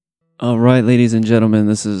All right, ladies and gentlemen,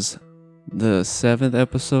 this is the 7th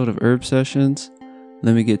episode of Herb Sessions.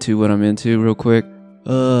 Let me get to what I'm into real quick.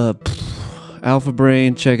 Alpha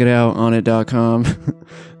Brain, check it out, onit.com.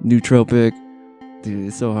 Nootropic. Dude,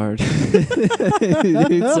 it's so hard.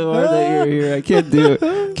 It's so hard that you're here. I can't do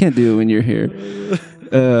it. Can't do it when you're here.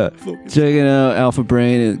 Checking out Alpha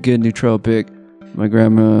Brain, a good nootropic. My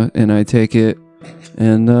grandma and I take it,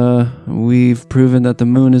 and we've proven that the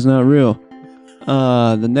moon is not real.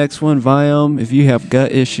 The next one, Viome. If you have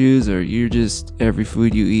gut issues or you're just every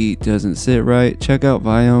food you eat doesn't sit right, check out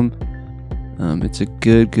Viome. It's a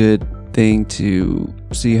good thing to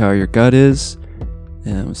see how your gut is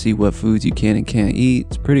and see what foods you can and can't eat.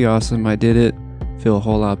 It's pretty awesome. I did it. Feel a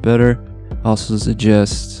whole lot better. Also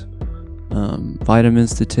suggest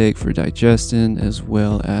vitamins to take for digestion, as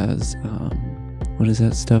well as what is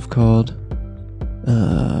that stuff called?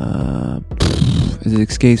 It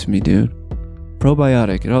escapes me, dude.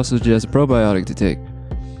 Probiotic. It also suggests a probiotic to take.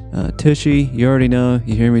 Tushy, you already know.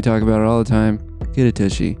 You hear me talk about it all the time. Get a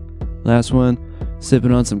Tushy. Last one,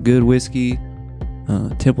 sipping on some good whiskey.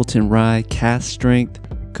 Templeton Rye, cast strength.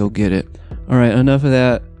 Go get it. All right, enough of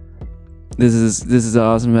that. This is an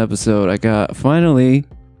awesome episode. I got finally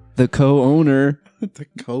the co-owner. The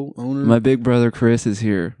co-owner. My big brother Chris is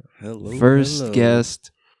here. Hello. First guest,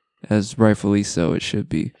 as rightfully so it should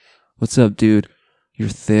be. What's up, dude? You're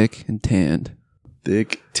thick and tanned.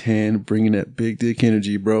 Thick, tan, bringing that big dick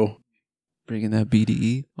energy, bro. Bringing that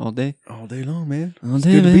BDE all day? All day long, man. All It's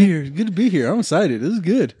day, good man. to be here. It's good to be here. I'm excited. This is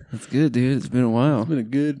good. That's good, dude. It's been a while. It's been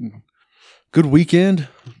a good weekend.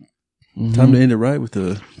 Mhm. Time to end it right with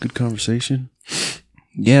a good conversation.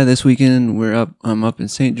 Yeah, this weekend I'm up in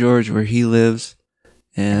St. George where he lives,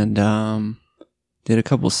 and did a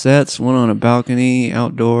couple sets, one on a balcony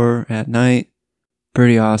outdoor at night.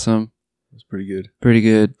 Pretty awesome. It's pretty good. Pretty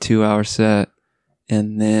good 2-hour set.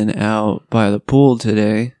 And then out by the pool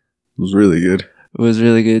today. It was really good. It was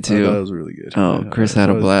really good I thought it too. was really good. Oh, Chris had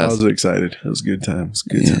a blast. I was excited. It was a good time. It was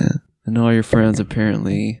a good time. And all your friends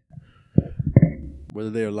apparently, Whether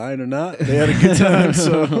they were lying or not, they had a good time.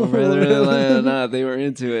 So whether they're lying or not, they were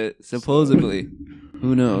into it. Supposedly.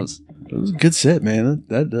 Who knows? It was a good set, man.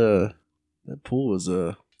 That pool was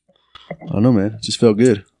I don't know, man. It just felt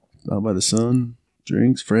good. Out by the sun,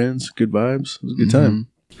 drinks, friends, good vibes. It was a good time. Mhm.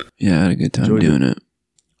 Yeah, I had a good time Enjoyed doing it.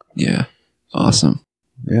 Yeah. Awesome.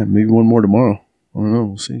 Yeah, maybe one more tomorrow. I don't know.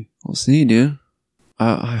 We'll see. We'll see, dude.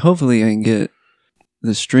 Hopefully I can get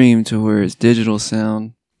the stream to where it's digital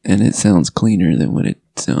sound and it sounds cleaner than what it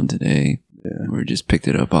sounded today. Yeah. We just picked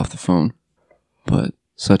it up off the phone. But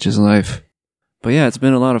such is life. But yeah, it's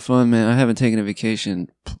been a lot of fun, man. I haven't taken a vacation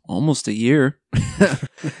almost a year.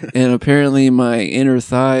 And apparently my inner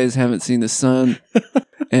thighs haven't seen the sun.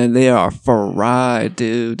 And they are fried,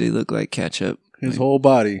 dude. They look like ketchup. His whole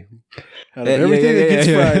body. Out of everything that gets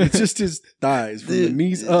fried, it's just his thighs. From the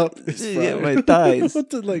knees up, it's fried. Yeah, my thighs. What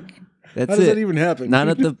the, That's how does it. that even happen?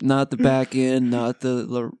 Not the back end, not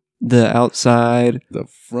the outside, The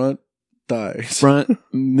front thighs. front,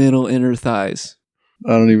 middle, inner thighs.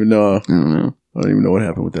 I don't even know. I don't know. I don't even know what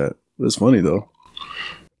happened with that. It was funny, though.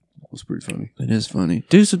 It was pretty funny. It is funny,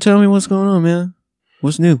 dude. So tell me what's going on, man.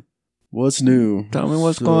 What's new? What's new? Tell me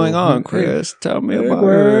what's So- going on, Chris. Tell me Hey, about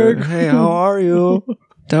Greg. it. Hey, how are you?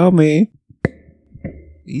 Tell me.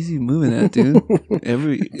 Easy moving that, dude.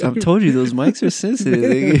 I've told you those mics are sensitive.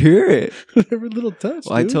 They can hear it. Every little touch.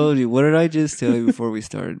 Well, I dude. told you. What did I just tell you before we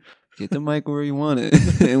started? Get the mic where you want it.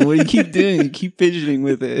 And what do you keep doing? You keep fidgeting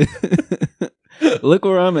with it. Look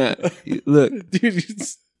where I'm at. Look. Dude,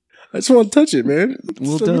 I just want to touch it, man.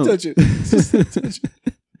 Well, Just let me don't. touch it. Just let me touch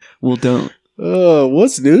it. Well, don't.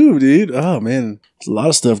 What's new, dude? Oh man, there's a lot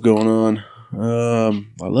of stuff going on.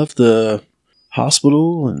 I left the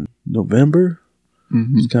hospital in November.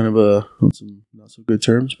 Mm-hmm. It's kind of on some not so good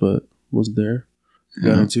terms, but wasn't there.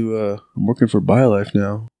 Got into I'm working for BioLife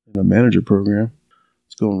now in a manager program.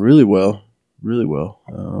 It's going really well, really well.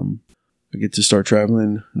 I get to start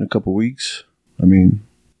traveling in a couple weeks. I mean,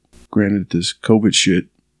 granted, this COVID shit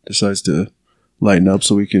decides to lighten up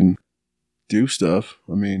so we can do stuff.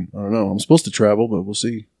 I mean, I don't know. I'm supposed to travel, but we'll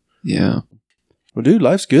see. Yeah. But dude,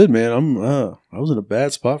 life's good, man. I was in a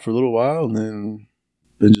bad spot for a little while, and then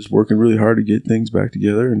been just working really hard to get things back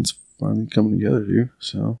together, and it's finally coming together, dude.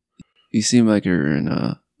 So You seem like you're in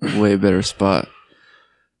a way better spot.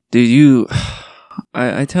 Dude,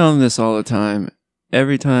 I tell him this all the time.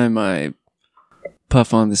 Every time I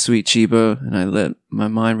puff on the sweet Chiba and I let my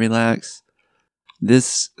mind relax,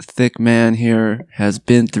 this thick man here has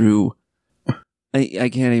been through... I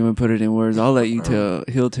can't even put it in words. I'll let you tell.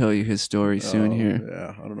 He'll tell you his story soon here.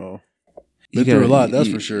 Yeah, I don't know. Been through a lot, that's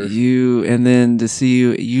for sure. And then to see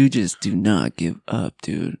you just do not give up,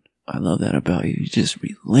 dude. I love that about you. You're just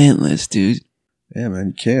relentless, dude. Yeah, man,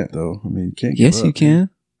 you can't though. I mean, you can't. Give Yes, up, you can.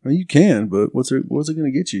 I mean, you can, but what's it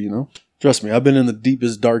going to get you? You know. Trust me, I've been in the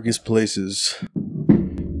deepest, darkest places.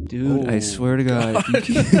 Dude, I swear to God.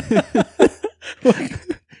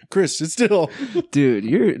 Chris, it's still. Dude,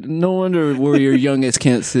 you're no wonder where your youngest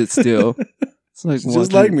can't sit still. It's like It's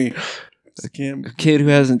just like me. I can't. A kid who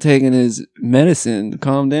hasn't taken his medicine.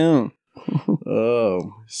 Calm down.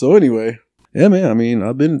 Oh, so anyway, yeah, man. I mean,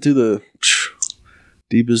 I've been into the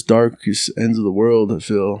deepest, darkest ends of the world. I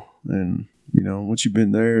feel, and you know, once you've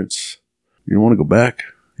been there, it's you don't want to go back.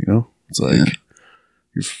 You know, it's like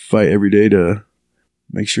you fight every day to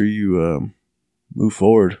make sure you move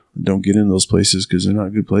forward. Don't get in those places because they're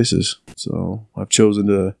not good places. So I've chosen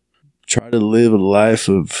to try to live a life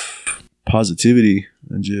of positivity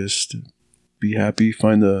and just be happy.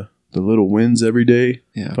 Find the little wins every day.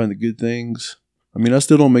 Yeah. Find the good things. I mean, I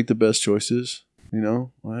still don't make the best choices. You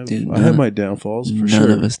know, I have my downfalls for sure.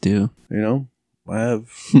 None of us do. You know, I have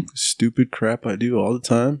stupid crap I do all the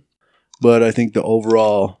time. But I think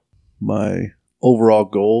my overall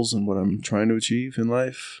goals and what I'm trying to achieve in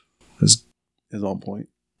life is on point.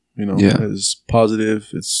 You know, is positive.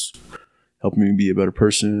 It's helping me be a better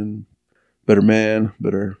person, better man,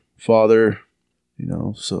 better father. You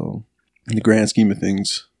know, so in the grand scheme of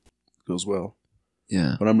things, it goes well.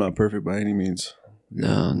 Yeah. But I'm not perfect by any means. You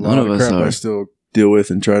know, none of us are. I still deal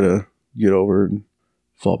with and try to get over and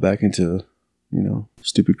fall back into, you know,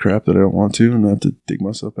 stupid crap that I don't want to, and I have to dig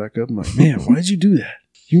myself back up. I'm like, man, why did you do that?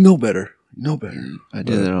 You know better. You know better. I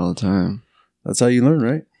do that all the time. That's how you learn,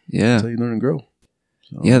 right? Yeah. That's how you learn and grow.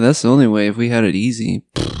 So. Yeah, that's the only way. If we had it easy,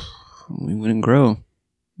 we wouldn't grow.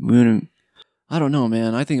 We wouldn't. I don't know,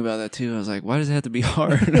 man. I think about that too. I was like, why does it have to be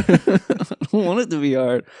hard? I don't want it to be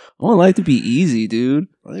hard. I want life to be easy, dude.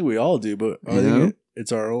 I think we all do, but I think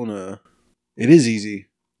it's our own. It is easy.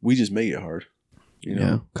 We just make it hard. You know?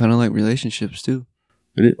 Yeah, kind of like relationships too.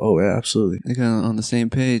 Oh yeah, absolutely. They're kind of on the same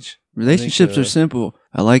page. Relationships are simple.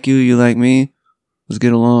 I like you, you like me. Let's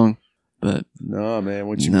get along. But nah, man.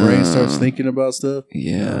 Once your brain starts thinking about stuff,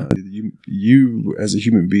 you as a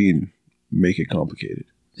human being make it complicated.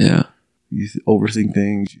 Yeah. You overthink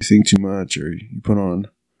things. You think too much, or you put on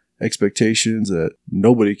expectations that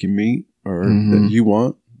nobody can meet, or that you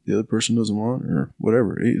want, the other person doesn't want, or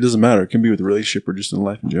whatever. It doesn't matter. It can be with a relationship or just in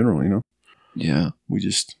life in general. You know. Yeah.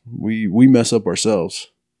 We mess up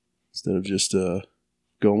ourselves instead of just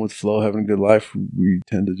going with the flow, having a good life. We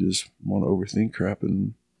tend to just want to overthink crap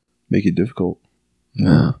and make it difficult.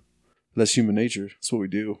 Yeah. That's human nature. That's what we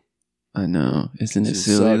do. I know. Isn't it It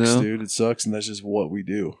silly, sucks, though? dude. It sucks, and that's just what we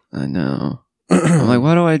do. I know. I'm like,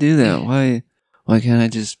 why do I do that? Why can't I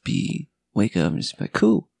just wake up and just be like,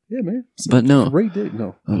 cool? Yeah, man. But no. Great day.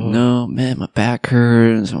 No. No, man, my back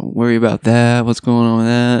hurts. Don't worry about that. What's going on with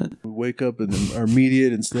that? We wake up and are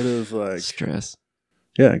immediate instead of like... Stress.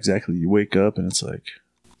 Yeah, exactly. You wake up and it's like,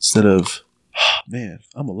 instead of, man,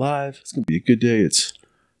 I'm alive. It's going to be a good day. It's,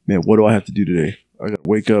 man, what do I have to do today? I got to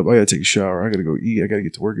wake up. I got to take a shower. I got to go eat. I got to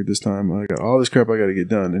get to work at this time. I got all this crap I got to get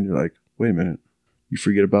done. And you're like, wait a minute. You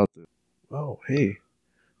forget about hey,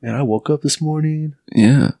 man, I woke up this morning.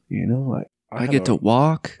 Yeah. You know, like, I get to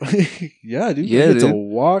walk. Yeah, dude. Yeah, I get to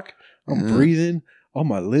walk. I'm breathing. All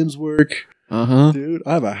my limbs work. Uh-huh. Dude,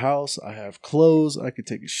 I have a house. I have clothes. I could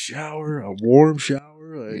take a shower, a warm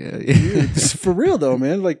shower. Like, yeah. Dude, it's for real though,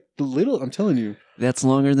 man. Like I'm telling you. That's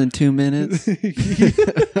longer than 2 minutes. The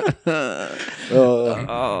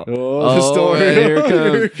story. Here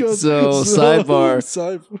it comes. So,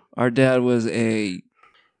 sidebar. Our dad was a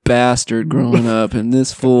bastard growing up, and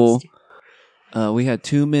this fool, we had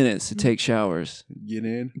 2 minutes to take showers. Get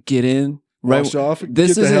in. Right. Wash off.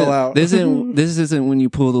 Get the hell out. This isn't when you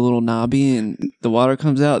pull the little knobby and the water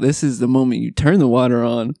comes out. This is the moment you turn the water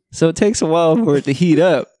on. So it takes a while for it to heat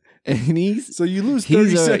up. And so you lose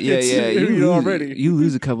 30 seconds. Yeah. You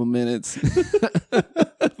lose a couple minutes.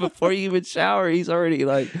 Before you even shower, he's already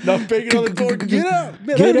like... Not banging on the door. Get out.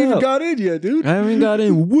 Man, I haven't even got in yet, dude. I haven't got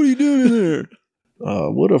in. What are you doing in there?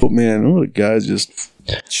 What a guy's just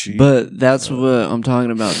cheap. But that's what I'm talking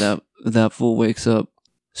about. That fool wakes up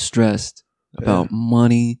stressed about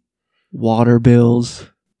money, water bills.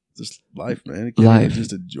 Just life, man. He can't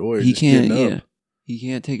just enjoy it. He can't, He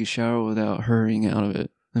can't take a shower without hurrying out of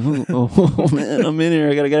it. Oh, man, I'm in here.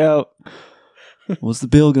 I got to get out. What's the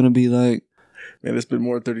bill going to be like? Man, it's been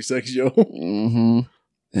more than 30 seconds, yo. Mm-hmm.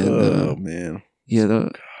 And, man. Yeah,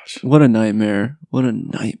 gosh. What a nightmare. What a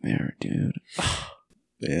nightmare, dude.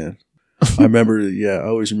 Man. I remember, I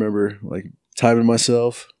always remember, like, timing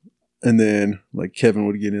myself. And then, like, Kevin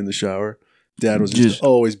would get in the shower. Dad was just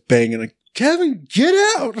always banging like, Kevin, get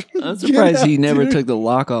out. I'm surprised he never took the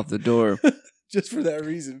lock off the door. Just for that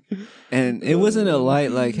reason. And it wasn't a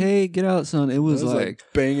light like, hey, get out, son. It was like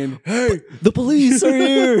banging, hey, the police are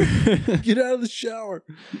here. Get out of the shower.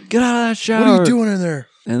 Get out of that shower. What are you doing in there?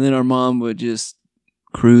 And then our mom would just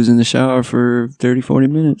cruise in the shower for 30, 40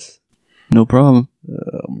 minutes. No problem.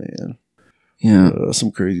 Oh, man. Yeah.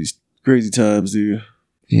 Some crazy times, dude.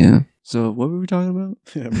 Yeah. So what were we talking about?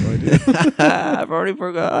 I have no idea. I've already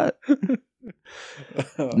forgot.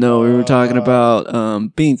 No, we were talking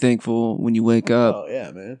about being thankful when you wake up. Oh,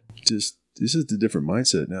 yeah, man. Just, this is the different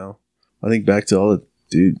mindset now. I think back to all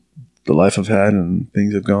the life I've had and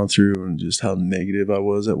things I've gone through and just how negative I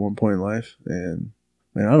was at one point in life. And,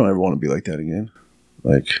 man, I don't ever want to be like that again.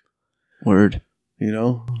 Like, word. You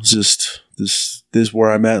know, it's just this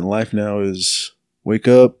where I'm at in life now is wake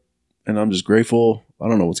up and I'm just grateful. I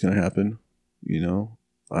don't know what's going to happen. You know,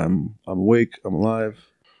 I'm awake. I'm alive.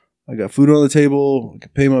 I got food on the table. I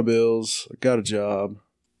can pay my bills. I got a job.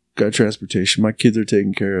 Got transportation. My kids are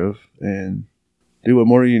taken care of. And do what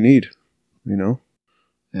more do you need? You know?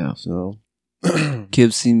 Yeah. So.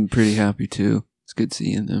 Kids seem pretty happy too. It's good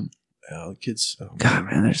seeing them. Yeah, the kids. Oh, God,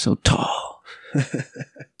 man, they're so tall.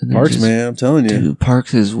 Parks, man, I'm telling you. Dude,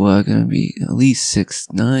 Parks is what? Going to be at least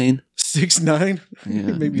 6'9". 6'9"? Yeah.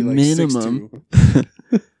 Maybe like minimum. 6'2".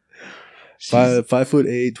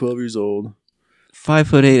 5'8", 12 years old.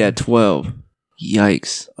 5'8" at 12.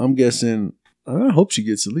 Yikes. I'm guessing. I hope she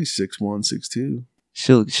gets at least 6'1",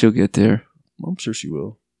 6'2". She'll get there. I'm sure she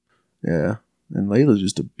will. Yeah. And Layla's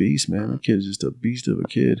just a beast, man. That kid is just a beast of a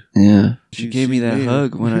kid. Yeah. She gave me that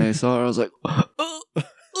hug when I saw her. I was like,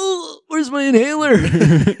 oh, where's my inhaler?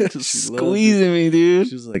 Just squeezing me, dude.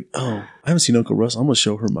 She was like, oh, I haven't seen Uncle Russ. I'm going to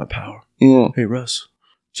show her my power. Yeah. Hey, Russ,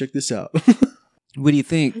 check this out. What do you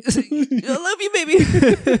think? I love you,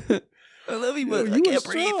 baby. I love you, but I can't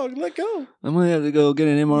breathe. Let go. I'm going to have to go get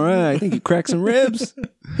an MRI. I think you cracked some ribs.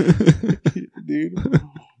 Dude.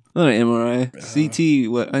 Not an MRI.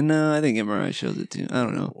 CT. What? No, I think MRI shows it too. I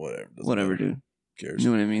don't know. Whatever, dude. Cares.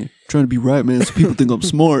 You know what I mean? Trying to be right, man, so people think I'm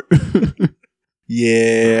smart.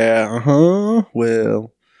 Yeah. Uh-huh.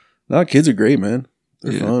 Well, no, kids are great, man.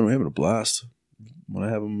 They're fun. We're having a blast. When I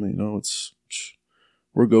have them, you know,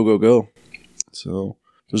 we're go. So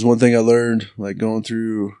there's one thing I learned, like going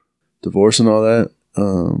through divorce and all that,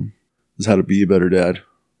 is how to be a better dad.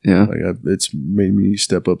 Yeah. Like it's made me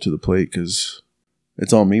step up to the plate because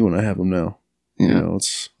it's on me when I have them now. Yeah. You know,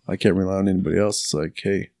 I can't rely on anybody else. It's like,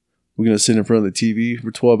 hey, we're going to sit in front of the TV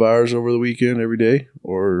for 12 hours over the weekend every day,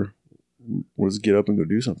 or we'll just get up and go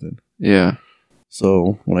do something. Yeah.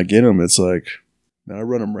 So when I get them, it's like, man, I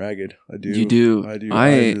run them ragged. I do. You do. I do.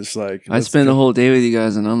 I spend the whole day with you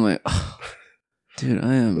guys and I'm like, oh, dude,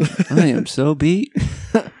 I am so beat.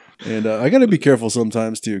 And I got to be careful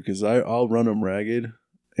sometimes too, because I'll run them ragged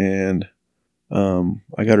and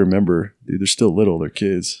I got to remember, dude, they're still little. They're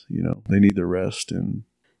kids, you know, they need their rest. And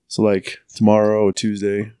so like tomorrow,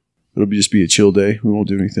 Tuesday, it'll just be a chill day. We won't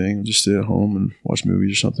do anything. We'll just stay at home and watch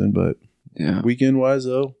movies or something. But weekend wise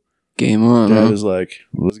though, game on. Dad is like,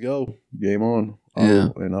 let's go. Game on.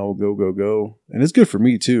 And I'll go. And it's good for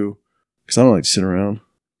me too, because I don't like to sit around.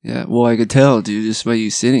 Yeah. Well, I could tell, dude, just by you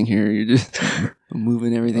sitting here, you're just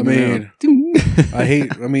moving everything around.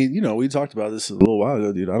 I mean, you know, we talked about this a little while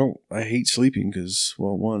ago, dude. I hate sleeping because,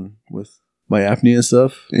 well, one, with my apnea and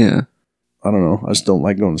stuff. Yeah. I don't know. I just don't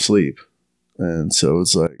like going to sleep. And so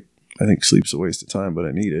it's like, I think sleep's a waste of time, but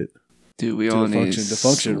I need it. Dude, we all need to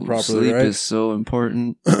function properly, sleep, right? is so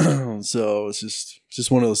important. So it's just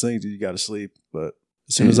one of those things that you got to sleep. But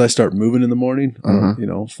as soon as I start moving in the morning, you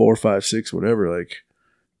know, 4, 5, 6, whatever, like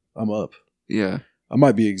I'm up. Yeah. I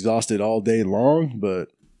might be exhausted all day long, but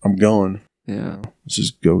I'm going. Yeah. You know, it's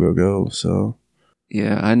just go. So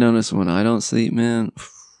yeah, I notice when I don't sleep, man,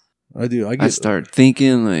 I do. I start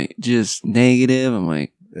thinking like just negative. I'm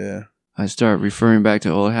like, yeah. I start referring back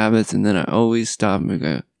to old habits, and then I always stop and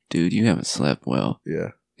go, dude, you haven't slept well. Yeah.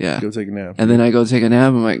 Yeah. Go take a nap. And then I go take a nap.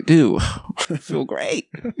 I'm like, dude, I feel great.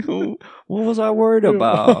 What was I worried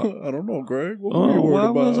about? I don't know, Greg. What were you worried why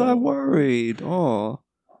about? was I worried? Oh.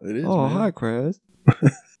 It is, Oh, man. hi, Chris.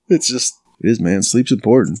 It is, man. Sleep's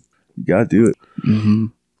important. You gotta do it. Mm-hmm.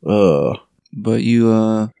 But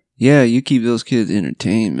you keep those kids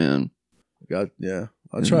entertained, man. I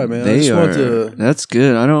try, man. That's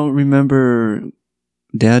good. I don't remember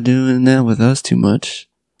Dad doing that with us too much.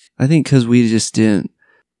 I think because we just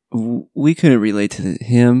we couldn't relate to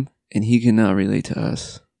him, and he could not relate to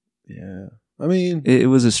us. Yeah. I mean, it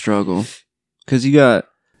was a struggle because you got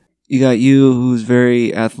you who's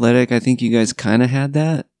very athletic. I think you guys kind of had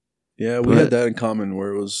that. Yeah, we had that in common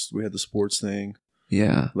where we had the sports thing.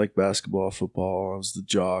 Yeah. Like basketball, football. I was the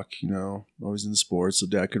jock, always in sports, so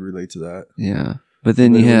Dad could relate to that. Yeah. But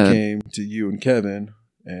then you when had... it came to you and Kevin,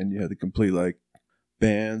 and you had the complete, like,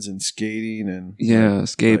 bands and skating and... Yeah, like,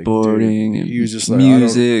 skateboarding and he was just like,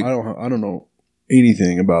 music. I don't know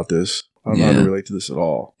anything about this. I don't know how to relate to this at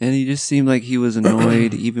all. And he just seemed like he was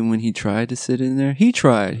annoyed even when he tried to sit in there. He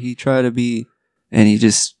tried to be... And he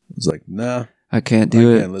just... was like, nah. I can't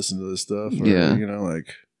do it. I can't listen to this stuff. Or,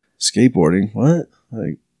 like, skateboarding. What?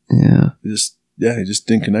 Like, he just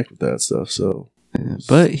didn't connect with that stuff. So,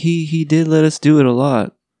 but he did let us do it a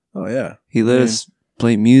lot. Oh yeah, he let us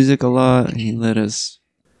play music a lot. He let us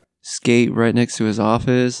skate right next to his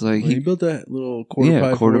office. Like he built that little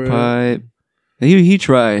quarter pipe. He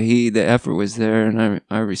tried. The effort was there, and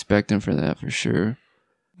I respect him for that for sure.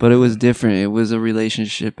 But it was different. It was a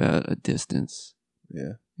relationship at a distance.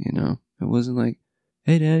 Yeah, it wasn't like,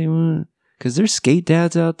 hey, Dad, you want? Because there's skate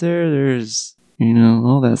dads out there. There's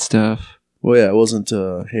all that stuff. Well, yeah, it wasn't.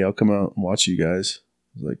 Hey, I'll come out and watch you guys.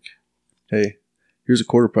 It was like, hey, here's a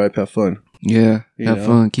quarter pipe. Have fun. Yeah, have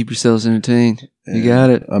fun. Keep yourselves entertained. And you got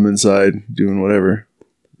it. I'm inside doing whatever.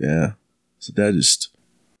 Yeah. So Dad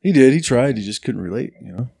he did. He tried. He just couldn't relate.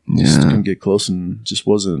 Just couldn't get close, and just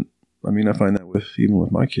wasn't. I mean, I find that even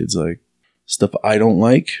with my kids, like stuff I don't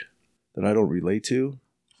like that I don't relate to.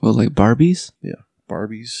 Well, like Barbies. Yeah,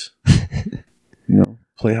 Barbies.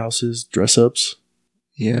 Playhouses, dress ups.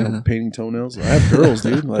 Yeah, painting toenails. I have girls,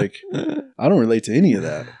 dude. Like, I don't relate to any of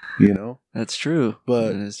that. That's true.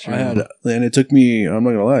 But I had, and it took me. I'm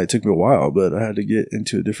not gonna lie, it took me a while, but I had to get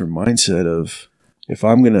into a different mindset of if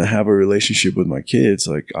I'm gonna have a relationship with my kids,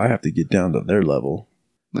 like I have to get down to their level,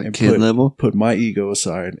 like kid level. Put my ego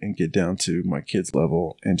aside and get down to my kids'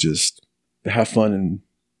 level and just have fun and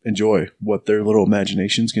enjoy what their little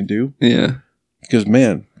imaginations can do. Yeah, because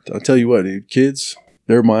man, I'll tell you what, dude, kids,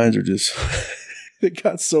 their minds are just. They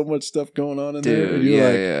got so much stuff going on in there. And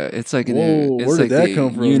yeah. It's like where did that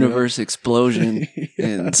come from? Universe explosion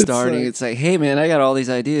and starting. It's like, hey man, I got all these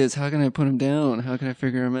ideas. How can I put them down? How can I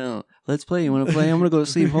figure them out? Let's play. You want to play? I'm gonna go to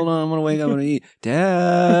sleep. Hold on, I'm gonna wake up. I'm gonna eat.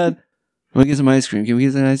 Dad, I want to get some ice cream. Can we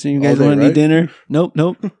get some ice cream? You guys want to eat dinner?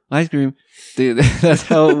 Nope. Ice cream. Dude, that's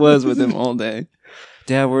how it was with them all day.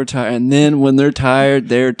 Dad, we're tired. And then when they're tired,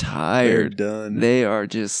 they're tired. They're done. They are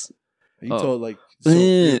just. You told like.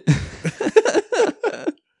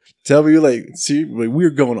 Tell me, see, we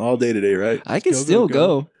were going all day today, right? I can still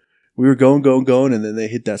go. We were going, and then they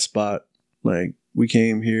hit that spot. Like, we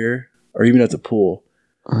came here, or even at the pool.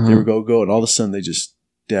 They were go, and all of a sudden they just,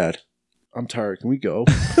 Dad, I'm tired. Can we go?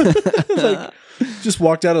 Just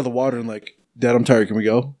walked out of the water and like, Dad, I'm tired. Can we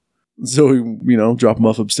go? So we, drop them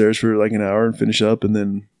off upstairs for like an hour and finish up, and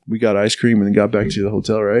then we got ice cream and then got back to the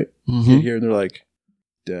hotel, right? Get here and they're like,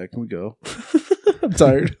 Dad, can we go? I'm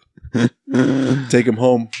tired. Take him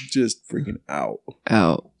home, just freaking out.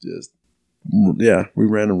 Just we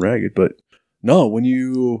ran them ragged. But no,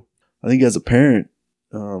 I think as a parent,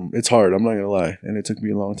 it's hard. I'm not gonna lie, and it took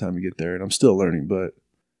me a long time to get there, and I'm still learning. But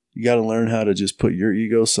you got to learn how to just put your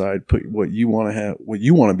ego aside, put what you want to have, what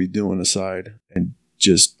you want to be doing aside, and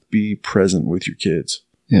just be present with your kids.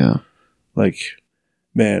 Yeah, like,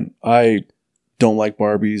 man, I don't like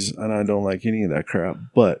Barbies, and I don't like any of that crap,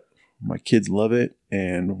 but my kids love it,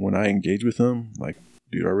 and when I engage with them, like,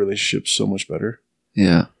 dude, our relationship's so much better.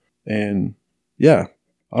 Yeah. And yeah,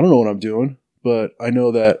 I don't know what I'm doing, but I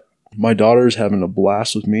know that my daughter's having a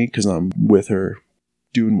blast with me because I'm with her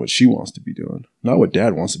doing what she wants to be doing, not what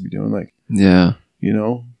Dad wants to be doing. Like, yeah,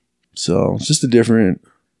 so it's just a different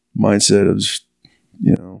mindset of just,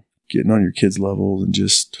 getting on your kids' levels and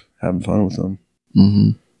just having fun with them.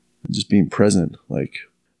 Mm-hmm. And just being present. Like,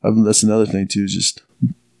 that's another thing too, just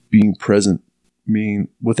being present,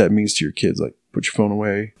 what that means to your kids. Like, put your phone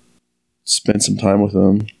away, spend some time with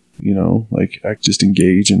them, just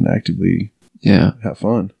engage and actively have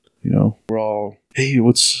fun. We're all, hey,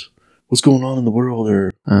 what's going on in the world?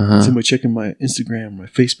 Or somebody checking my Instagram, my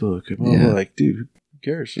Facebook. And we're like, dude, who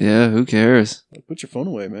cares? Yeah, who cares? Like, put your phone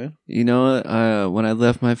away, man. You know what? When I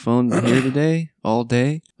left my phone here today, all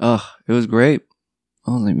day, it was great.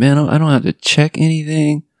 I was like, man, I don't have to check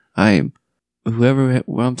anything. Whoever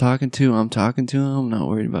I'm talking to them. I'm not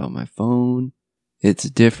worried about my phone. It's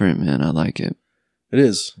different, man. I like it. It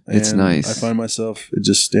is. It's nice. I find myself, it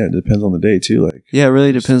just it depends on the day too. Like, yeah, it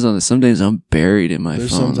really depends on some days I'm buried in my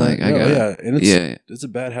phone. It's a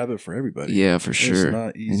bad habit for everybody. Yeah, for sure. It's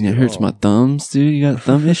not easy. And it hurts my thumbs, dude. You got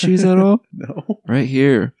thumb issues at all? No. Right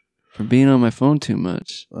here from being on my phone too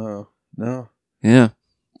much. No. Yeah,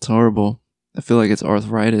 it's horrible. I feel like it's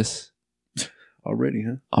arthritis. Already,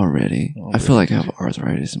 huh? Already. I feel like I have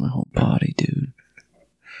arthritis in my whole body, dude.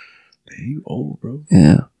 Man, you old, bro.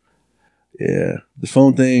 Yeah. Yeah. The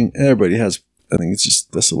phone thing, everybody has. I think it's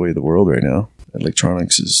just, that's the way of the world right now.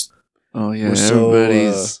 Electronics is. Oh, yeah. So,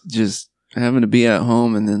 Everybody's just having to be at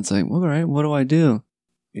home, and then it's like, well, all right, what do I do?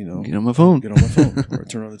 You know, Get on my phone. Get on my phone, or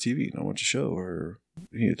turn on the TV and I watch a show, or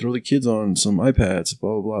throw the kids on some iPads,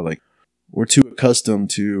 blah, blah, blah. Like, we're too accustomed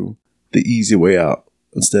to the easy way out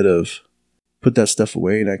instead of put that stuff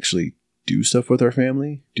away and actually do stuff with our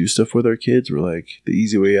family, do stuff with our kids. We're like, the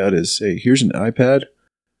easy way out is, hey, here's an iPad.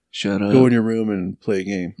 Shut up. Go in your room and play a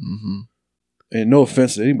game. Mm-hmm. And no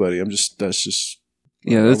offense to anybody, that's just,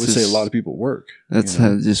 yeah, I that's would just, say a lot of people work. That's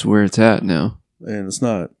how, just where it's at now. And it's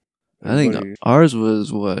not. I think ours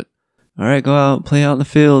was what? All right, go out, play out in the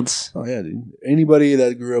fields. Oh, yeah, dude. Anybody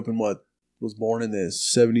that grew up in was born in the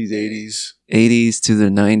 70s, 80s. 80s to the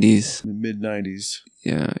 90s. Mid 90s.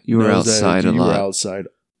 Yeah, you were outside a lot. You were outside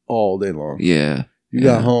all day long. Yeah. You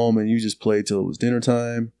got home and you just played till it was dinner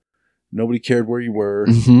time. Nobody cared where you were.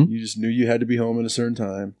 Mm-hmm. You just knew you had to be home at a certain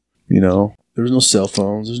time. You know, there was no cell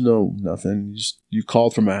phones. There's no nothing. You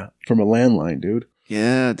called from a landline, dude.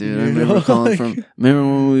 Yeah, dude. I remember calling remember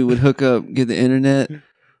when we would hook up, get the internet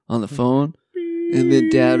on the phone? And then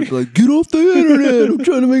Dad would be like, get off the internet. I'm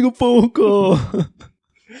trying to make a phone call.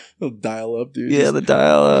 They'll dial up, dude. Yeah, the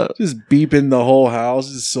dial up. Just beeping the whole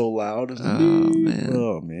house. It's so loud. It's man.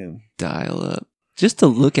 Oh, man. Dial up. Just to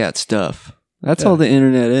look at stuff. That's all the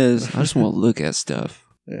internet is. I just want to look at stuff.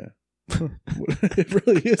 Yeah. It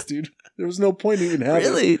really is, dude. There was no point in even having it.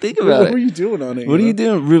 Really? Think about it. What were you doing on it? What are you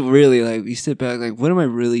doing? Really, like, you sit back, like, what am I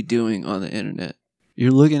really doing on the internet?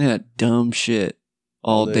 You're looking at dumb shit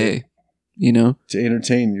all day. You know? To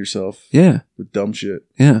entertain yourself. Yeah. With dumb shit.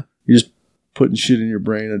 Yeah. You're just putting shit in your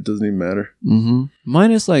brain that doesn't even matter. Mm-hmm.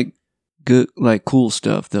 Minus, like, good, like, cool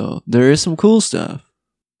stuff, though. There is some cool stuff.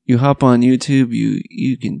 You hop on YouTube,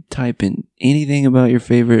 you can type in anything about your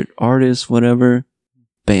favorite artist, whatever.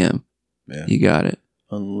 Bam. Yeah. You got it.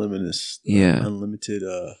 Unlimited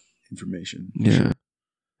information. Yeah. Sure.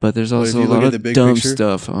 But there's also a lot of dumb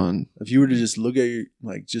stuff on. If you were to just look at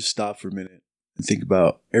just stop for a minute and think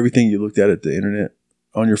about everything you looked at the internet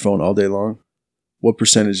on your phone all day long, what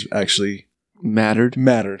percentage actually mattered?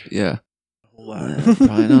 A Yeah. whole lot.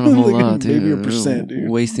 Probably not a whole lot, dude. Maybe a percent, dude.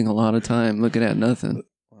 Wasting a lot of time looking at nothing.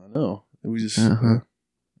 I know. We just,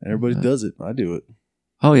 everybody does it. I do it.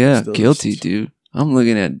 Oh, yeah. Guilty, dude. I'm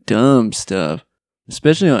looking at dumb stuff.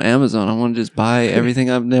 Especially on Amazon. I want to just buy everything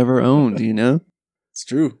I've never owned, you know? It's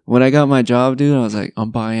true. When I got my job, dude, I was like,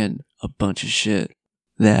 I'm buying a bunch of shit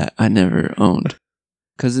that I never owned.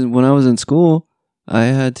 Because when I was in school, I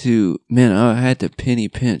had to penny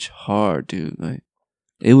pinch hard, dude. Like,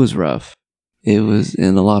 it was rough.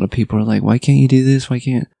 And a lot of people are like, why can't you do this? Why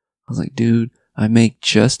can't? I was like, dude, I make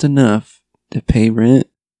just enough to pay rent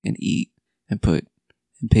and eat and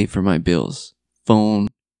pay for my bills. Phone,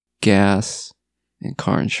 gas, and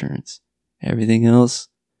car insurance. Everything else,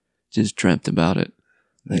 just dreamt about it.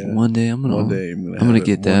 Like one day I'm gonna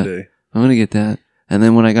get that. I'm gonna get that. And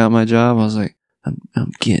then when I got my job, I was like,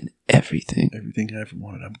 I'm getting everything. Everything I ever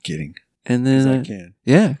wanted, I'm getting. And then I can.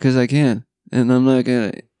 Yeah, because I can. And I'm not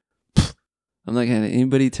gonna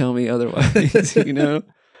anybody tell me otherwise. You know.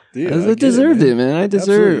 Dude, I deserved it, man. I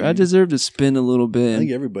deserve to spend a little bit. I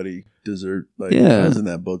think everybody deserved. Like, I was in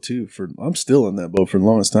that boat too. I'm still in that boat for the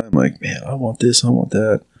longest time. Like, man, I want this, I want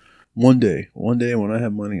that. One day when I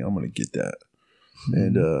have money, I'm gonna get that.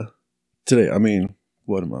 Mm-hmm. And today, I mean,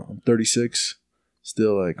 what am I? I'm 36.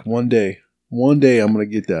 Still, like, one day, I'm gonna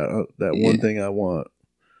get that one thing I want.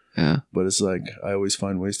 Yeah. But it's like I always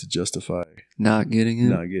find ways to justify not getting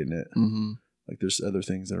it. Mm-hmm. Like, there's other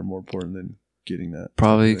things that are more important than getting that.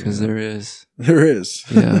 Probably because there is. There is.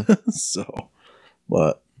 Yeah. So,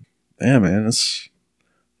 but yeah, man, this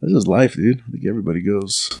is life, dude. I think everybody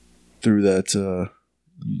goes through that.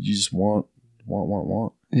 You just want.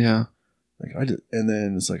 Yeah. Like and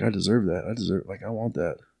then it's like, I deserve that. I want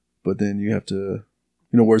that. But then you have to,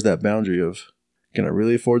 where's that boundary of, can I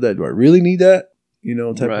really afford that? Do I really need that?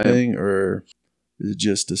 Type of thing, or is it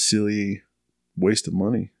just a silly waste of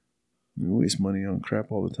money? We waste money on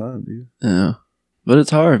crap all the time, dude. Yeah. But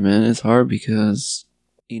it's hard, man. It's hard because,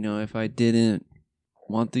 if I didn't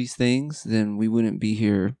want these things, then we wouldn't be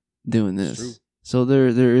here doing this. So there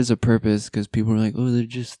is a purpose, because people are like, oh, they're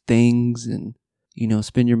just things, and,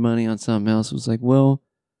 spend your money on something else. It was like, well,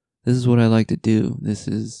 this is what I like to do. This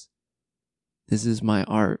is my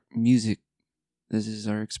art, music. This is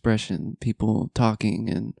our expression, people talking,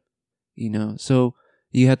 and, so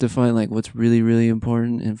you have to find, like, what's really, really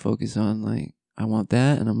important and focus on, like, I want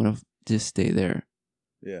that, and I'm going to just stay there.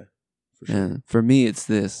 Yeah, for sure. And for me, it's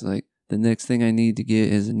this. Like, the next thing I need to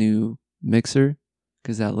get is a new mixer,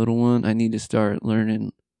 because that little one, I need to start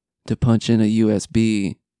learning to punch in a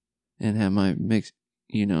USB and have my mix,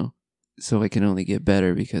 so I can only get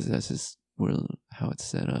better, because that's just how it's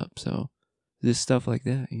set up. So just stuff like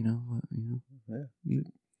that, Yeah.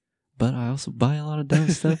 But I also buy a lot of dumb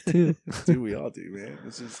stuff too. Dude, we all do, man.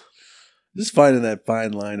 It's just finding that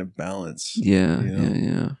fine line of balance. Yeah, you know?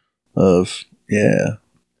 yeah. Of,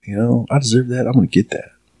 I deserve that. I'm going to get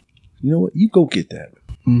that. You know what? You go get that.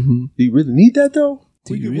 Mm-hmm. Do you really need that, though?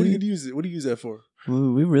 Do What you are you really? going to use it? What do you use that for?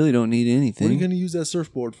 Well, we really don't need anything. What are you going to use that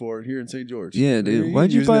surfboard for here in St. George? Yeah, dude.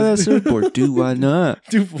 Why'd you buy that surfboard? Dude, why not?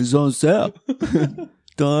 It's on sale.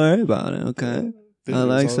 Don't worry about it, okay? Dude, I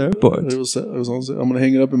like surfboards. surfboards. It was on sale. I'm going to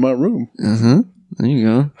hang it up in my room. Uh-huh. There you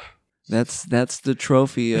go. That's the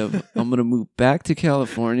trophy of I'm going to move back to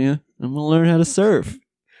California. I'm going to learn how to surf.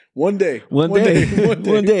 One day. One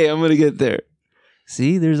day I'm going to get there.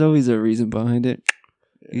 See, there's always a reason behind it.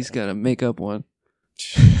 You just got to make up one.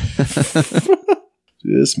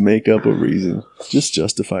 Just make up a reason. Just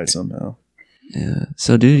justify it somehow. Yeah.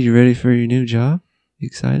 So, dude, you ready for your new job? You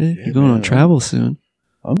excited? Yeah, You're going on man. travel soon.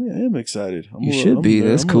 I am excited. You should be.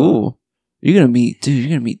 That's cool. You're going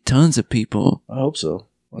to meet tons of people. I hope so.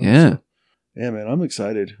 Yeah. Yeah, man, I'm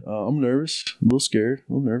excited. I'm nervous. I'm a little scared.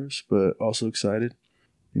 A little nervous, but also excited.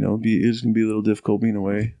 It's going to be a little difficult being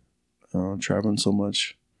away, traveling so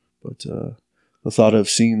much. But the thought of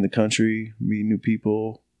seeing the country, meeting new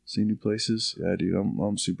people, seeing new places, yeah, dude,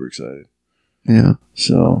 I'm super excited. Yeah.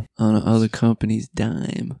 So On other company's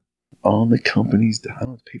dime. on the company's, I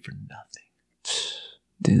don't have to pay for nothing.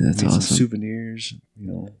 Dude, that's Some awesome. souvenirs,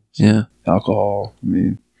 some Yeah. alcohol.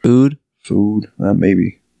 Food? Food,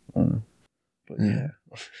 maybe. I don't know. But Yeah.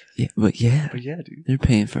 yeah. But yeah. Dude. They're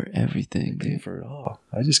paying for everything, Paying dude. for it all.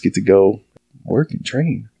 I just get to go work and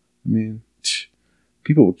train.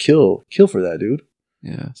 People would kill for that, dude.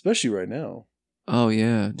 Yeah. Especially right now. Oh,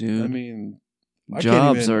 yeah, dude. I mean,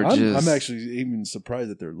 Jobs are I'm just... actually even surprised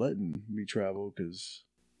that they're letting me travel because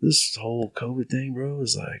this whole COVID thing, bro,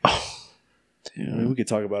 is like. Dude. We could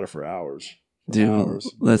talk about it for hours. Dude,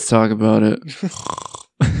 let's talk about it.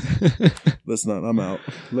 Let's not. I'm out.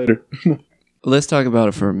 Later. Let's talk about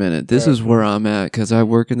it for a minute. This All right. is where I'm at because I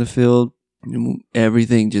work in the field. And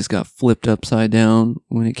everything just got flipped upside down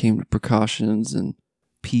when it came to precautions and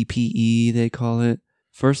PPE, they call it.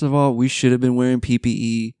 First of all, we should have been wearing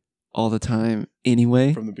PPE all the time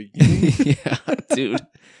anyway. From the beginning. Yeah, dude.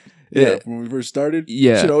 Yeah, when we first started,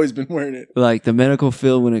 Yeah. should always been wearing it. Like the medical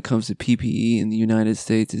field when it comes to PPE in the United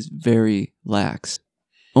States is very lax.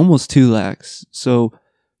 Almost too lax. So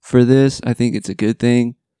for this, I think it's a good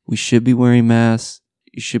thing. We should be wearing masks.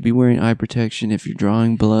 You should be wearing eye protection if you're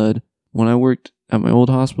drawing blood. When I worked at my old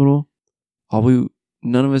hospital, none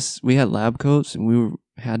of us, we had lab coats and we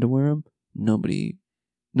had to wear them. Nobody's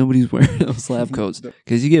wearing those lab coats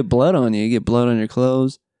because you get blood on you. You get blood on your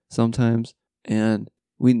clothes sometimes. And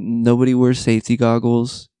nobody wears safety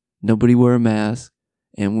goggles. Nobody wear a mask.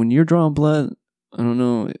 And when you're drawing blood, I don't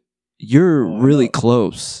know, you're really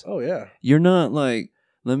close. Oh, yeah. You're not like,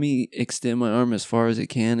 let me extend my arm as far as it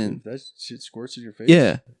can. And That shit squirts in your face.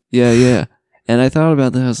 Yeah. And I thought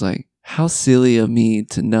about that. I was like, how silly of me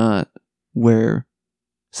to not wear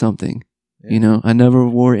something. Yeah. I never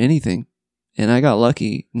wore anything. And I got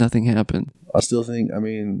lucky. Nothing happened. I still think, I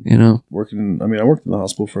worked in the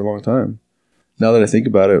hospital for a long time. Now that I think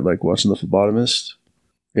about it, like watching the phlebotomist,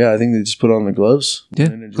 I think they just put on the gloves. Yeah,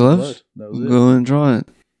 and then just gloves. blood. That was it. Go and draw it.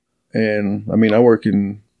 And I work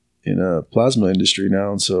in a plasma industry now,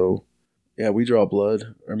 and so we draw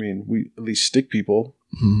blood. We at least stick people.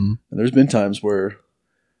 Mm-hmm. And there's been times where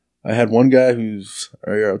I had one guy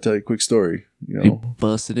I'll tell you a quick story. He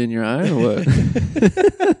busted in your eye or what?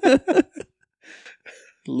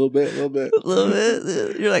 A little bit. A little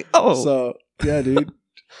bit. You're like, oh. So dude,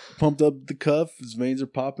 pumped up the cuff. His veins are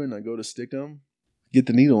popping. I go to stick him, get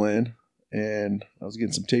the needle in, and I was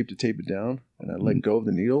getting some tape to tape it down, and I let go of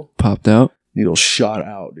the needle. Popped out. Needle shot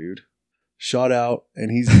out, dude. Shot out, and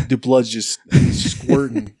the blood's just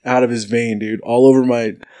squirting out of his vein, dude, all over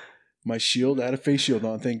my shield. I had a face shield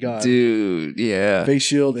on, thank God. Dude, yeah. Face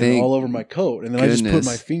shield and all over my coat. And then I just put goodness.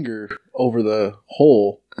 my finger over the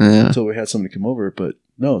hole until we had somebody come over. But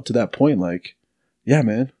no, to that point, like, yeah,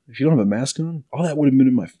 man, if you don't have a mask on, all that would have been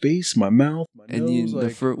in my face, my mouth, my nose.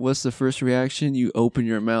 What's the first reaction? You open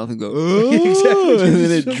your mouth and go, oh, Exactly. and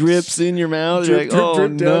then it drips in your mouth. You're like, oh,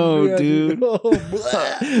 no, dude.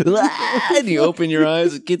 And you open your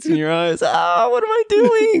eyes, it gets in your eyes. Ah, what am I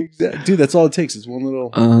doing? Exactly. Dude, that's all it takes is one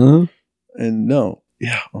little. Uh-huh. And no.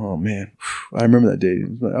 Yeah. Oh, man. I remember that day.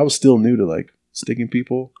 I was still new to, like, sticking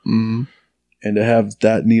people. Mm-hmm. And to have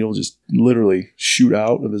that needle just literally shoot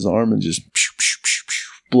out of his arm and just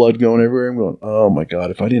blood going everywhere. I'm going, oh my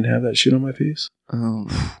God, if I didn't have that shit on my face. Oh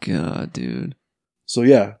my God, dude. So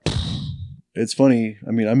yeah, it's funny.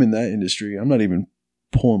 I mean, I'm in that industry. I'm not even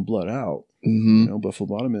pulling blood out, Mm-hmm. you know, but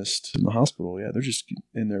phlebotomists in the hospital, yeah, they're just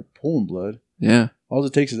in there pulling blood. Yeah. All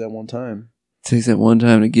it takes is that one time. It takes that one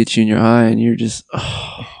time to get you in your eye, and you're just,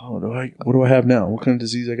 What do I have now? What kind of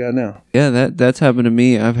disease I got now? Yeah, that's happened to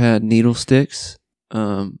me. I've had needle sticks.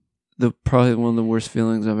 Probably one of the worst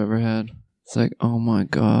feelings I've ever had. It's like, oh my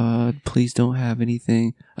God, please don't have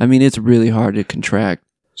anything. I mean, it's really hard to contract.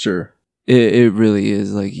 Sure. It really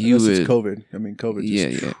is. Like Unless it's COVID. I mean, COVID.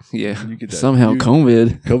 Just, yeah. You get that. Somehow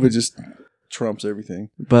COVID just trumps everything.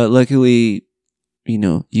 But luckily, you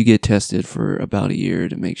know, you get tested for about a year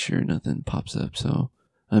to make sure nothing pops up. So,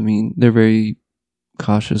 I mean, they're very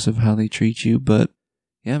cautious of how they treat you. But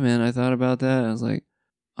yeah, man, I thought about that. I was like,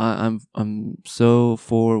 I'm so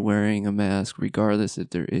for wearing a mask, regardless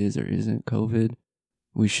if there is or isn't COVID.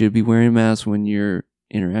 We should be wearing masks when you're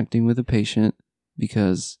interacting with a patient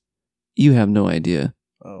because you have no idea.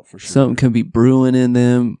 Oh, for sure. Something can be brewing in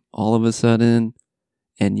them all of a sudden,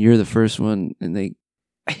 and you're the first one, and they,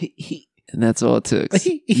 and that's all it took.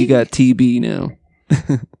 You got TB now.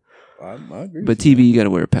 I agree. But TB, you got to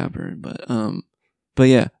wear a pamper. But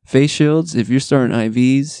yeah, face shields. If you're starting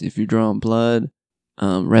IVs, if you're drawing blood,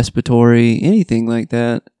 respiratory, anything like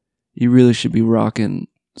that, you really should be rocking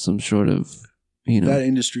some sort of, you know, that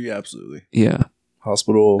industry, absolutely. Yeah,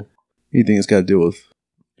 hospital, anything that's got to deal with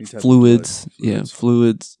fluids. Yeah,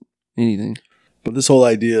 fluids, anything. But this whole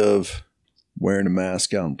idea of wearing a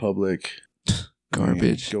mask out in public,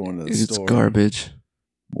 garbage. Going to the it's store, garbage.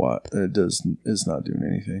 What it's not doing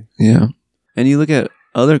anything. Yeah, and you look at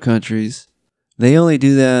other countries, they only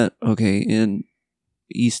do that. Okay, in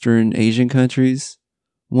Eastern Asian countries,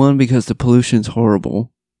 one, because the pollution's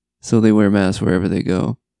horrible, so they wear masks wherever they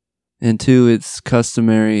go, and two, it's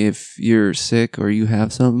customary if you're sick or you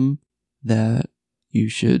have something that you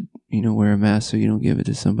should, you know, wear a mask so you don't give it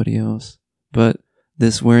to somebody else. But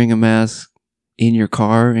this wearing a mask in your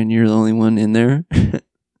car and you're the only one in there,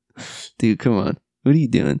 dude, come on, what are you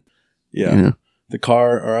doing? Yeah, you know? The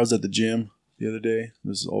car. Or I was at the gym the other day.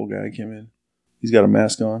 This old guy came in. He's got a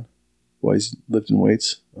mask on while he's lifting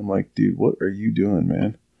weights. I'm like, dude, what are you doing,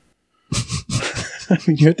 man? I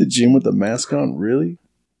mean, you're at the gym with the mask on, really?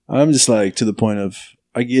 I'm just like, to the point of,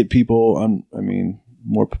 I get people.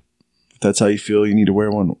 More. If that's how you feel, you need to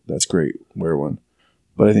wear one. That's great, wear one.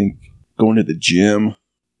 But I think going to the gym,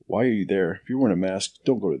 why are you there? If you're wearing a mask,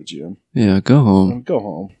 don't go to the gym. Yeah, go home. Go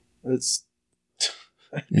home. It's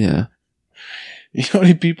yeah. You know how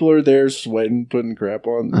many people are there sweating, putting crap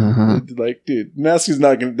on? Uh-huh. Like, dude, mask is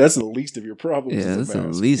not going to... That's the least of your problems. Yeah, that's the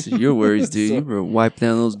least of your worries, dude. So, you better wipe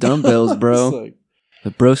down those dumbbells, bro. Like,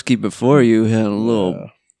 the broski before you had a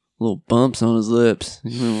little bumps on his lips.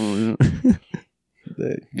 The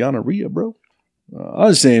gonorrhea, bro. I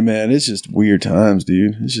was saying, man, it's just weird times,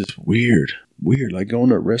 dude. It's just weird. Weird. Like going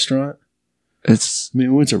to a restaurant. We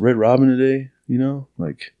went to Red Robin today, you know?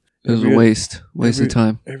 Like... It was a waste of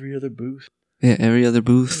time. Every other booth. Yeah, every other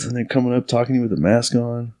booth. And they're coming up talking to you with a mask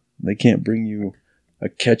on. They can't bring you a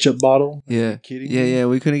ketchup bottle. Yeah, yeah.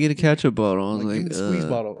 We couldn't get a ketchup bottle. I was like, squeeze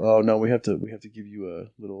bottle. Oh no, we have to give you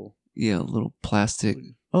a little. Yeah, a little plastic.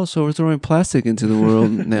 Oh, so we're throwing plastic into the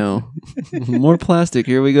world now. More plastic.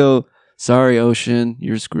 Here we go. Sorry, ocean,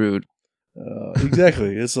 you're screwed.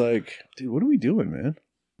 Exactly. It's like, dude, what are we doing, man?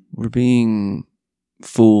 We're being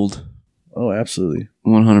fooled. Oh, absolutely.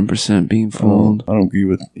 100% being fooled. I don't agree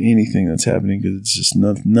with anything that's happening because it's just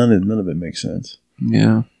none of it makes sense.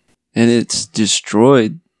 Yeah. And it's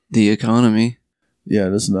destroyed the economy. Yeah,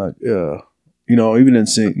 that's not, you know, even in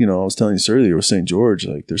I was telling you earlier with St. George,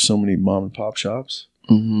 like there's so many mom and pop shops.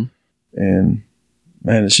 Mm-hmm. And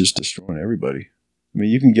man, it's just destroying everybody. I mean,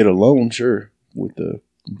 you can get a loan, sure, with the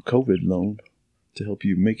COVID loan to help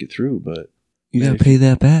you make it through, but you got to pay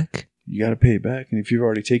that back. You got to pay it back. And if you've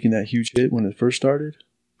already taken that huge hit when it first started,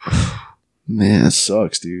 man, it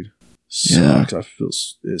sucks, dude. Sucks. Yeah. I feel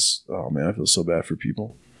so bad for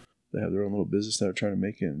people that have their own little business that are trying to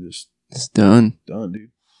make it and just it's done, dude.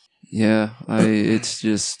 Yeah,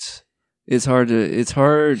 it's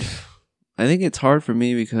hard. I think it's hard for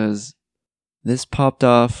me because this popped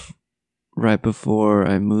off right before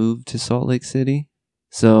I moved to Salt Lake City.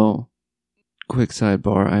 So, quick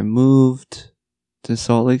sidebar: I moved to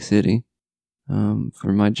Salt Lake City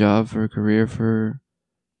for my job, for a career, for,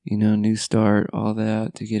 you know, new start, all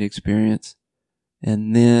that, to get experience.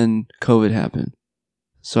 And then COVID happened.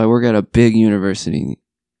 So I work at a big university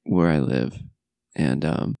where I live. And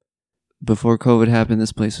before COVID happened,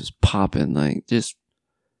 this place was popping. Like, just,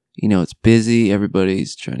 it's busy.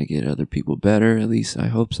 Everybody's trying to get other people better. At least I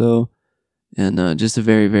hope so. And just a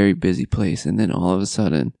very, very busy place. And then all of a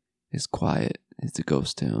sudden, it's quiet. It's a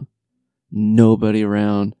ghost town. Nobody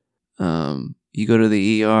around. You go to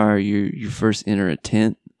the ER, you first enter a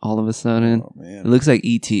tent all of a sudden. Oh, man. It looks like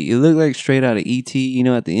E.T. It looked like straight out of E.T.,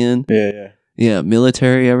 at the end. Yeah. Yeah,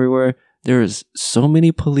 military everywhere. There's so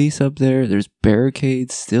many police up there. There's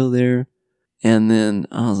barricades still there. And then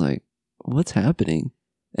I was like, what's happening?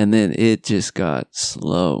 And then it just got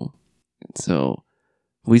slow. So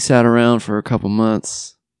we sat around for a couple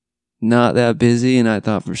months, not that busy. And I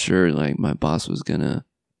thought for sure, like, my boss was going to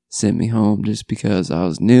send me home just because I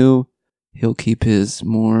was new. He'll keep his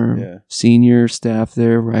more senior staff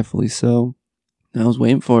there, rightfully so. And I was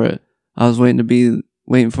waiting for it. I was waiting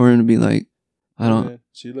for him to be like,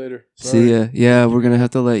 see you later. Sorry. See ya. Yeah, we're going to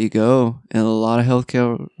have to let you go. And a lot of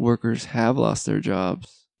healthcare workers have lost their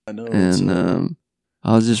jobs. I know. And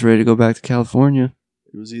I was just ready to go back to California.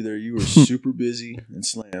 It was either you were super busy and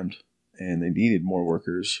slammed and they needed more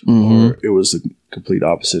workers, Mm-hmm. or it was the complete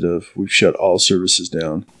opposite of we've shut all services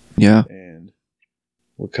down. Yeah. And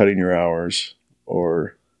we're cutting your hours.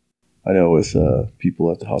 Or I know with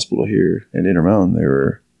people at the hospital here in Intermountain, they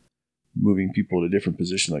were moving people to different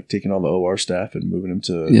positions, like taking all the OR staff and moving them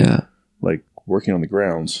to like working on the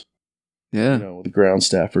grounds. Yeah. The ground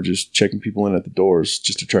staff are just checking people in at the doors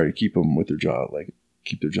just to try to keep them with their job, like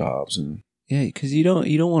keep their jobs. And yeah, because you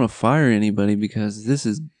don't want to fire anybody because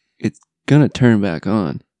it's gonna turn back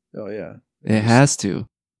on. Oh yeah, it has to.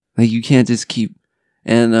 Like, you can't just keep.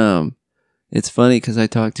 And it's funny because I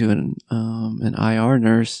talked to an IR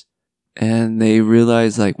nurse, and they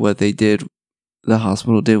realized like what the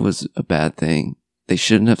hospital did was a bad thing. They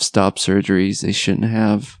shouldn't have stopped surgeries. They shouldn't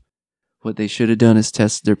have. What they should have done is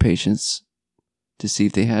test their patients to see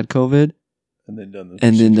if they had COVID, and then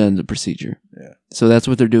done the procedure. Yeah. So that's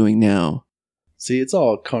what they're doing now. See, it's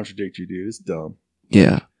all contradictory, dude. It's dumb.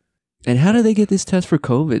 Yeah. And how do they get this test for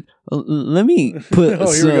COVID? Let me put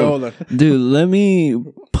here we go. Hold on. Dude, let me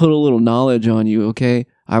put a little knowledge on you, okay?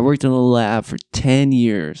 I worked in a lab for 10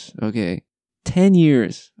 years, okay? 10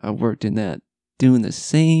 years I worked in that, doing the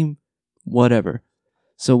same whatever.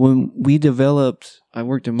 So when we I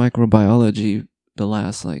worked in microbiology the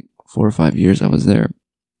last like 4 or 5 years I was there.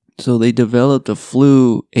 So they developed a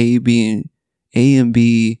flu A and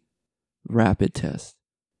B rapid test.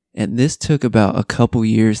 And this took about a couple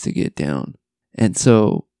years to get down. And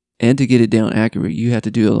to get it down accurate, you have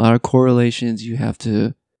to do a lot of correlations.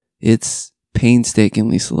 It's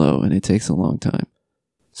painstakingly slow and it takes a long time.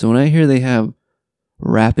 So when I hear they have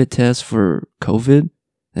rapid tests for COVID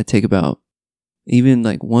that take about even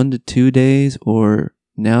like 1 to 2 days, or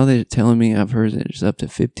now they're telling me I've heard that it's up to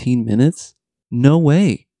 15 minutes. No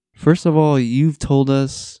way. First of all, you've told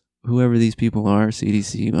us, whoever these people are,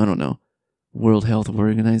 CDC, I don't know, World Health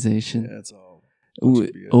Organization. Yeah, it's all.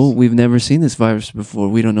 We've never seen this virus before.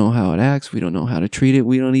 We don't know how it acts. We don't know how to treat it.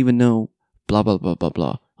 We don't even know blah, blah, blah, blah,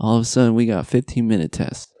 blah. All of a sudden, we got 15-minute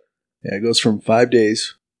tests. Yeah, it goes from 5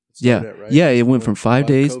 days. Yeah. Yeah, it went from 5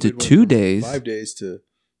 days to 2 days. 5 days to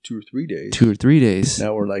 2 or 3 days. 2 or 3 days.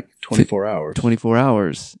 Now we're like 24 hours. 24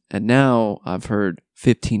 hours. And now I've heard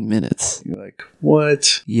 15 minutes. You're like,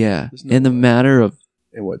 what? Yeah. In the matter of...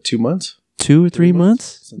 In what, 2 months? 2 or 3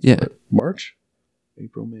 months? Since yeah. What, March?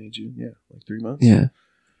 April, May, June. Yeah, like 3 months. Yeah.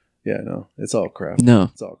 Yeah, no. It's all crap. No.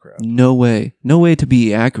 It's all crap. No way. No way to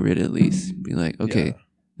be accurate, at least. Be like, okay,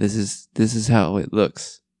 this is how it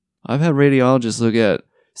looks. I've had radiologists look at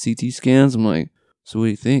CT scans. I'm like, so what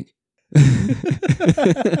do you think?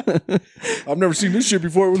 I've never seen this shit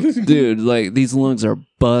before. Dude, like, these lungs are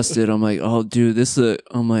busted. I'm like, oh, dude,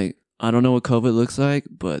 I'm like, I don't know what COVID looks like,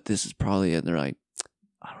 but this is probably it. And they're like,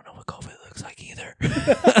 I don't know what COVID looks like either.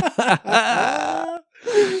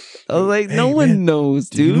 I was like, no one knows,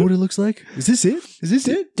 dude. Do you know what it looks like? Is this it? Is this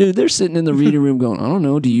it? Dude, they're sitting in the reading room going, I don't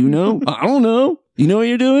know. Do you know? I don't know. You know what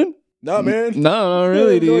you're doing? Nah, man. No, not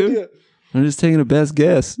really, dude. Idea. I'm just taking a best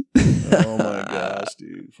guess. Oh my gosh,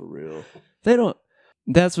 dude. For real. They don't.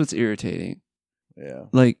 That's what's irritating. Yeah.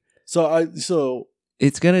 Like, so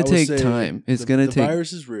it's going to take time. It's going to take. The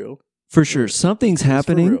virus is real. For sure. Something's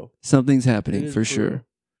happening. Something's happening for sure. Real.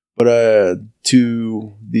 But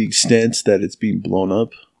to the extent that it's being blown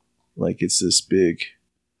up, like it's this big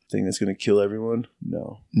thing that's going to kill everyone.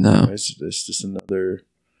 No. It's just another,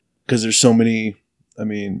 because there's so many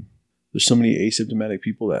asymptomatic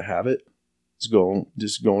people that have it,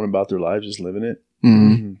 just going about their lives, just living it.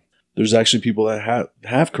 Mm-hmm. There's actually people that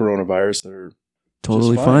have coronavirus that are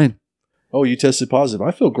totally fine. Oh, you tested positive.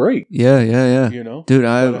 I feel great. Yeah. You know, dude,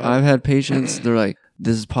 I've had patients. They're like,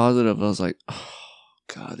 this is positive. I was like, oh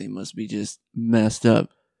God, they must be just messed up.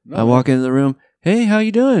 No, I walk into the room. Hey, how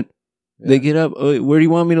you doing? Yeah. They get up. Oh, where do you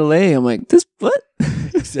want me to lay? I'm like, this what?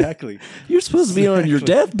 Exactly. You're supposed to be on your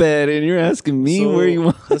deathbed, and you're asking me So, where you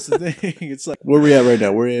want. That's the thing. It's like, where are we at right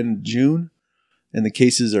now? We're in June, and the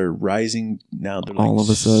cases are rising now. They're All like of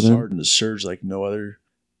a sudden. starting to surge like no other.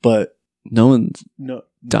 But No one's no,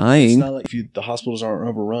 dying. It's not like the hospitals aren't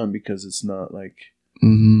overrun because it's not like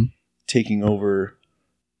Mm-hmm. taking over.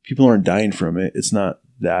 People aren't dying from it. It's not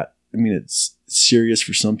that. I mean, it's serious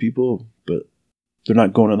for some people, but they're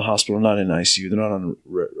not going to the hospital. Not in ICU. They're not on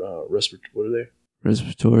respiratory. What are they?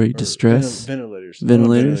 Respiratory distress. Ventilators.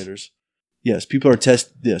 Ventilators? Yes, people are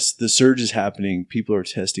Yes, the surge is happening. People are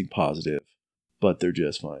testing positive, but they're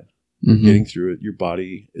just fine. Mhm. Getting through it. Your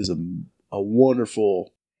body is a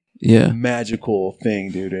wonderful, Yeah. magical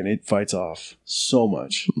thing, dude, and it fights off so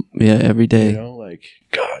much. Yeah. Every day. You know, like,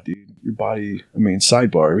 God, dude, your body. I mean,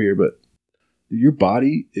 sidebar here, but your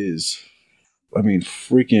body is, I mean,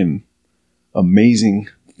 freaking amazing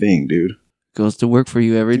thing, dude. Goes to work for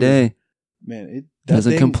you every Dude, day. Man, it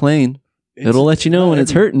Doesn't complain. It'll let you know not when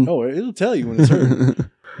it's hurting. Oh, it'll tell you when it's hurting.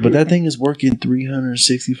 But that thing is working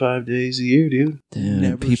 365 days a year, dude. Dude,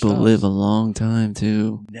 Never people stops. live a long time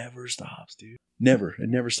too. Never stops, dude. Never. It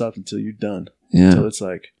never stops until you're done. Yeah. Until it's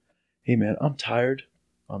like, hey, man, I'm tired.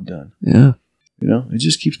 I'm done. Yeah. You know, it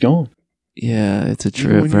just keeps going. Yeah. It's a Even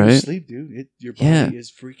trip, when you're right? asleep, dude, your body Yeah.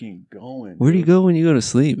 is freaking going. Where do you dude. go when you go to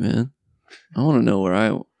sleep, man? I want to know where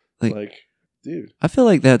like- Like, dude, I feel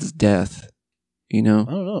like that's death. You know?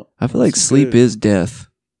 I don't know. I feel like That's sleep good. is death.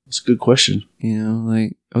 That's a good question. You know,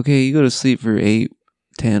 like, okay, you go to sleep for 8,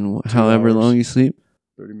 10, however hours. long you sleep.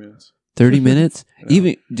 30 minutes. 30 minutes? Yeah.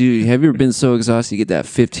 Even, dude, have you ever been so exhausted you get that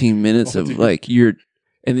 15 minutes Oh, of dude. like, and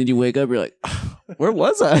then you wake up, you're like, where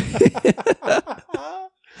was I?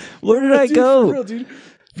 Where did I Dude, go? For real, dude.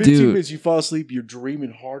 15 Dude. minutes, you fall asleep, you're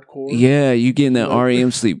dreaming hardcore. Yeah, you get in that Like-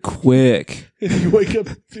 REM sleep quick. And you wake up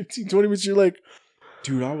 15, 20 minutes, you're like,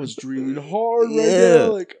 dude, I was dreaming hard right Yeah.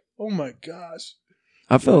 now. Like, oh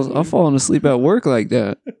I'm falling asleep at work like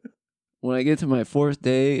that. When I get to my 4th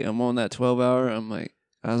day, I'm on that 12-hour. I'm like,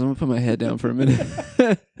 I'm gonna put my head down for a minute.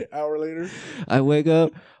 An hour later. I wake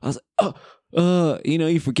up. I was like, you know,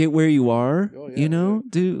 you forget where you are. Oh, yeah, you know,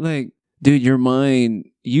 dude, your mind,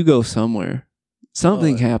 you go somewhere.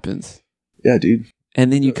 Something Oh, happens, Yeah, dude.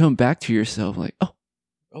 and then you yeah. come back to yourself like,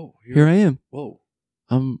 Oh, here I am. Whoa.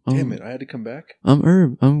 I'm Damn it. I had to come back. I'm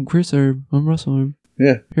Herb. I'm Chris Herb. I'm Russell Herb.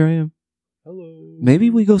 Yeah. Here I am. Hello. Maybe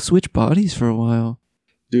we go switch bodies for a while.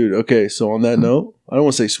 Dude, okay. So on that note, I don't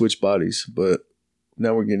want to say switch bodies, but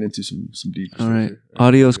now we're getting into some deep All stuff right. here.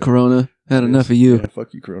 Adios, Corona. Had enough of you. Yeah,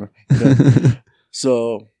 fuck you, Corona. Yeah.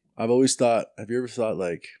 So I've always thought, have you ever thought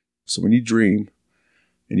like, so when you dream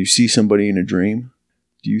and you see somebody in a dream,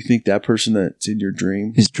 do you think that person that's in your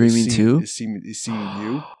dream Is dreaming too? Is seeing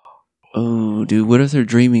you? Oh, dude, what if they're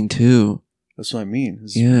dreaming too? That's what I mean.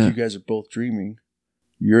 Is Yeah. You guys are both dreaming.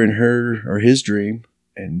 You're in her or his dream,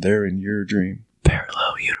 and they're in your dream.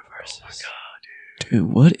 Parallel universes. Oh my God,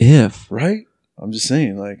 dude, what if? Right? I'm just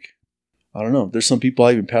saying, like, I don't know. There's some people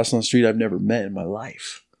I even pass on the street I've never met in my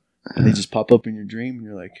life. And they just pop up in your dream, and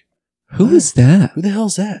you're like, Who what? is that? Who the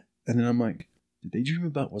hell's that? And then I'm like, did they dream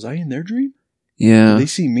about, was I in their dream? Yeah. Did they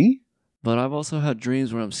see me? But I've also had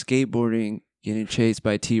dreams where I'm skateboarding, getting chased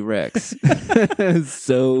by T-Rex.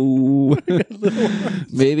 So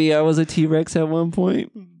maybe I was a T-Rex at one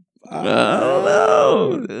point. I don't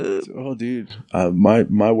know. Oh, dude. My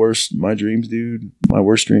dreams, dude. My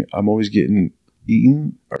worst dream, I'm always getting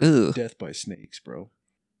eaten or Ugh. death by snakes, bro.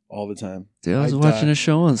 All the time. Dude, I was I watching die. a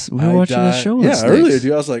show on. We were I watching a die. show on Yeah, snakes. earlier,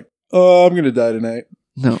 dude. I was like, oh, I'm going to die tonight.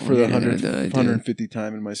 No, For the you're not gonna die, dude. 150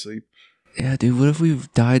 time in my sleep. Yeah, dude. What if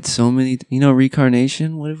we've died so many? You know,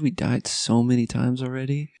 reincarnation. What if we died so many times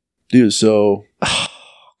already? Dude, so Oh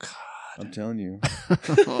I'm telling you.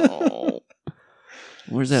 God.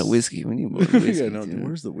 Where's that whiskey? We need more whiskey. Yeah, no, dude, dude.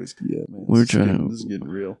 where's the whiskey at, man? We're This is trying getting- to- This is getting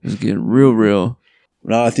real. It's getting real.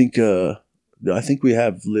 No, I think we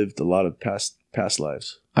have lived a lot of past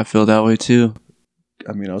lives. I feel that way too.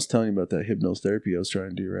 I mean, I was telling you about that hypnotherapy I was trying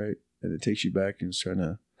to do, right? And it takes you back and it's trying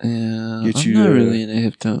to. Yeah, Get I'm you not to- really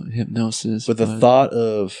into hypnosis. But the thought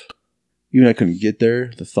of, even I couldn't get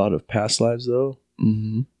there. The thought of past lives, though,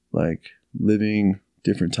 Mhm. like living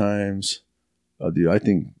different times. Dude, I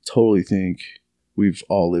totally think we've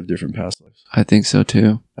all lived different past lives. I think so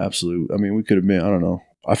too. Absolute. I mean, we could have been. I don't know.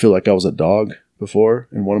 I feel like I was a dog before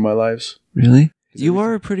in one of my lives. Really? You everything-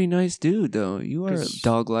 are a pretty nice dude, though. You are 'Cause-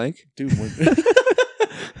 dog-like. Dude.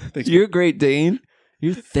 Thanks, You're a Great Dane.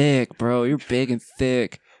 You're thick, bro. You're big and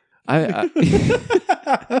thick.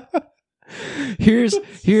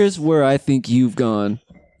 Here's where I think you've gone.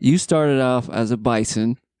 You started off as a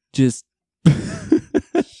bison, just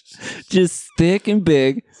just thick and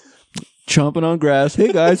big, chomping on grass.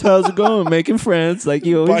 Hey guys, how's it going? Making friends like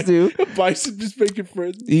you always do. Bison just making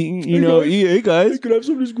friends. Hey guys, Could I have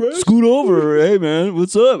some of this grass? scoot over. Hey man,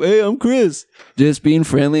 what's up? Hey, I'm Chris. Just being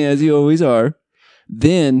friendly as you always are.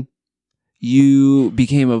 Then you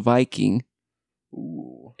became a Viking,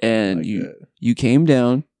 Ooh, and like you that. you came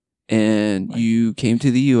down and you came to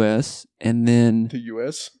the U.S. and then The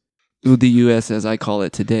U.S. the U.S. as I call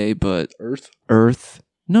it today, but Earth. Earth.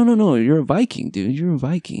 No. You're a Viking, dude. You're a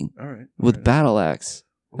Viking All right. with all right. battle axe.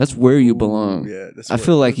 That's where you Ooh, belong. Yeah, that's I where-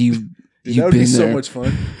 feel like Dude, you've that would be been so there. much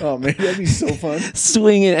fun. Oh man, that'd be so fun.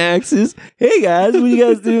 Swinging axes. Hey guys, what you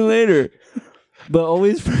guys doing later? But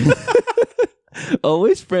always,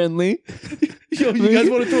 always friendly. Yo, you guys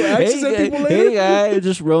want to throw axes at people later? Hey guys,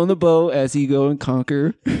 just rowing the boat as you go and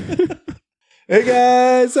conquer. Hey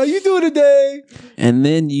guys, how you doing today? And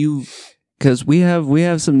then because we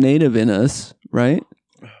have some native in us, right?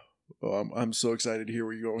 Oh, I'm so excited to hear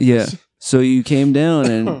where you're going. with Yeah. this. So you came down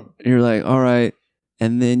and you're like, all right.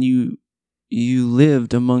 And then you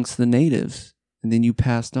lived amongst the natives. And then you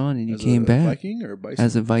passed on and you As came a back Viking or a bison?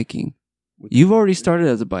 as a Viking. With- You've already started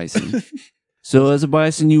as a bison. So as a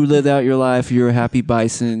bison, you lived out your life. You're a happy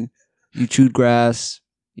bison. You chewed grass.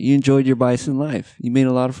 You enjoyed your bison life. You made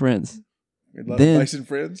a lot of friends. A lot then- of bison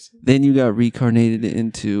friends. Then you got reincarnated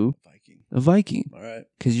into Viking. a Viking. All right.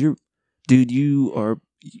 Because you are,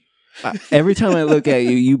 every time I look at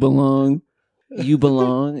you, you belong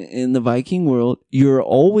in the Viking world. You're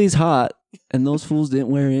always hot, and those fools didn't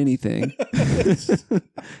wear anything.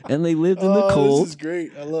 And they lived in the This cold. is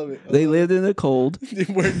great. I love it. They lived in the cold,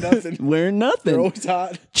 They wear nothing. wearing They're nothing, always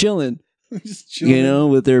hot. chilling, Just chilling. you know,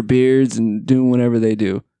 with their beards and doing whatever they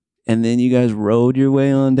do. And then you guys rode your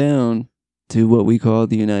way on down to what we call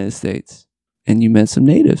the United States. And you met some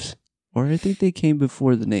natives. Or I think they came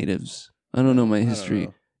before the natives. I don't know my I don't history.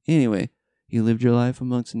 know. Anyway, you lived your life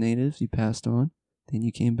amongst the natives. You passed on. Then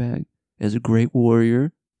you came back as a great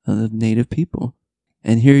warrior of the native people.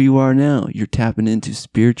 And here you are now. You're tapping into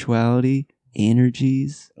spirituality,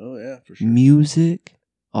 energies, Oh yeah, for sure. music.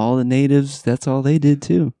 All the natives, that's all they did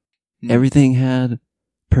too. Hmm. Everything had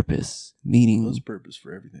purpose, meaning. There's purpose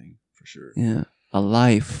for everything, for sure. Yeah. A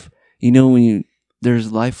life. You know,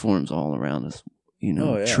 there's life forms all around us. You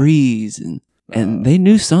know, Oh, yeah. trees and they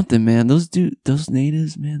knew something, man. Those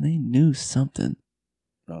natives, man, they knew something.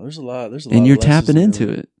 No, there's a lot. There's a lot. And of you're lessons tapping in into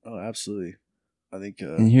there. it. Oh, absolutely. I think.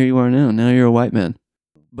 And here you are now. Now you're a white man.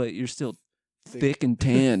 But you're still thick and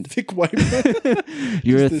tanned. thick white man.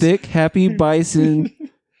 You're a Just this- thick, happy bison,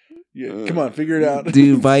 Yeah, come on, figure it out,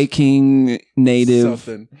 dude, Viking, native.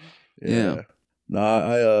 Something. Yeah.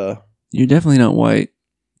 Nah, You're definitely not white.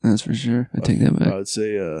 That's for sure. I take that I back. would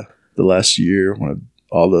say the last year,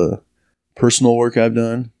 all the personal work I've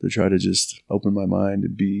done to try to just open my mind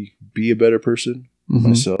and be a better person Mhm.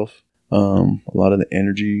 myself. A lot of the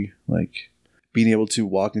energy, like being able to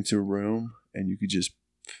walk into a room and you could just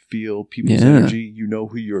feel people's Yeah. energy. You know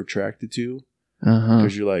who you're attracted to Uh-huh.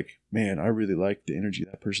 because you're like, man, I really like the energy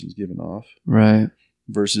that person's giving off. Right.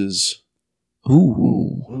 Versus,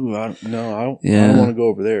 Ooh. I don't Yeah. want to go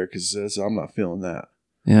over there because I'm not feeling that.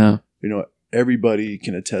 Yeah. You know, everybody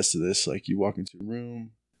can attest to this. Like you walk into a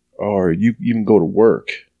room, or you even go to work.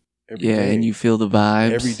 Every Yeah, day. and you feel the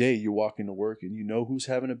vibes. Every day you walk into work and you know who's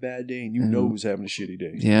having a bad day and you know who's having a shitty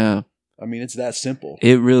day. Yeah. I mean, it's that simple.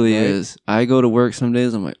 It really Right? is. I go to work some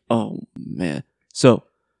days, I'm like, oh man. So,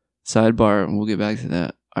 sidebar, and we'll get back to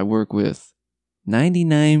that. I work with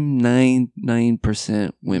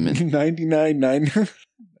 99.99% women. 99.9.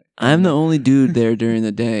 I'm the only dude there during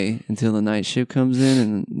the day until the night shift comes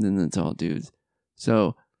in, and then it's all dudes.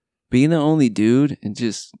 So, being the only dude and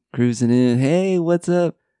just cruising in, hey, what's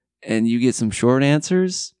up? And you get some short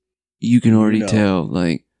answers, you can already know. tell,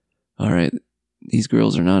 like, all right, these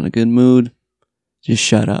girls are not in a good mood. Just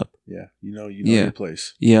shut up. Yeah, you know Yeah. your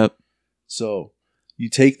place. Yep. So you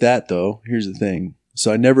take that though. Here's the thing.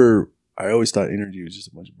 So I always thought energy was just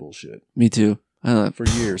a bunch of bullshit Me too. I thought, for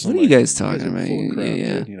years. What I'm are you like, guys talking are about? full of crap,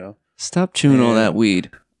 Yeah. dude, you know. stop chewing all Yeah. that weed.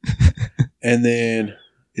 And then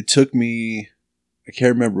it took me, I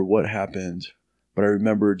can't remember what happened, but I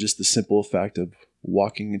remember just the simple fact of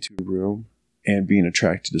walking into a room and being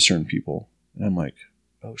attracted to certain people. And I'm like,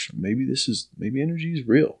 oh, maybe energy is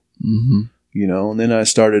real, Mm-hmm. you know? And then I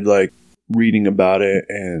started like reading about it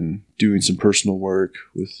and doing some personal work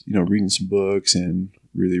with, reading some books and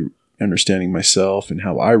really understanding myself and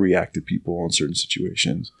how I react to people in certain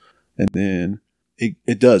situations. And then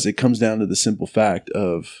it comes down to the simple fact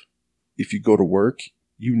of if you go to work,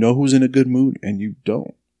 you know who's in a good mood and you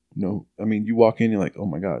don't. No, I mean, you walk in, you're like, oh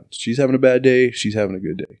my God, she's having a bad day. She's having a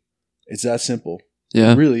good day. It's that simple.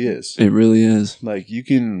 Yeah. It really is. It really is. Like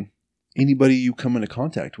anybody you come into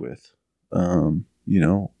contact with,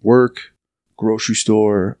 work, grocery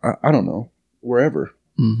store, I don't know, wherever.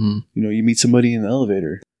 Mm-hmm. You meet somebody in the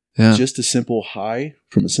elevator. Yeah. Just a simple hi,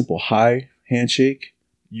 from a simple hi handshake,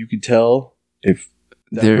 you can tell if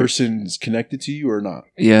that person's connected to you or not.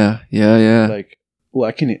 Yeah. Like, well,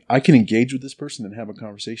 I can engage with this person and have a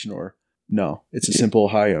conversation, or no, it's a simple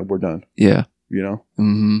hi, we're done. Yeah.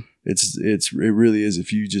 Mm-hmm. It really is,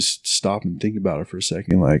 if you just stop and think about it for a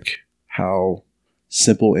second, like how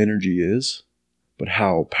simple energy is, but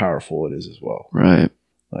how powerful it is as well. Right.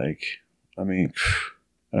 Like, I mean,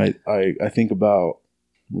 I think about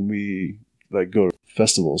when we like go to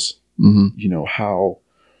festivals, mm-hmm. How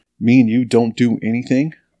me and you don't do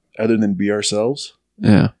anything other than be ourselves.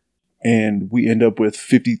 Yeah. And we end up with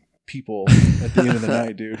 50 people at the end of the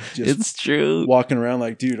night, dude. Just it's true. Walking around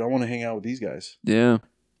like, dude, I want to hang out with these guys. Yeah.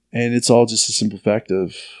 And it's all just a simple fact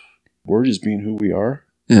of we're just being who we are.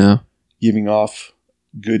 Yeah. Giving off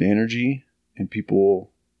good energy, and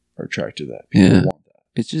people are attracted to that. People want that.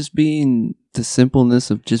 It's just being the simpleness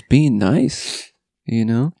of just being nice,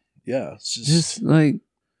 Yeah. It's just like,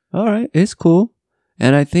 all right, it's cool.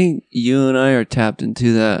 And I think you and I are tapped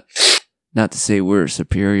into that. Not to say we're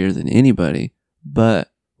superior than anybody,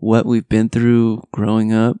 but what we've been through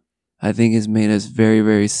growing up, I think has made us very,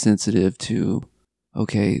 very sensitive to,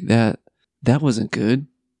 okay, that wasn't good.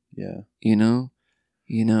 Yeah.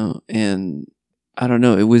 And I don't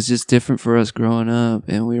know, it was just different for us growing up,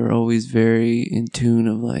 and we were always very in tune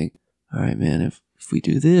of like, all right, man, if we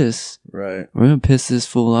do this, right, we're going to piss this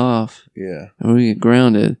fool off. Yeah. And we're going to get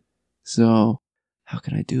grounded. So how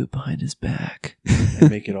can I do it behind his back? And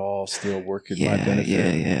make it all still work in my benefit.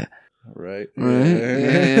 Yeah. Right.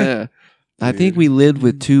 Yeah. I think we lived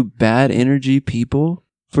with two bad energy people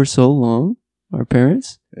for so long, our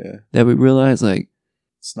parents, that we realized like,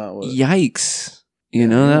 it's not what. Yikes. I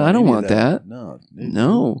don't want that. No.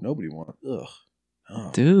 Nobody wants. Ugh.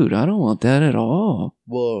 Oh. Dude, I don't want that at all.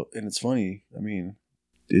 Well, and it's funny. I mean,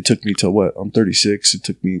 it took me till what? I'm 36. It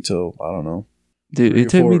took me till, I don't know. Dude, it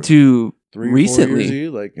took me to recently. 4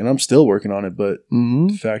 years, like, and I'm still working on it, but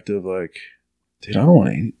the fact of like, dude, I don't want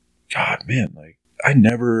to. God, man, like,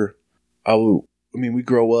 we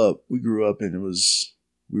grew up and it was,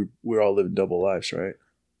 we're all living double lives, right?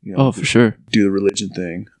 For sure. Do the religion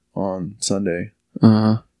thing on Sunday.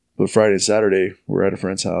 Uh-huh. But Friday and Saturday, we're at a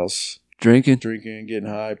friend's house. Drinking, getting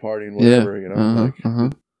high, partying, whatever,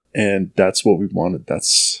 and that's what we wanted.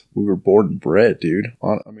 We were born and bred, dude.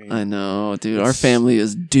 I know, dude. Our family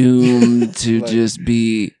is doomed to like, just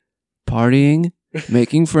be partying,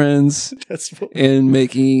 making friends, and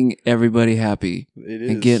making everybody happy. It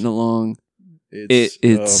is. And getting along. It's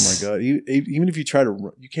oh my God. Even if you try to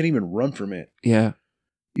run, you can't even run from it. Yeah.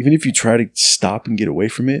 Even if you try to stop and get away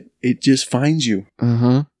from it, it just finds you.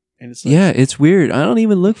 Uh-huh. And it's like, yeah, it's weird. I don't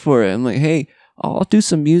even look for it. I'm like, hey, I'll do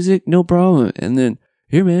some music, no problem. And then,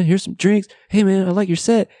 here, man, here's some drinks. Hey, man, I like your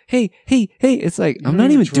set. Hey. It's like, I'm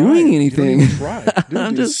not even doing anything. You don't even try. Dude,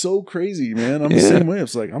 I'm just so crazy, man. I'm the same way.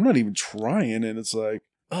 It's like, I'm not even trying. And it's like,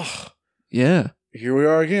 ugh. Yeah. Here we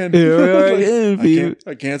are again.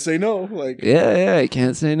 I can't say no. Like, yeah, I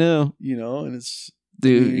can't say no. And it's,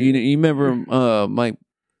 dude. You remember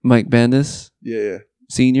Mike Bandis? Yeah.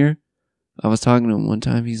 Senior. I was talking to him one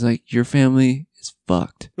time. He's like, "Your family is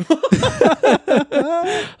fucked."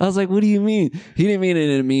 I was like, "What do you mean?" He didn't mean it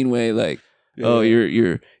in a mean way. Like,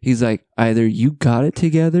 you're. He's like, either you got it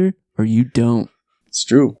together or you don't. It's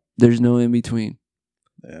true. There's no in between.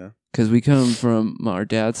 Yeah. Because we come from our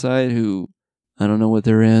dad's side, who I don't know what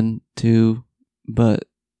they're into, but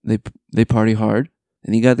they party hard,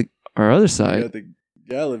 and you got our other side. You got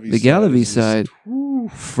the Gallaby side,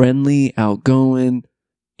 friendly, outgoing,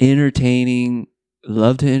 entertaining,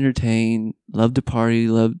 love to entertain, love to party,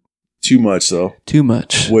 love too much though. Too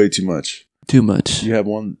much. Way too much. Too much. You have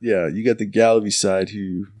you got the Gallaby side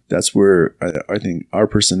that's where I think our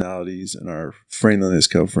personalities and our friendliness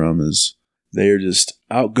come from, is they are just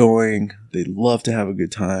outgoing. They love to have a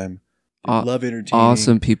good time. They love entertaining.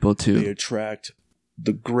 Awesome people too. They attract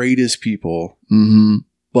the greatest people,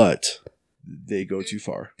 but they go too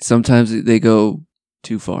far. Sometimes they go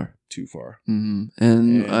too far. Mm-hmm.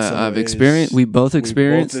 And I've experienced. We both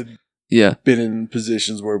experienced. Been in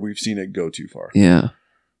positions where we've seen it go too far. Yeah.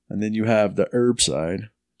 And then you have the herb side,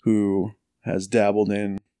 who has dabbled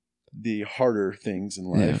in the harder things in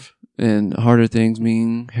life. Yeah. And harder things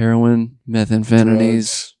mean heroin,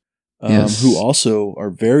 methamphetamines, Yes. who also are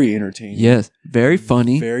very entertaining. Yes. Very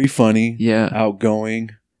funny. Very funny. Yeah. Outgoing.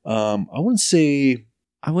 I wouldn't say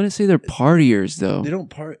they're partiers though. they don't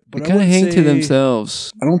part, They but I kind of wouldn't hang to say-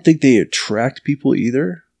 themselves. I don't think they attract people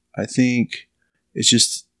either. I think it's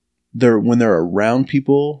just when they're around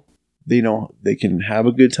people, they know they can have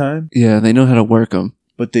a good time, Yeah, they know how to work them.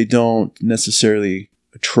 but they don't necessarily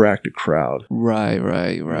attract a crowd. Right.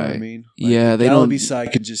 You know what I mean? Yeah, they Galaby don't.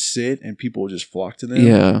 side can just sit and people will just flock to them.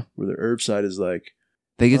 Yeah, Where the herb side is like,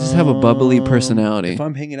 they just have a bubbly personality. If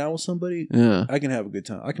I'm hanging out with somebody, Yeah. I can have a good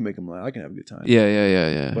time. I can make them laugh. I can have a good time.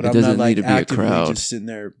 Yeah. But It I'm doesn't not like need to be a actively crowd. just sitting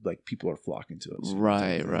there like people are flocking to us.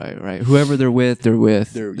 Right. Whoever they're with, they're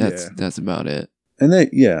with. They're- That's yeah. that's about it. And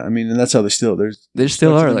and that's how they still. They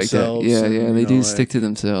still stuck to are like that. themselves Yeah, and, they you do know, stick to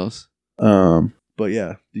themselves. But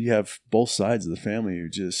yeah, you have both sides of the family who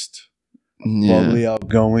just Yeah. bubbly,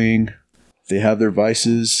 outgoing. They have their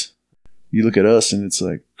vices. You look at us and it's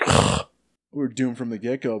like we're doomed from the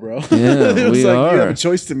get go, bro. Yeah, it was we like you have are. a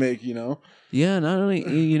choice to make, you know. Yeah, not only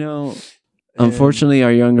And- unfortunately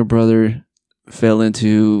our younger brother fell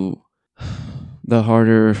into the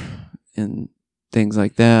harder and things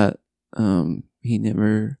like that. He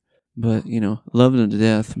never, but loved him to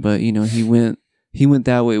death, but he went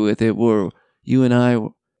that way with it, where you and I,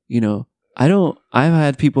 I've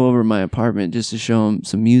had people over my apartment just to show them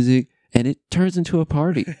some music, and it turns into a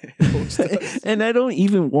party. always does. And I don't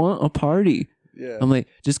even want a party. Yeah. I'm like,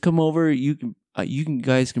 just come over. You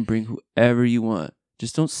guys can bring whoever you want.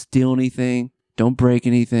 Just don't steal anything. Don't break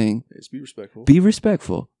anything. Just be respectful. Be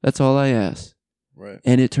respectful. That's all I ask. right.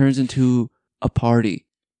 And it turns into a party.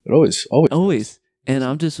 It always. Always. And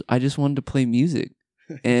I just wanted to play music.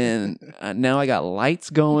 And now I got lights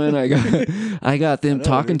going. I got them I know,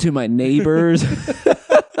 talking dude. to my neighbors. This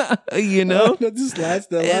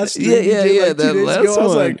last Yeah, stream you yeah, did, yeah, like, 2 that days last ago, I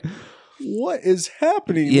was one. like, what is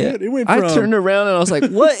happening? Yeah. Man? It went I from turned around and I was like,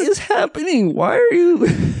 what is happening? Why are you?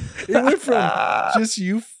 it went from just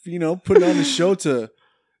you putting on the show to,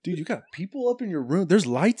 dude, you got people up in your room. There's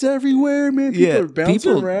lights everywhere, man. People are bouncing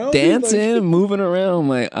people around, dude, dancing, like- moving around. I'm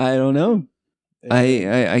like, I don't know.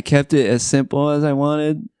 I kept it as simple as I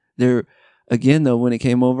wanted. There again though, when it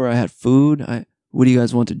came over, I had food. What do you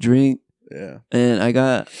guys want to drink? yeah. And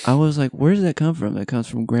I was like, where does that come from? That comes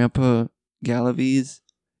from Grandpa Galavies,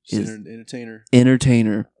 Just is- entertainer.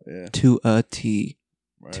 entertainer Yeah. to a T.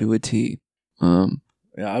 Right. To a T. Yeah,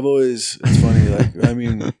 it's funny. Like, I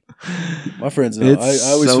mean, my friends know. It's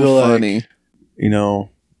I always so feel funny. like,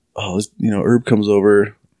 Herb comes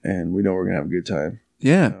over and we know we're going to have a good time.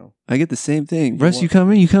 Yeah, You know? I get the same thing. You Russ, want- you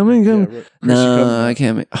coming? You coming? Yeah, Come? Chris, you coming No, I up?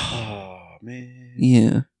 can't make. Oh, man.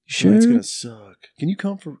 Yeah. Sure. It's going to suck. Can you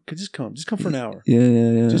come just come for an hour.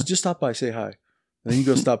 Yeah. Just stop by, say hi. And then you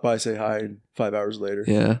go stop by, say hi, and 5 hours later.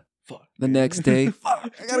 Yeah. Fuck. The man. next day,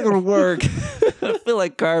 fuck, I gotta go to work. I feel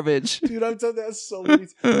like garbage. Dude, I'm telling you, that's so many.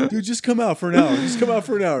 Dude, just come out for an hour. Just come out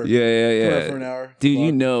for an hour. Come out for an hour. Dude, you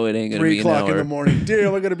Fuck. know it ain't gonna 3 be an o'clock in the hour. morning.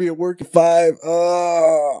 Damn, I gotta be at work at 5.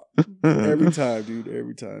 Every time, dude.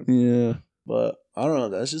 Every time. Yeah, But I don't know.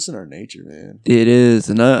 That's just in our nature, man. it is,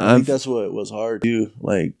 and I I think that's what was hard to do.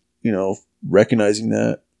 Like, recognizing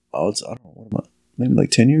that. I don't know, what am I? Maybe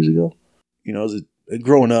like 10 years ago.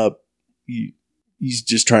 Growing up, he's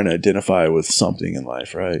just trying to identify with something in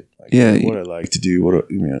life, right? Like, Yeah. what I like to do.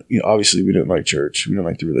 Obviously, we didn't like church. We didn't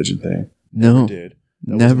like the religion thing. no, Did.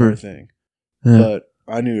 That wasn't never. our thing. Yeah. But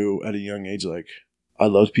I knew at a young age, like, I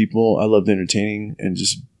loved people. I loved entertaining and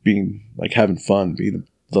just being, like, having fun, being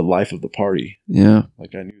the life of the party. Yeah,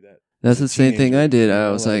 Like, I knew that. that's as a the same thing teenager, I did. you I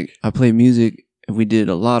know, was like- like, I played music, and we did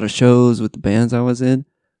a lot of shows with the bands I was in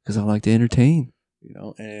because I like to entertain.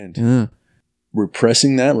 And Yeah,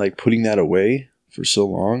 repressing that, like, putting that away for so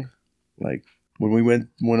long. Like,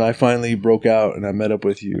 when I finally broke out and I met up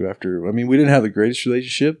with you we didn't have the greatest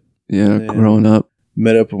relationship. yeah. Man. Growing up,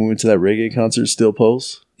 Met up when we went to that reggae concert, Still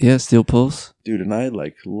Pulse. yeah. Steel Pulse. Dude, and I,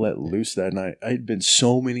 like, let loose that night. I had been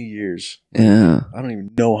so many years. Yeah. I don't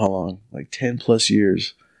even know how long. Like, 10 plus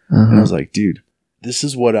years. And I Uh-huh. was like, dude, this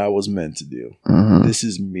is what I was meant to do. Uh-huh. This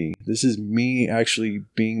is me. This is me actually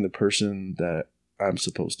being the person that I'm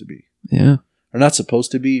supposed to be. Yeah. Or not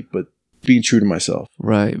supposed to be, but being true to myself.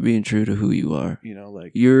 Right. Being true to who you are.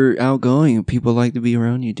 Like, You're outgoing and people like to be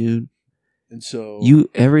around you, dude. and so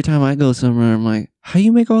Every time I go somewhere, I'm like, how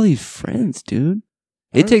you make all these friends, dude?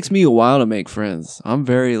 It takes me a while to make friends. I'm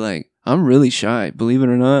really shy. Believe it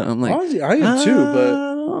or not, I'm like, honestly, I am too, but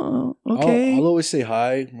 "Oh, okay. I'll always say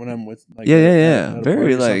hi when I'm with, like, Yeah. at a Very,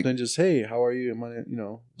 party or like- something. Just, hey, how are you? Am I, I like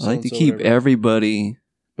to so-and-so, keep whatever. everybody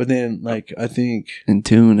But then, like, I think in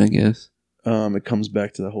tune, I guess. it comes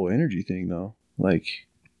back to the whole energy thing, though. Like,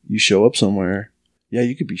 you show up somewhere, yeah,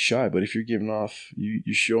 you could be shy, but if you're giving off, you're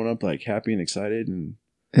showing up like happy and excited, and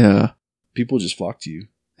Yeah. people just flock to you.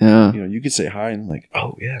 Yeah. You know, you could say hi and like,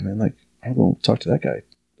 oh yeah, man, like I'm going to talk to that guy,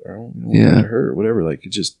 or I'm going to Yeah. talk to her, or whatever. Like it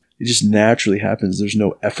just naturally happens. There's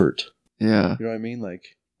no effort. Yeah. You know what I mean?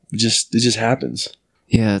 Like it just happens.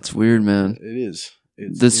 Yeah. It's weird, man. It is.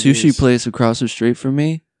 The sushi place across the street from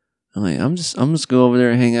me, I'm like, I'm just go over there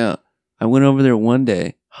and hang out. I went over there one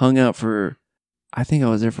day, hung out for, I think I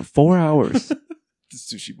was there for 4 hours, The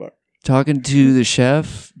sushi bar. talking to the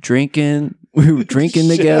chef, drinking. We were drinking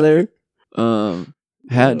Chef. together.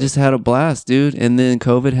 Had a blast, dude. And then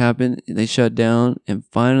COVID happened. They shut down, and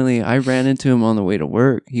finally, I ran into him on the way to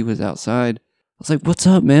work. He was outside. I was like, "What's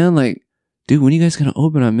up, man? Like, dude, when are you guys gonna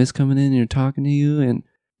open? I miss coming in and talking to you." And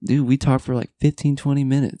dude, we talked for like 15, 20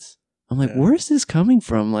 minutes. I'm like, Yeah. where's this coming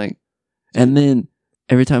from? Like, and then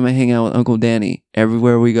every time I hang out with Uncle Danny,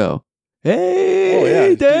 everywhere we go, hey, Oh, yeah,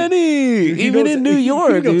 dude. Danny, Dude, he even knows- in New he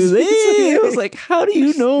York, knows- dude. Hey, I was like, how do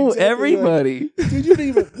you know Exactly, everybody? Dude, you don't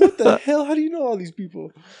even. What the hell? How do you know all these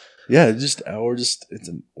people? Yeah,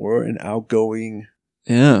 we're an outgoing.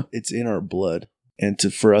 Yeah, It's in our blood, and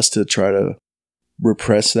for us to try to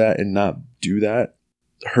repress that and not do that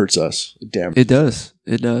hurts us. It damages. it does.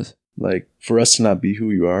 It does. Like for us to not be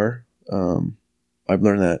who you are, I've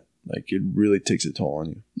learned that like it really takes a toll on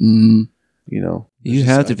you. Mm. You know, You It's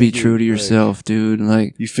have just- to I be think true to like, yourself, dude.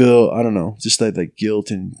 Like, you feel, I don't know, just like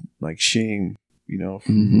guilt and like shame, you know,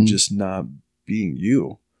 from Mhm. just not being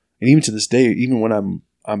you. And even to this day, even when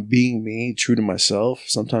I'm being me, true to myself,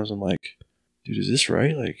 sometimes I'm like, dude, is this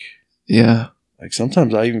right? yeah, Like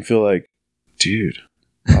sometimes I even feel like, dude,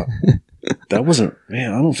 that wasn't,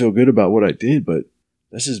 man, I don't feel good about what I did, but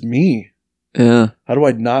this is me. yeah, How do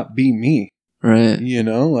I not be me? right, You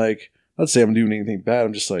know, like, not to say I'm doing anything bad.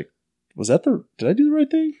 I'm just like, did I do the right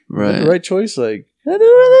thing? Was that right. the right choice? Like, Did I do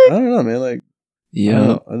everything? I don't know, man. Like,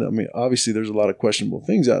 Yeah. I mean, obviously, there's a lot of questionable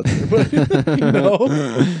things out there, but you know,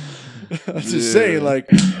 I'm just saying, like,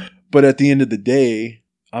 but at the end of the day,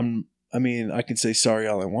 I mean, I can say sorry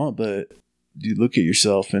all I want, but you look at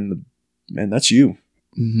yourself and man, that's you.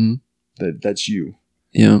 Mm-hmm. That's you.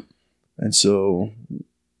 Yeah. And so,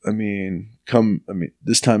 I mean,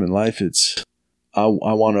 this time in life, it's I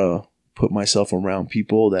want to put myself around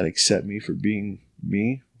people that accept me for being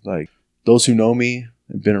me. Like those who know me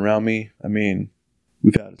and been around me. I mean,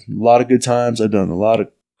 we've had a lot of good times. I've done a lot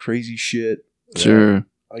of crazy shit. Sure.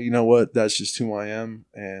 You know what? That's just who I am.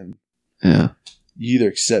 And Yeah. you either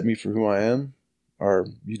accept me for who I am or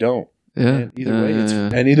you don't. Yeah. And either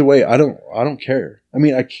Yeah. way, I don't care. I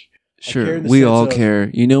mean, care Sure. in the We sense all of- care.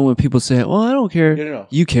 You know when people say, "Well, I don't care," no.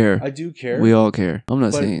 you care. I do care. We all care. I'm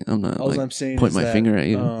not But saying. I'm not All like I'm saying point is my that, finger at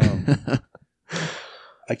you.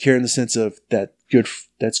 I care in the sense of that good.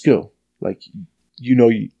 That's good. Like,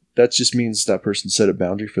 that just means that person set a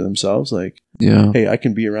boundary for themselves. Like, Yeah. hey, I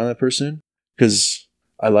can be around that person because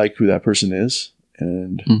I like who that person is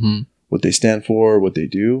and Mm-hmm. what they stand for, what they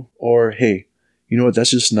do. Or, hey, you know what?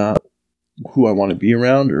 That's just not who I want to be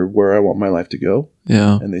around or where I want my life to go.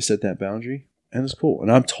 Yeah. And they set that boundary, and it's cool.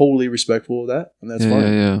 And I'm totally respectful of that, and that's yeah,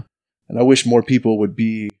 fine. yeah. And I wish more people would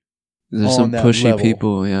be. There's On some that pushy level.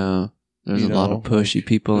 people. Yeah. There's You a lot know, of pushy like,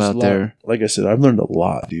 people There's out a lot- there. Like I said, I've learned a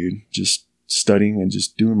lot, dude. Just studying and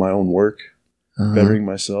just doing my own work, Uh-huh. bettering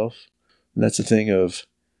myself. And that's the thing of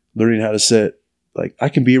learning how to set, like, I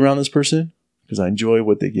can be around this person because I enjoy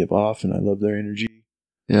what they give off and I love their energy.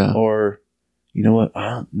 Yeah. Or, you know what?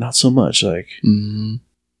 Not so much. Like, Mm-hmm.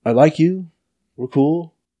 I like you. We're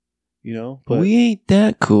cool. You know? But we ain't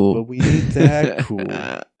that cool. but we ain't that cool.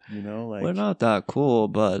 You know? Like, We're not that cool,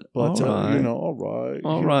 but but, all right. you know, all right.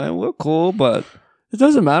 All right, we're cool, but it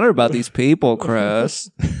doesn't matter about these people, Chris.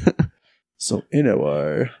 So,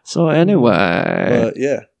 anyway. So anyway, But,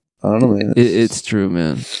 yeah. I don't know, man. it's true,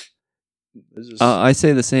 man. It's just, I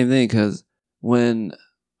say the same thing because when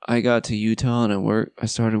I got to Utah and I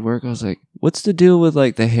started work. I was like, "What's the deal with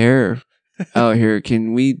like the hair out here?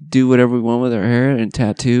 Can we do whatever we want with our hair and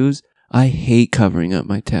tattoos?" I hate covering up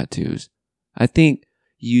my tattoos. I think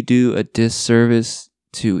you do a disservice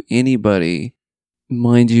to anybody.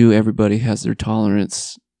 Mind you, everybody has their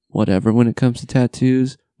tolerance, whatever, when it comes to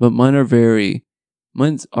tattoos. But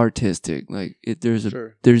mine's artistic. Like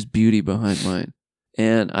sure. there's beauty behind mine.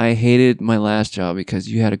 And I hated my last job because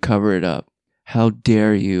you had to cover it up. How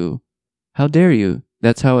dare you? How dare you?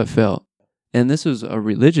 That's how it felt. And this was a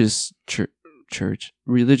religious church,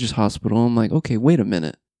 religious hospital. I'm like, okay, wait a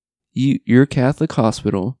minute. You're a Catholic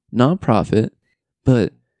hospital, nonprofit,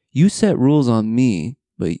 but you set rules on me,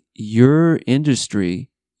 but your industry,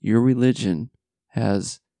 your religion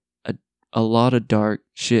has a lot of dark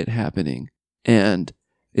shit happening. And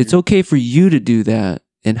It's okay for you to do that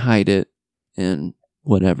and hide it and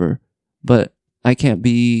whatever, but I can't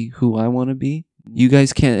be who I want to be. You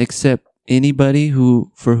guys can't accept anybody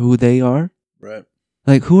for who they are. Right.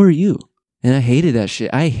 Like, who are you? And I hated that shit.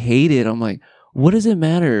 I hate it. I'm like, what does it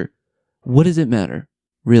matter? What does it matter?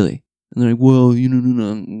 Really? And they're like, well,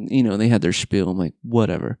 they had their spiel. I'm like,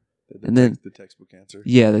 whatever. Then the textbook answer.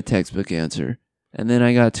 Yeah, the textbook answer. And then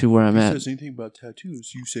I got to where I'm at. If it says anything about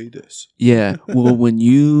tattoos, you say this. Yeah. Well, when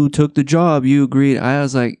you took the job, you agreed. I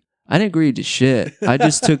was like, I didn't agree to shit. I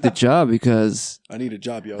just took the job because I need a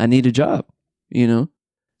job, yo. I need a job,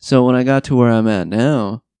 So when I got to where I'm at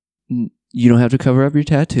now, you don't have to cover up your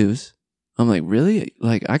tattoos. I'm like, really?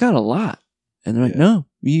 Like, I got a lot. And they're like, no,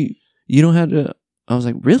 you don't have to. I was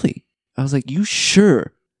like, really? I was like, you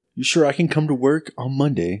sure? You sure I can come to work on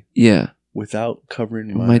Monday? Yeah. Without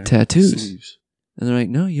covering my tattoos. Sleeves. And they're like,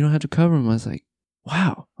 no, you don't have to cover them. I was like,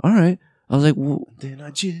 wow, all right. I was like, well, then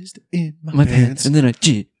I jizzed in my pants. And then I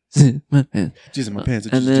jizzed in my pants. Jizz in my pants.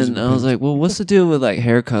 And then I was like, well, what's the deal with like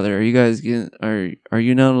hair color? Are you guys are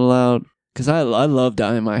you not allowed? Because I love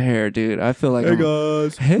dyeing my hair, dude. I feel like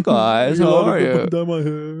hey guys, how are you? Dye my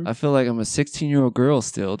hair. I feel like I'm a 16-year-old girl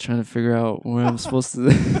still trying to figure out where I'm supposed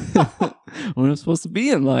to where I'm supposed to be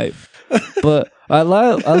in life. But I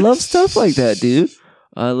love stuff like that, dude.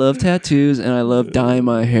 I love tattoos and I love dyeing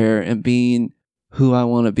my hair and being who I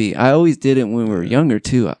want to be. I always did it when we were younger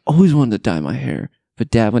too. I always wanted to dye my hair, but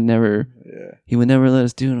Dad would never. Yeah. He would never let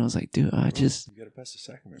us do it. And I was like, dude, you gotta pass the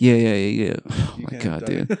sacrament. Yeah. Oh my god,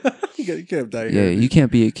 dude. you can't dye your hair. You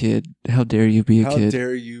can't be a kid. How dare you be a kid? How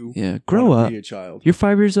dare you? Yeah, grow up. Be a child. You're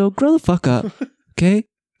 5 years old. Grow the fuck up. Okay.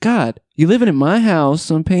 God, you living in my house.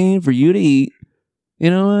 So I'm paying for you to eat. You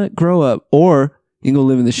know what? Grow up, or you can go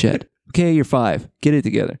live in the shed. Okay, you're 5. Get it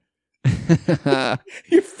together.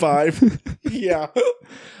 You're 5. Yeah.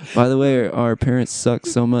 By the way, our parents sucked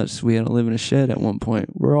so much we had to live in a shed at one point.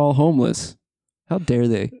 We're all homeless. How dare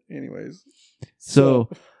they? Anyways. So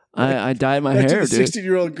I dyed my hair, dude.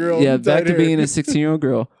 16-year-old girl. Yeah, back to being a 16-year-old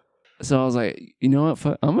girl. So I was like, you know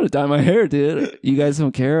what? I'm going to dye my hair, dude. You guys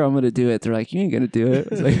don't care? I'm going to do it. They're like, you ain't going to do it.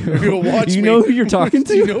 I was like, watch you know who you're talking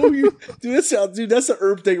to? Do you know who you... Dude, that's the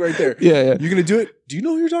herb thing right there. Yeah. You're going to do it? Do you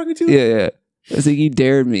know who you're talking to? Yeah. It's like, you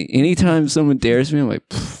dared me. Anytime someone dares me, I'm like,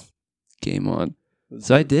 game on.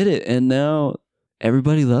 So I did it. And now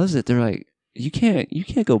everybody loves it. They're like, you can't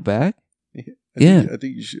go back. I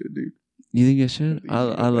think you should, dude. You think I should?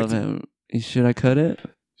 I love him. Should I cut it?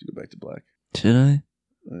 Should go back to black. Should I?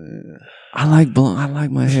 I like blonde. I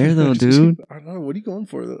like my hair though, dude. I don't know. What are you going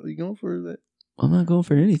for though? Are you going for that? I'm not going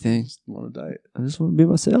for anything. Just want to dye it. I just want to be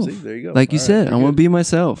myself. See, there you go. Like you said, I want to be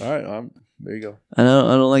myself. All right, there you go. I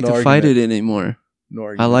don't like to fight it anymore. No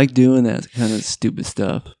argument. I like doing that kind of stupid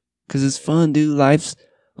stuff because it's fun, dude. Life's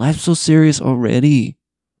so serious already.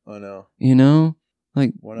 I know. You know,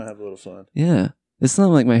 like why not have a little fun? Yeah. It's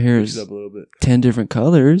not like my hair is up a little bit. 10 different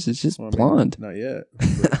colors. It's just blonde. Not yet.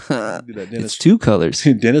 It's 2 colors.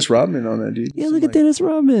 Dennis Rodman on that, dude. Yeah, look at Dennis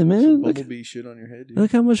Rodman, man. Bumblebee shit on your head, dude.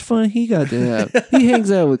 Look how much fun he got to have. He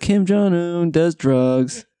hangs out with Kim Jong-un, does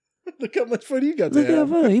drugs. Look how much fun he got to have. Look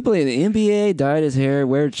how fun. He played in the NBA, dyed his hair,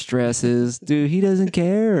 wears dresses. Dude, he doesn't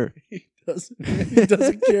care. He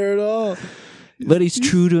doesn't care at all. But he's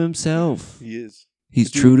true to himself. He is.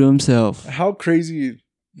 He's true to himself. How crazy...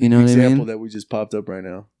 You know what I mean? Example that we just popped up right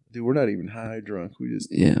now. Dude, we're not even high drunk. We just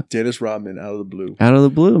Dennis Rodman out of the blue. Out of the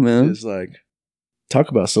blue, man. It's like, talk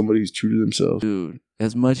about somebody who's true to themselves. Dude,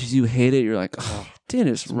 as much as you hate it, you're like, oh,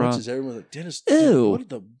 Dennis Rodman. As much as everyone's like, Dennis, ew. What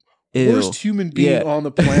the worst human being on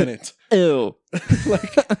the planet? Ew.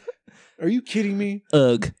 Like, are you kidding me?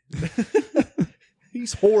 Ugh.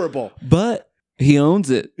 He's horrible. But he owns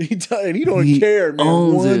it. He does, and he don't care, man.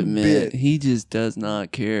 Owns it, man. Bit. He just does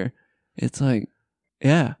not care. It's like,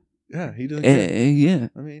 yeah. Yeah, he doesn't care. Yeah.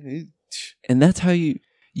 I mean, and that's how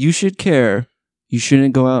you should care. You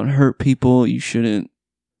shouldn't go out and hurt people. You shouldn't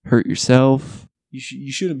hurt yourself.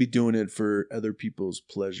 You shouldn't be doing it for other people's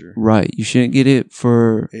pleasure. Right. You shouldn't get it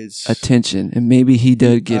for attention. And maybe he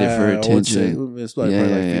did get it for attention. It's probably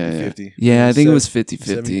like 50-50. Yeah, I think it was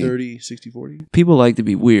 50-50. 70-30, 60-40. People like to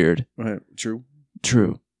be weird. Right.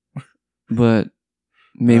 True. But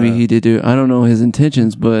maybe he did do it. I don't know his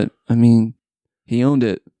intentions, but I mean, he owned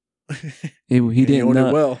it. He didn't own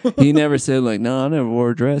it well. He never said like, no, I never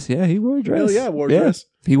wore a dress. Yeah, he wore a dress. Hell yeah, wore a dress.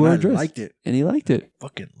 He wore a dress. Liked it. And he liked it.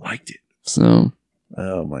 Fucking liked it. So,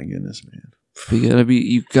 oh my goodness, man.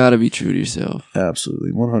 You gotta be true to yourself.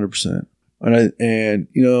 Absolutely, 100%. And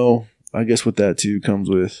you know, I guess with that too comes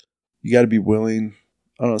with you got to be willing.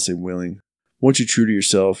 I don't want to say willing. Once you're true to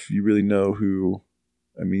yourself, you really know who.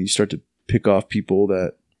 I mean, you start to pick off people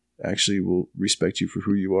that actually will respect you for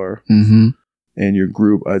who you are. Mm-hmm.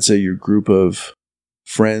 And I'd say your group of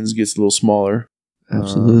friends gets a little smaller.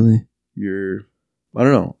 Absolutely. I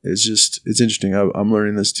don't know. It's interesting. I'm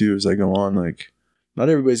learning this too as I go on. Like, not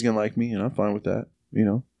everybody's going to like me, and I'm fine with that. You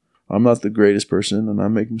know, I'm not the greatest person, and I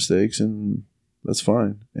make mistakes, and that's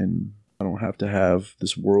fine. And I don't have to have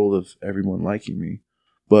this world of everyone liking me,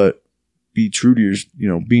 but being true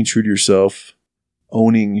to yourself,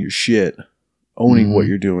 owning your shit, owning what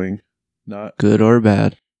you're doing, not good or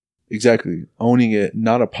bad. Exactly. Owning it,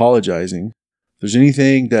 not apologizing. If there's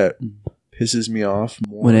anything that pisses me off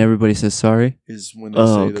more When everybody says sorry, is when they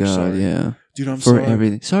say they're sorry. Yeah. Dude, I'm for sorry.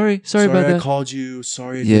 everything. Sorry about I that. called you.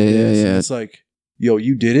 Sorry I did this. Yeah. And it's like, yo,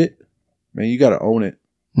 you did it. Man, you got to own it.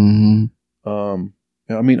 Mm-hmm.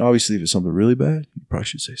 I mean, obviously, if it's something really bad, you probably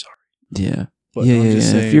should say sorry. Yeah. But I'm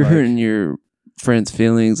just saying, if you're hurting your friend's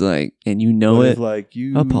feelings, like, and you know it, like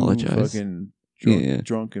you apologize. Fucking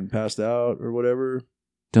drunk and passed out or whatever.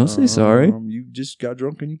 Don't say sorry. You just got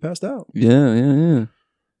drunk and you passed out. Yeah.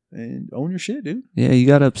 And own your shit, dude. Yeah, you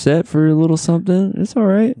got upset for a little something. It's all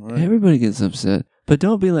right. Everybody gets upset. But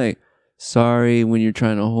don't be like, sorry when you're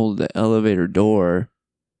trying to hold the elevator door.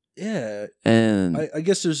 Yeah. And I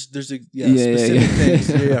guess there's specific things.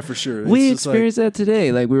 Yeah, for sure. We experienced that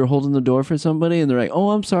today. Like, we were holding the door for somebody and they're like,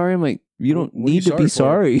 oh, I'm sorry. I'm like, you don't need to be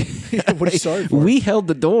sorry. What are you sorry for? We held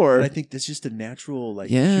the door. And I think that's just a natural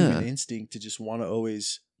human instinct to just want to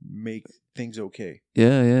always make things okay.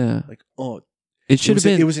 Yeah. Like, oh, it should have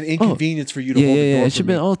been. It was an inconvenience for you to hold the door. It should have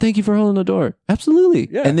been. Oh, thank you for holding the door. Absolutely.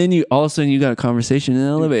 Yeah. And then all of a sudden you got a conversation in the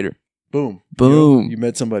elevator. Boom. You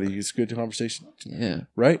met somebody. It's a good conversation. Yeah.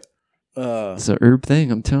 Right. It's a herb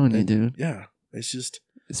thing. I'm telling you, dude. Yeah. It's just,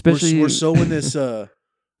 especially we're so in this.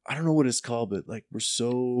 I don't know what it's called, but like we're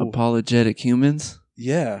so apologetic humans.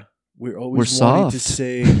 Yeah. We're always wanting to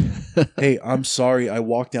say, "Hey, I'm sorry. I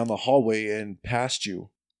walked down the hallway and passed you."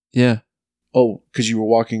 Yeah. Oh, because you were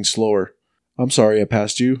walking slower. I'm sorry I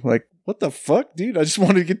passed you. Like, what the fuck, dude? I just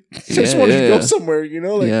wanted to go somewhere, you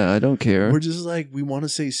know? Like, yeah, I don't care. We're just like, we want to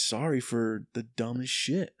say sorry for the dumbest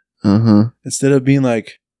shit. Uh-huh. Instead of being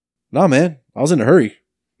like, nah, man, I was in a hurry.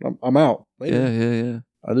 I'm out. Later. Yeah.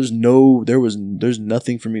 There's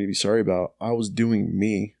nothing for me to be sorry about. I was doing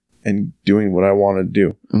me and doing what I wanted to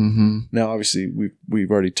do. Mm-hmm. Now, obviously,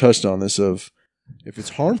 we've already touched on this of if it's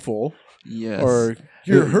harmful, yes, or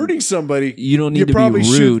you're hurting somebody, you don't need to be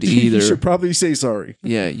rude either. You should probably say sorry.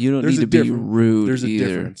 Yeah, you don't need to be rude. There's a either.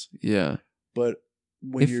 difference. Yeah, but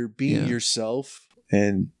when you're being yourself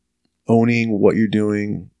and owning what you're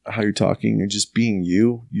doing, how you're talking, and just being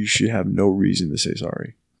you should have no reason to say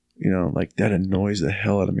sorry. You know, like that annoys the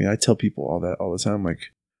hell out of me. I tell people all that all the time.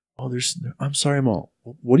 Like, oh, I'm sorry, I'm all.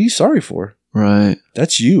 What are you sorry for? Right.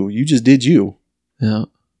 That's you. You just did you. Yeah.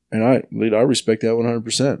 And I respect that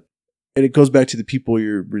 100%. And it goes back to the people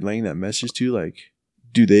you're relaying that message to. Like,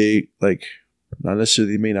 do they, like, not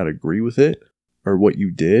necessarily, they may not agree with it or what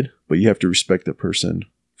you did, but you have to respect the person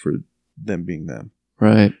for them being them.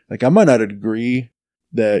 Right. Like, I might not agree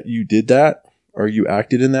that you did that or you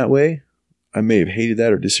acted in that way. I may have hated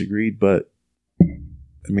that or disagreed, but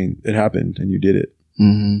I mean, it happened and you did it.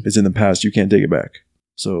 Mm-hmm. It's in the past. You can't take it back.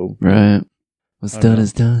 So, right. What's done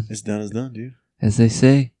is done. It's done is done, dude. As they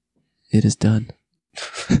say, it is done.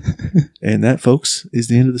 And that, folks, is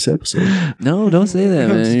the end of this episode. No, don't say that,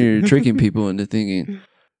 man. You're tricking people into thinking.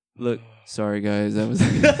 Look, sorry, guys. That was.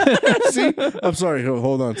 See, I'm sorry.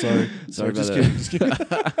 Hold on. Sorry about just that. Kidding. Just kidding.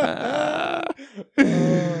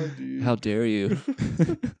 Oh, dude. How dare you?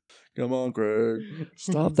 Come on, Craig.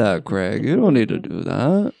 Stop that, Craig. You don't need to do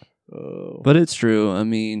that. But it's true. I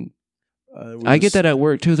mean, I get that at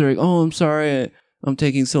work too. They're like, "Oh, I'm sorry. I'm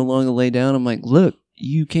taking so long to lay down." I'm like, "Look,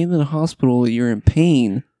 you came to the hospital. You're in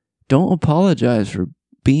pain. Don't apologize for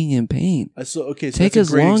being in pain. So take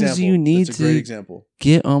as long as you need to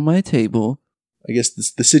get on my table." I guess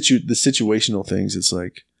the situational things. It's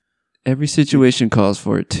like every situation calls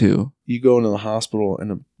for it too. You go into the hospital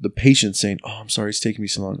and the patient's saying, "Oh, I'm sorry, it's taking me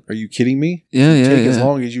so long." Are you kidding me? Yeah. Take as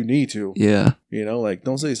long as you need to. Yeah. You know, like,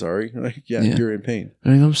 don't say sorry. Like, you're in pain.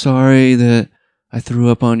 Like, I'm sorry that I threw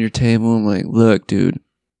up on your table. I'm like, look, dude.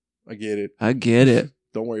 I get it.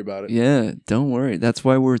 Don't worry about it. Yeah, don't worry. That's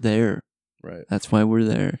why we're there. Right. That's why we're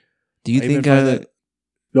there. Do you think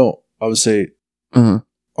No, I would say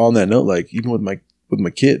on that note, like, even with my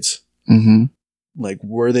kids, like,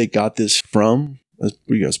 where they got this from,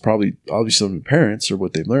 it's probably obviously some parents or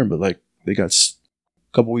what they learned, but like, they got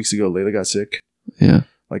a couple weeks ago, Layla got sick. Yeah.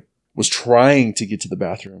 Like, was trying to get to the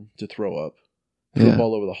bathroom to throw up. Threw up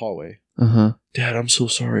all over the hallway. Dad, I'm so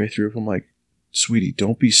sorry I threw up. I'm like, sweetie,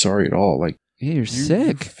 don't be sorry at all. Like, Yeah, you're You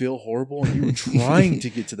sick. feel horrible, and you were trying to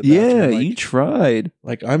get to the bathroom. Yeah, like, you tried.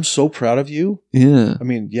 Like, I'm so proud of you. Yeah. I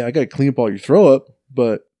mean, yeah, I got to clean up all your throw up,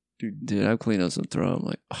 but Dude, I've cleaned up some throw. I'm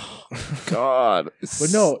like, oh, God. It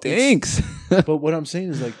But no, stinks. but what I'm saying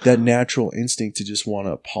is like that natural instinct to just want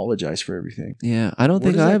to apologize for everything. Yeah, I don't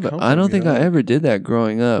Where think does I that ever, come I from, don't you think know? I ever did that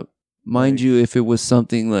growing up. Mind Like- you, if it was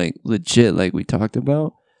something like legit, like we talked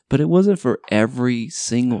about, but it wasn't for every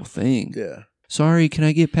single thing. Yeah. Sorry, can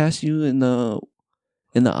I get past you in the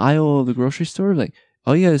aisle of the grocery store? Like,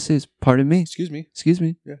 all you gotta say is, "Pardon me, Excuse me. excuse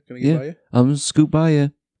me, Yeah. Can I get Yeah. by you? I'm gonna scoot by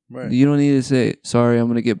you." Right. You don't need to say, "Sorry, I'm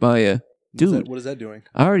gonna get by you." Dude. What is that doing?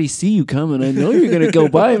 I already see you coming. I know you're gonna go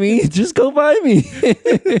by me. Just go by me.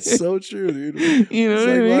 It's so true, dude. You know It's what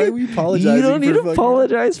I like, mean? why are we apologizing? You don't need for to fucking-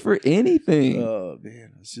 apologize for anything. Oh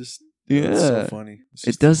man, it's just Yeah. it's so funny. It's It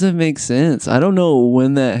just- doesn't make sense. I don't know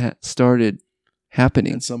when that started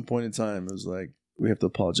happening. At some point in time, it was like we have to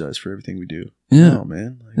apologize for everything we do. Yeah, No,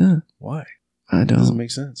 man. Like, yeah. why? I It doesn't don't.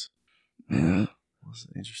 make sense. Yeah. That's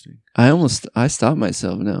interesting. I stopped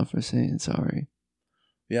myself now for saying sorry.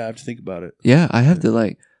 Yeah, I have to think about it. Yeah, I have to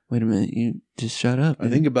like. Wait a minute. You just shut up. I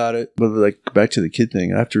man. think about it, but like back to the kid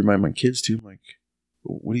thing, I have to remind my kids too. I'm like,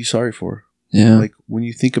 what are you sorry for? Yeah. Like when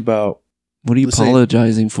you think about What are you let's say-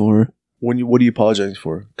 apologizing for? what are you apologizing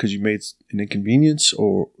for? Because you made an inconvenience,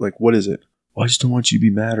 or like what is it? Well, I just don't want you to be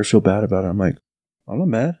mad or feel bad about it. I'm like, I'm not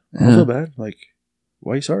mad. I don't Yeah. feel bad. Like,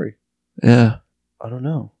 why are you sorry? Yeah. I don't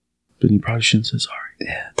know. Then you probably shouldn't say sorry.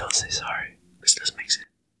 Yeah. Don't say sorry. This doesn't make sense.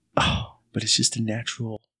 Oh. But it's just a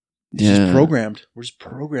natural. It's Yeah. just programmed. We're just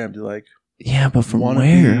programmed to like. Yeah, but from wanna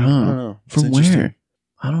where, be- I huh? don't know. It's From interesting. where?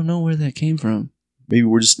 I don't know where that came from. Maybe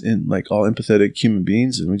we're just in like all empathetic human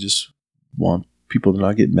beings, and we just want people to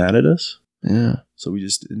not get mad at us. Yeah. So we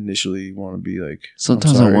just initially want to be like.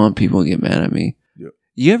 Sometimes I'm I sorry. want people to get mad at me. Yeah.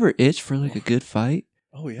 You ever itch for like a good fight?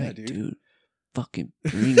 Oh yeah, Like, dude. Fucking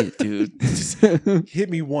bring it, dude. Hit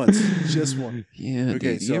me once, just one. Yeah,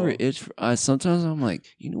 Okay, dude. You ever so- itch for? Sometimes I'm like,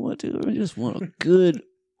 you know what, dude? I just want a good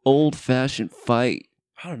old fashioned fight.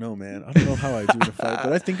 I don't know, man. I don't know how I do in a fight,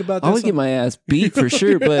 but I think about that. I would get my ass beat for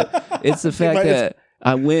sure, but it's the Get fact my ass- that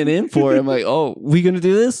I went in for it. I'm like, oh, we gonna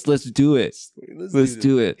do this? Let's do it. Let's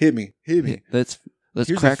do it. Hit me. Let's Here's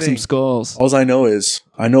the crack some thing. skulls. All I know is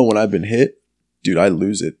I know when I've been hit, dude. I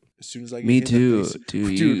lose it as soon as I get Me hit in the too,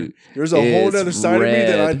 face. dude. Dude, there's a whole it's other side of me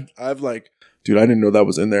that red. I've like, dude. I didn't know that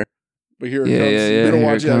was in there, but here it Yeah, comes. yeah, You yeah, better here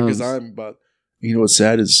watch it out because comes. I'm about. You know what's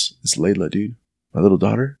sad is Layla, dude. My little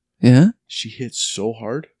daughter. Yeah, She hits so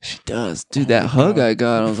hard. she does, dude. Oh that my hug God. I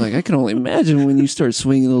got, I was like, I can only imagine when you start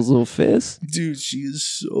swinging those little fists. Dude, she is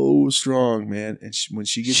so strong, man. And when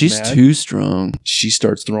she gets She's mad, too strong. she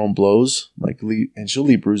starts throwing blows, and she'll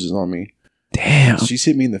leave bruises on me. Damn. She's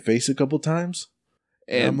hit me in the face a couple times,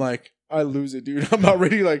 and I'm And like, I lose it, dude. I'm about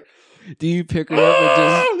ready, like, do you pick her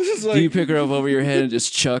up and This is just? like- Do you pick her up over your head and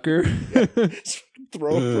just chuck her?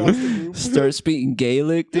 throw across the room. Start speaking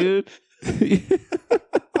Gaelic, dude.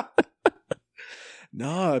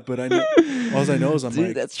 Nah, but I know. All I know is I'm dude,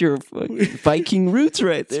 like, that's your fucking Viking roots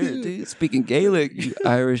right there, dude. Speaking Gaelic, you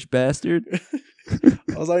Irish bastard.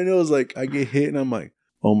 all I know is like, I get hit, and I'm like,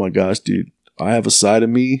 oh my gosh, dude, I have a side of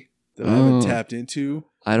me that I haven't Oh. tapped into,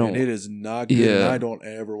 I don't. and it is not good. And Yeah. I don't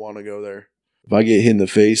ever want to go there. If I get hit in the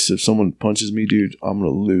face, if someone punches me, dude, I'm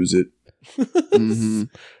gonna lose it. Mhm.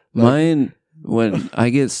 Mine when I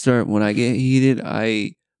get heated,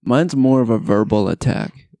 mine's more of a verbal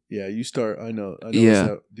attack. Yeah, you start. I know. Yeah.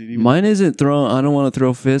 That, dude, even- Mine isn't throw. I don't want to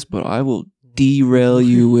throw fists, but I will derail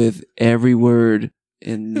you with every word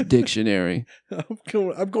in the dictionary.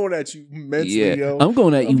 I'm going at you mentally, Yeah, yo. I'm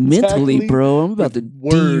going at you I'm mentally, tackling bro. I'm about to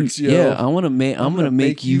with words, yo. Yeah, I want to make. I'm gonna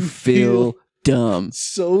make you feel dumb.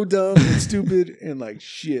 so dumb and stupid and like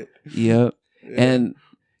shit. Yep. Yeah. And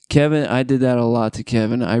Kevin, I did that a lot to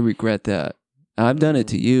Kevin. I regret that. I've done it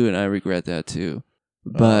to you, and I regret that too.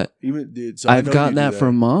 But even dude, so I I've know gotten you do that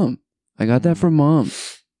from mom. I got that from mom.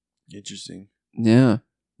 Interesting. Yeah.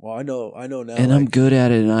 Well, I know now. And I'm like- good at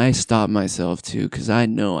it, and I stop myself too, because I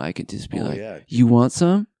know I can just be Oh, like, yeah. "You want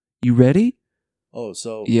some? You ready?" Oh,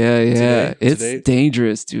 so Yeah, yeah. It's today-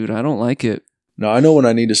 dangerous, dude. I don't like it. no, I know when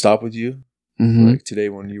I need to stop with you. Hmm. Like today,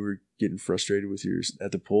 when you were getting frustrated with yours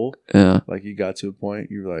at the pool, Yeah, like you got to a point,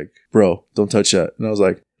 you were like, "Bro, don't touch that," and I was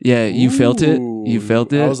like, yeah. You felt it. "Ooh." You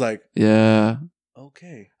felt it. I was like, yeah.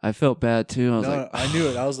 "Okay." I felt bad too. I was No, like, I knew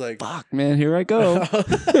it. I was like, "Fuck, man, here I go."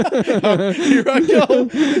 Here I go.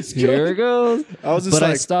 Let's go. Here it goes. I was just But I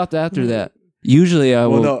like, stopped after that. Usually, I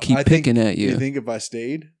will keep I picking think, at You you. think if I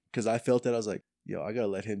stayed, because I felt that I was like, "Yo, I gotta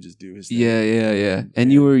let him just do his thing." Yeah, yeah, yeah.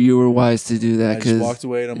 And you were wise to do that I just because walked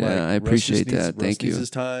away and I'm yeah, like, I Russ appreciate just needs- that. Russ Thank needs you. his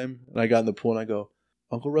time, and I got in the pool and I go,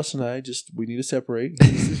 Uncle Russ and I we need to separate.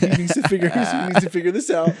 He needs to figure this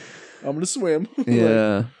out. I'm gonna swim.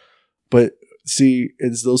 Yeah. But see,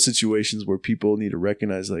 it's those situations where people need to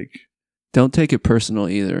recognize, like, don't take it personal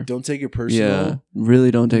either. don't take it personal. Yeah,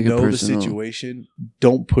 really don't take it Know personal. the situation.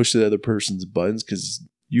 Don't push the other person's buttons because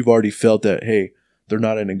you've already felt that, hey, they're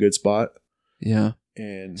not in a good spot. Yeah.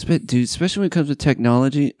 And Dude, especially when it comes to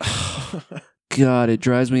technology, God, it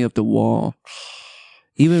drives me up the wall.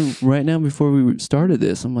 Even right now, before we started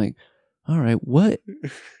this, I'm like, all right, what?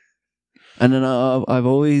 And then I've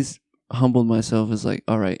always humbled myself as like,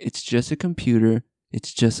 all right, it's just a computer.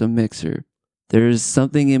 It's just a mixer. There's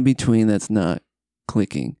something in between that's not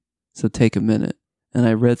clicking. So take a minute. And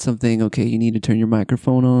I read something, okay, you need to turn your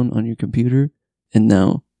microphone on your computer. And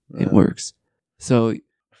now it works. So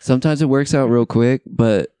sometimes it works out real quick,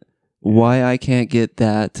 but why I can't get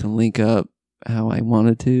that to link up how I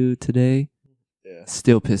wanted to today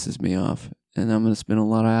still pisses me off. And I'm going to spend a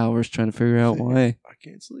lot of hours trying to figure out why. I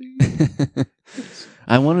can't sleep.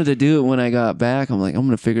 I wanted to do it when I got back. I'm like, I'm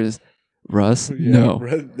going to figure this. Russ, no.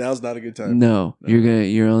 Now's not a good time. No.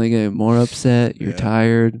 You're only going to get more upset. You're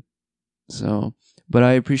tired. So, but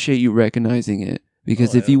I appreciate you recognizing it.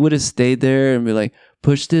 Because if you would have stayed there and be like,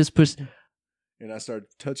 push this, push. And I started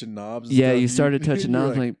touching knobs. And yeah, stuff, you started touching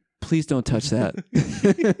knobs. Like, please don't touch that.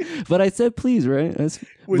 But I said please, right?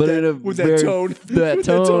 With that tone. That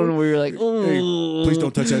tone where you're like, oh. Hey, please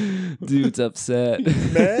don't touch that. Dude's upset.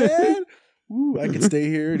 Man. Ooh, I can stay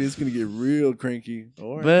here. It is going to get real cranky.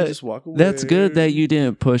 Or I can just walk away. That's good that you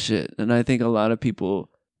didn't push it. And I think a lot of people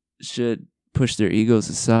should push their egos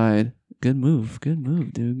aside. Good move,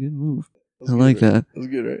 dude. Good move. I like that. That was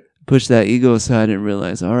good, right? Push that ego aside and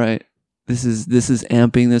realize, all right, this is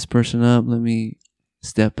amping this person up. Let me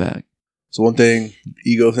step back. So one thing,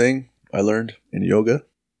 ego thing I learned in yoga.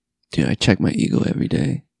 Dude, I check my ego every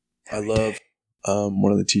day. I love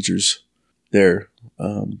one of the teachers there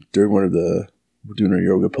during we're doing our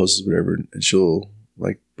yoga poses, whatever, and she'll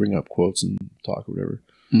like bring up quotes and talk or whatever.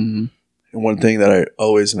 Mm-hmm. And one thing that I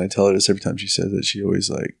always, and I tell her this every time she says that, she always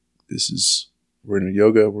like, we're in a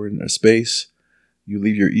yoga, we're in a space. You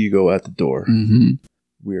leave your ego at the door. Mm-hmm.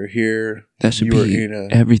 We are here. That should be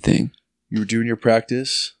everything. You're doing your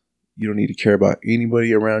practice. You don't need to care about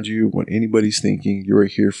anybody around you, what anybody's thinking. You're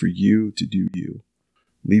here for you to do you.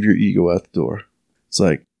 Leave your ego at the door. It's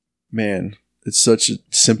like, man, it's such a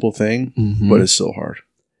simple thing, but it's so hard.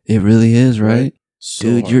 It really is, right? So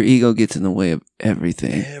dude, hard. Your ego gets in the way of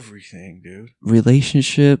everything. Everything, dude.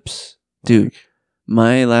 Relationships. Dude,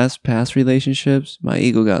 my past relationships, my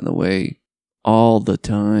ego got in the way all the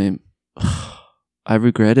time. I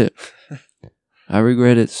regret it. I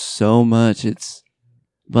regret it so much.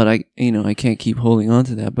 But I can't keep holding on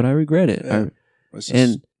to that, but I regret it. Yeah.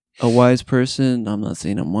 And a wise person, I'm not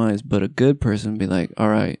saying I'm wise, but a good person be like, all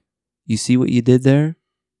right, you see what you did there?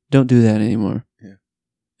 Don't do that anymore. Yeah.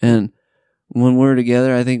 And when we're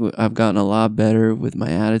together, I think I've gotten a lot better with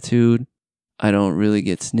my attitude. I don't really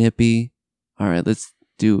get snippy. All right, let's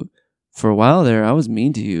do. For a while there, I was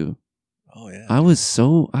mean to you. Oh yeah. I was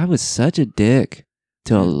such a dick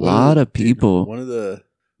to a lot of people. Dude, one of the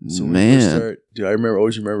man. Dude, I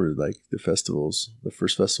always remember like the festivals, the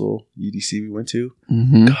first festival EDC we went to.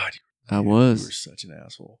 Mm-hmm. God, you were such an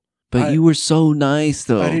asshole. But you were so nice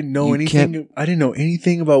though. I didn't know anything. I didn't know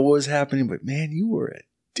anything about what was happening. But man, you were a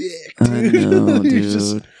dick. Dude. I know, dude.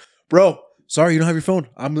 Just, bro, sorry you don't have your phone.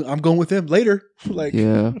 I'm going with him later. Like,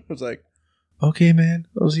 yeah. I was like, okay, man,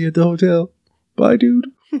 I'll see you at the hotel. Bye, dude.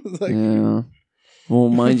 Like, yeah. Well,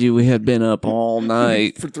 mind you, we had been up all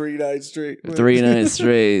night for 3 nights straight. 3 nights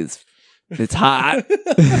straight. It's hot.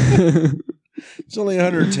 It's only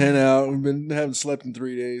 110 out. Haven't slept in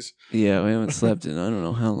 3 days. Yeah, we haven't slept in I don't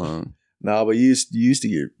know how long. Nah, but you used to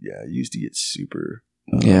get super.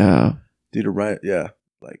 Yeah. Dude, right? Yeah,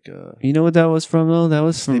 like. You know what that was from though? That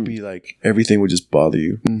was from sleepy. Like everything would just bother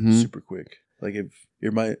you super quick. Like if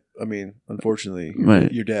unfortunately,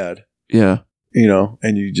 your dad. Yeah.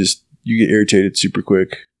 And you get irritated super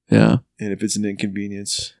quick. Yeah. And if it's an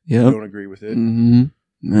inconvenience, you don't agree with it. Mm-hmm.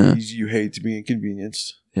 Yeah. You hate to be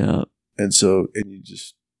inconvenienced. Yeah. And so,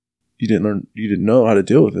 you didn't know how to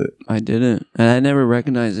deal with it. I didn't. And I never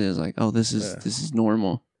recognized it as like, oh, this is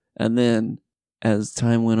normal. And then as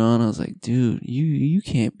time went on, I was like, dude, you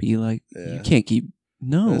can't be like, you can't keep,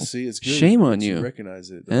 no. See, it's good. Shame on you. Recognize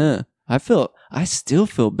it. Yeah. I still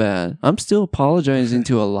feel bad. I'm still apologizing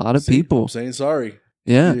to a lot of people. I'm saying sorry.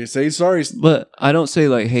 Yeah. You're saying sorry. But I don't say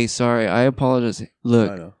like, hey, sorry. I apologize.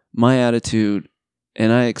 Look, my attitude,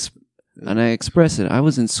 and I express it. I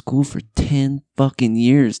was in school for 10 fucking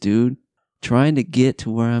years, dude, trying to get to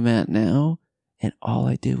where I'm at now. And all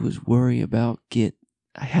I did was worry about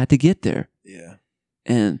I had to get there. Yeah.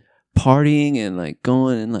 And partying and like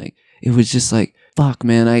going and like it was just like, fuck,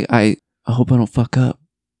 man, I hope I don't fuck up,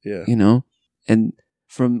 Yeah. you know? And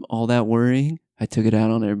from all that worrying, I took it out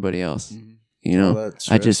on everybody else. Mhm. You know, all that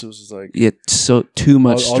stress, I just it was just like so too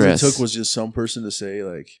much all stress. it took was just some person to say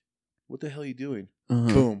like, "What the hell are you doing?"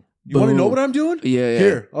 Uh-huh. Boom. You want to know Boom. what I'm doing? Yeah.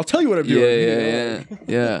 Here, I'll tell you what I'm doing. Yeah. You know, like-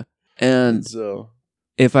 Yeah. And so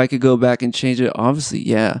if I could go back and change it, obviously,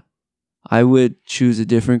 yeah, I would choose a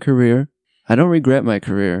different career. I don't regret my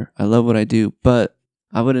career. I love what I do, but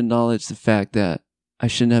I would acknowledge the fact that I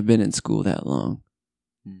shouldn't have been in school that long.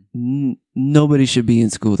 Nobody should be in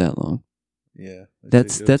school that long. yeah,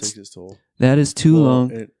 That's takes its toll. That is too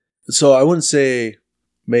long. So I wouldn't say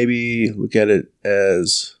maybe look at it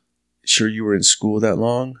as sure you were in school that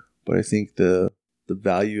long, but I think the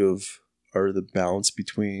value of or the balance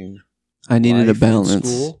between I needed a life and balance.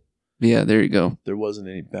 school, Yeah, there you go. there wasn't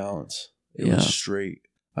any balance. It Yeah. was straight.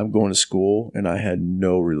 I'm going to school and I had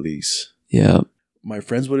no release. Yeah. My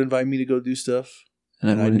friends would invite me to go do stuff, And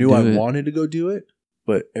and I wouldn't knew do I it. wanted to go do it,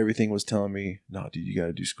 but everything was telling me, "No, dude, you got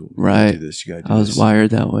to do school. You Right. gotta do this. You got to do I this." was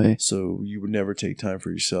wired that way. So you would never take time for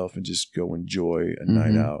yourself and just go enjoy a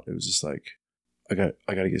night Mhm. out. It was just like, I got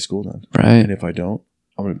to get school done, Right. and if I don't,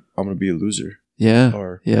 I'm gonna be a loser. Yeah.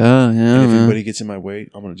 Or Yeah. and if man. anybody gets in my way,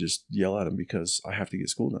 I'm gonna just yell at them because I have to get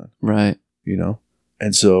school done. Right. You know,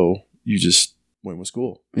 and so you just went with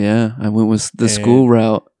school. Yeah. I went with the And- school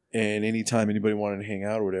route. And anytime anybody wanted to hang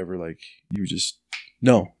out or whatever, like you just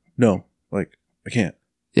no, like I can't.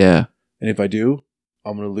 Yeah. And if I do,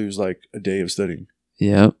 I'm gonna lose like a day of studying,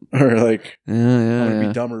 Yep. or like Yeah. I'm Yeah. gonna Yeah.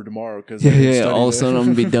 be dumber tomorrow because Yeah. All of a sudden, I'm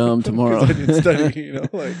gonna be dumb tomorrow. I didn't study, you know,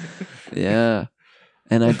 like Yeah.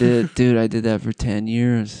 And I did, dude. I did that for 10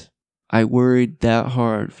 years. I worried that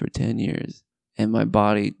hard for 10 years, and my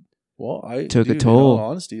body, well, I Took a dude, toll. In all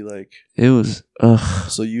honesty, like it was ugh.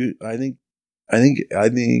 so I think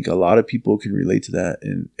a lot of people can relate to that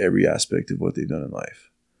in every aspect of what they've done in life.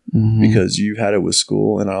 Mhm. Because you've had it with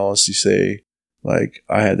school, and I honestly say, like,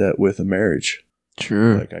 I had that with a marriage.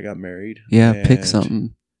 Sure. Like, I got married. Yeah. Pick and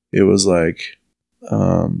something. It was like,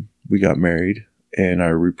 we got married, and I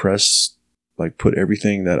repressed, like, put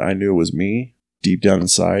everything that I knew was me deep down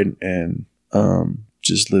inside, and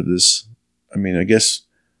just lived this. I mean, I guess,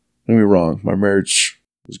 don't get me wrong, my marriage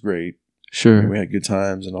was great. Sure. And we had good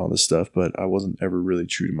times and all this stuff, but I wasn't ever really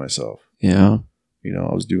true to myself. Yeah. You know,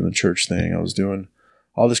 I was doing the church thing. I was doing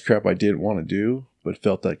all this crap I didn't want to do, but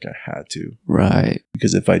felt like I had to. Right.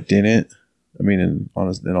 Because if I didn't, I mean, in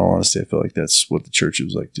all honesty, I felt like that's what the church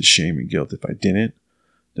was like, the shame and guilt. If I didn't,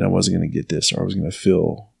 then I wasn't going to get this, or I was going to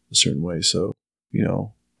feel a certain way. So, you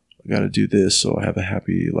know, I got to do this so I have a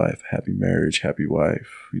happy life, happy marriage, happy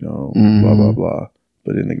wife, you know, blah, blah, blah.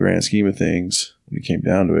 But in the grand scheme of things, when it came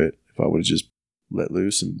down to it, if I would have just let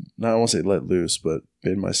loose, and not I won't say let loose, but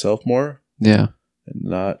been myself more Yeah. and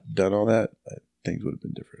not done all that, things would have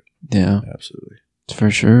been different. Yeah. Absolutely. For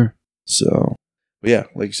sure. So, but yeah,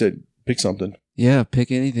 like you said, pick something. Yeah.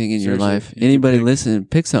 Pick anything in your Seriously, life. you can Anybody pick- listen,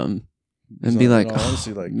 pick something and be Something, like, in all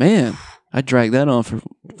honesty, like, man, I dragged that on for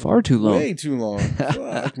far too long. way too long.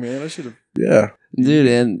 Fuck, man, I should have. Yeah, Dude,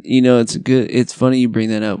 and you know, it's funny you bring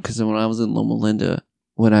that up because when I was in Loma Linda,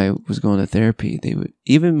 when I was going to therapy,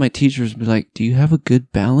 even my teachers would be like, do you have a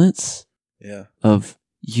good balance yeah. of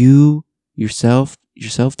yourself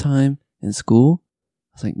time and school?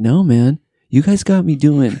 I was like, no, man, you guys got me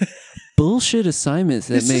doing bullshit assignments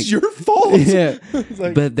that This make is your fault. Yeah. It's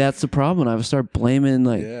like, But that's the problem. I would start blaming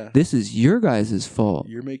like, yeah, this is your guys' fault.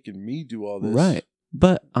 you're making me do all this, Right.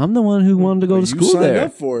 But I'm the one who wanted to go But to you school signed there.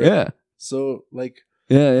 up for it. Yeah. So, like,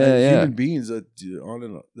 Yeah. as Yeah. human beings, that's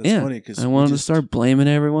Yeah. funny because I wanted to start blaming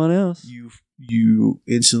everyone else. You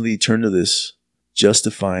instantly turn to this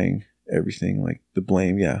justifying everything, like the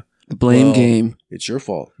blame. Yeah, The blame Well, game. it's your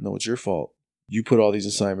fault. No, it's your fault. You put all these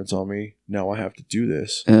assignments on me. Now I have to do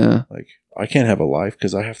this. Yeah. Like, I can't have a life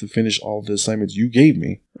because I have to finish all the assignments you gave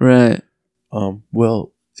me. Right.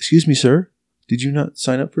 Well, excuse me, sir. Did you not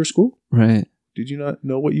sign up for school? Right. Did you not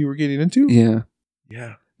know what you were getting into? Yeah.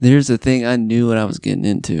 Yeah. There's the thing. I knew what I was getting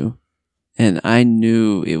into, and I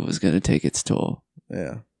knew it was going to take its toll.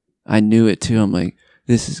 Yeah. I knew it too. I'm like,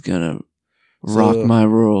 this is going to rock my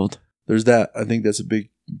world. There's that. I think that's a big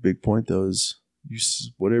point, though, is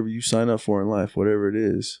whatever you sign up for in life, whatever it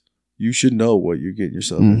is, you should know what you're getting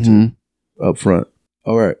yourself into up front.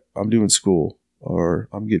 All right, I'm doing school, or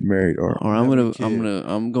I'm getting married, or I'm going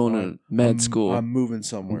Or to med school. I'm moving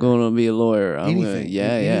somewhere. I'm going to be a lawyer. Anything.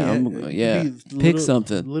 Pick The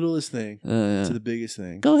something. littlest thing Yeah. to the biggest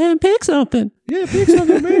thing. Go ahead and pick something. Yeah, pick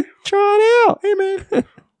something, man. Try it out. Hey, man.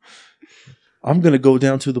 I'm going to go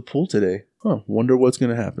down to the pool today. Wonder what's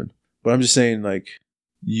going to happen. But I'm just saying, like,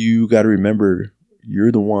 you got to remember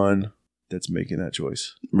you're the one that's making that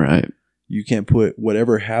choice. Right. You can't put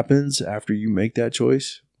whatever happens after you make that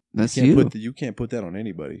choice. That's you can't put that on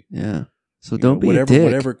anybody. Yeah. So don't be whatever, a dick.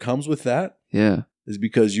 Whatever comes with that is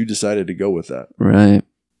because you decided to go with that. Right.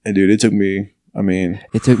 And dude, it took me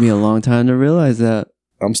a long time to realize that.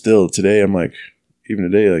 I'm still, today, I'm like, even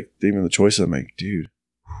today, like, even the choices, I'm like, dude,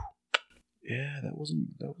 yeah, that wasn't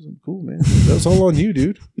cool, man. That was all on you,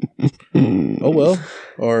 dude. Oh, well.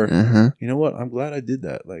 Or, you know what? I'm glad I did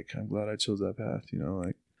that. Like, I'm glad I chose that path, you know,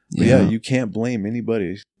 like, but yeah, you can't blame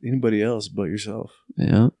anybody else but yourself.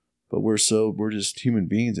 Yeah. But we're just human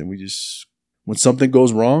beings, and we just, when something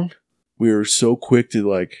goes wrong, we're so quick to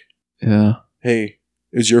like, hey,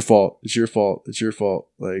 it's your fault. It's your fault. It's your fault.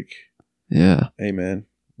 Like, yeah. Hey, man,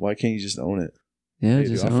 why can't you just own it? Yeah, hey,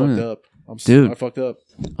 just dude, own I it. fucked up. I fucked up.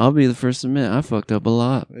 I'll be the first to admit, I fucked up a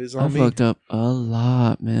lot. It's on me. Fucked up a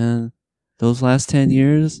lot, man. Those last 10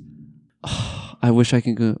 years, I wish I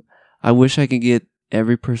could get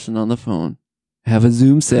every person on the phone, have a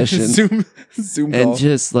Zoom session, Zoom call, and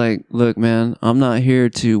just like, look, man, I'm not here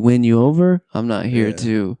to win you over. I'm not here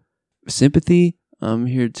to sympathy. I'm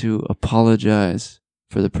here to apologize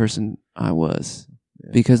for the person I was,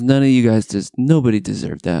 because none of you guys nobody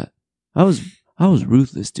deserved that. I was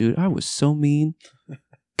ruthless, dude. I was so mean.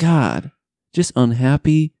 God, just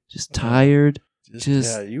unhappy, just tired,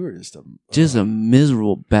 you were just a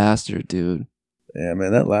miserable bastard, dude. Yeah,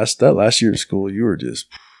 man, that last year of school, you were just...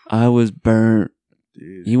 I was burnt.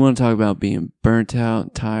 Dude. You want to talk about being burnt out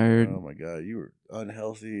and tired? Oh, my God. You were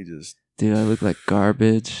unhealthy. Just... Dude, I look like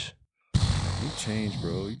garbage. You changed,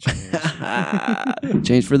 bro. You changed.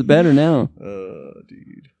 Changed for the better now.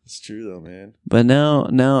 Dude. It's true, though, man. But now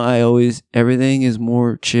everything is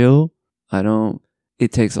more chill.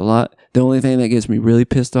 It takes a lot. The only thing that gets me really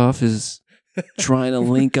pissed off is trying to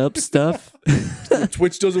link up stuff.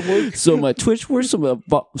 Twitch doesn't work. So my Twitch works.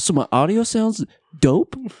 So my audio sounds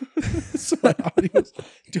dope. I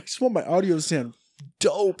just want my audio to sound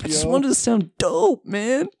dope. I just want it to sound dope,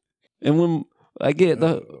 man. And when I get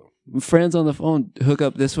the friends on the phone hook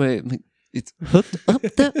up this way, I'm like, it's hooked up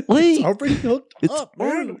that way. It's already hooked up,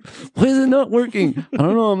 man. Why is it not working? I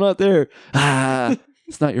don't know. I'm not there.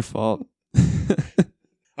 It's not your fault.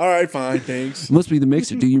 All right, fine, thanks. It must be the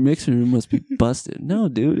mixer, dude. Your mixer must be busted. No,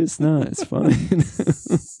 dude, it's not. It's fine.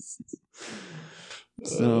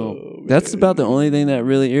 So that's about the only thing that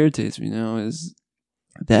really irritates me now is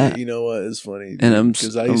that. You know what? It's funny, dude, and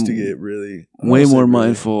because I used to get really way more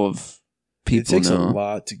mindful of people. It takes now. a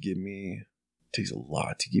lot to get me.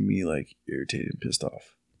 Like irritated and pissed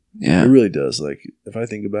off. Yeah, it really does. Like if I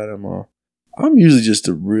think about it, I'm usually just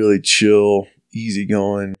a really chill,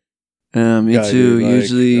 easygoing. Me guy, too. dude. Like,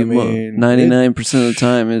 usually, 99% of the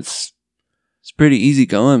time, it's pretty easy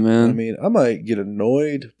going, man. I mean, I might get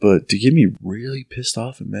annoyed, but to get me really pissed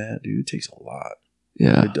off and mad, dude, it takes a lot.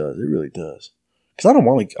 Yeah, it does. It really does. Because I don't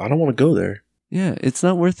want to go there. Yeah, it's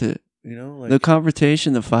not worth it. You know, like, the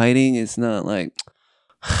confrontation, the fighting, it's not like.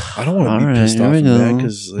 I don't want to be pissed off and mad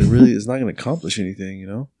because it really is not going to accomplish anything. You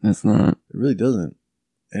know, it's not. It really doesn't,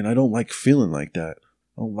 and I don't like feeling like that.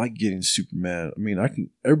 I don't like getting super mad. I mean,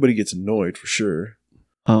 everybody gets annoyed for sure.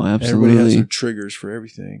 Oh, absolutely. Everybody has their triggers for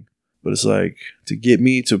everything. But it's like, to get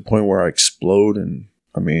me to a point where I explode, and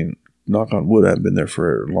I mean, knock on wood, I haven't been there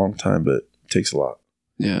for a long time, but it takes a lot.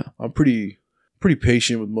 Yeah. I'm pretty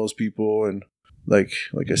patient with most people, and like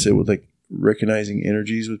I said, with like recognizing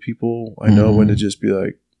energies with people, I know when to just be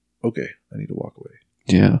like, okay, I need to walk away.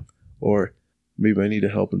 Yeah. Or maybe I need to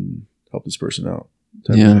help this person out.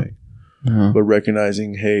 Type of thing. But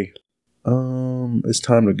recognizing, hey, it's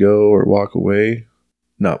time to go or walk away,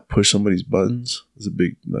 not push somebody's buttons is a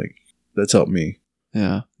big, like, that's helped me.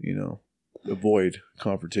 Yeah. You know, avoid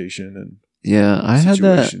confrontation and I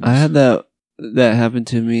had that happen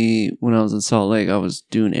to me when I was in Salt Lake. I was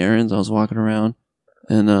doing errands. I was walking around,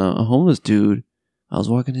 and a homeless dude, I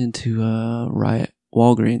was walking into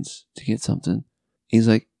Walgreens to get something. He's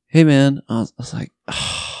like, hey, man. I was like,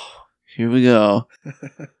 oh, here we go.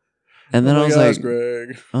 And then I was like,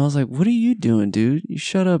 Greg. what are you doing, dude? You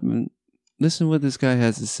shut up and listen to what this guy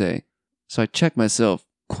has to say. So I checked myself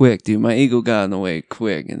quick, dude. My ego got in the way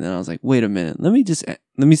quick. And then I was like, wait a minute. Let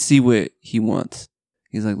me see what he wants.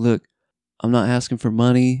 He's like, look, I'm not asking for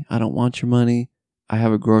money. I don't want your money. I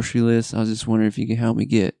have a grocery list. I was just wondering if you can help me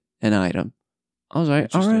get an item. I was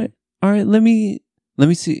like, all right, let me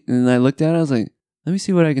see. And I looked at it. I was like, let me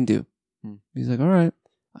see what I can do. He's like, all right.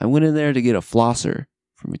 I went in there to get a flosser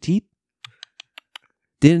for my teeth.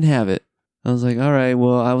 Didn't have it. I was like, all right,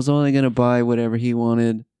 well, I was only going to buy whatever he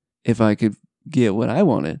wanted if I could get what I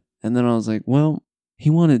wanted. And then I was like, well, he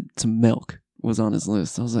wanted some milk was on his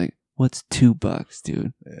list. I was like, what's $2,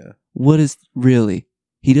 dude? Yeah. What is really?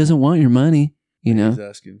 He doesn't want your money, you know? He's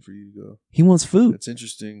asking for you to go. He wants food. It's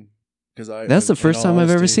interesting because That's the first time I've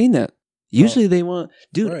ever seen that. Usually they want,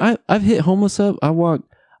 dude, right. I've hit homeless up.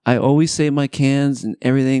 I always save my cans and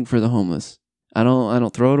everything for the homeless. I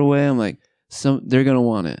don't throw it away. I'm like, they're going to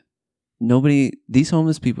want it. These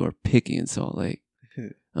homeless people are picky in Salt Lake.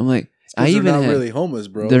 I'm like, they're not really homeless,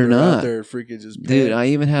 bro. They're not. Out there freaking just dude, paying. I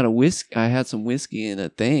even had I had some whiskey in a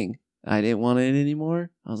thing. I didn't want it anymore.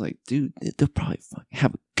 I was like, dude, they'll probably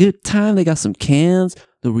have a good time. They got some cans.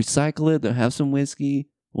 They'll recycle it. They'll have some whiskey.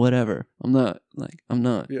 Whatever. I'm not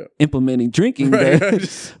implementing drinking there.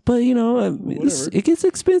 But, you know, it gets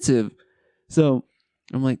expensive. So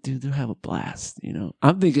I'm like, dude, they'll have a blast. You know,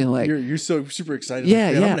 I'm thinking like. You're so super excited. Yeah,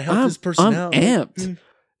 like, yeah. I'm going to help this person out. I'm amped.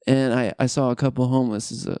 And I saw a couple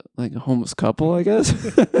homeless, like a homeless couple, I guess.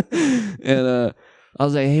 And I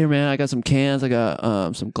was like, hey, man, I got some cans. I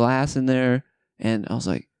got some glass in there. And I was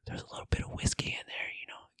like, there's a little bit of whiskey in there, you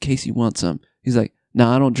know, in case you want some. He's like,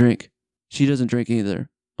 nah, I don't drink. She doesn't drink either.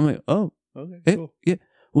 I'm like, oh. Okay, cool. Yeah.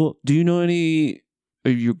 Well, do you know any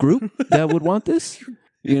of your group that would want this?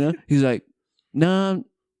 You know? He's like, no,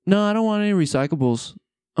 I don't want any recyclables.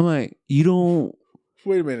 I'm like, you don't.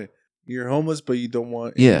 Wait a minute. You're homeless, but you don't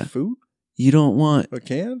want any food? You don't want a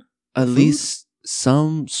can? At least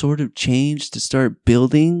some sort of change to start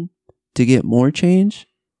building to get more change?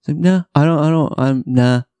 It's like, nah,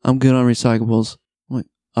 I'm good on recyclables. I'm like,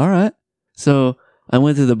 all right. So I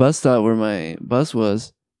went to the bus stop where my bus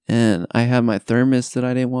was, and I had my thermos that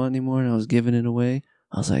I didn't want anymore, and I was giving it away.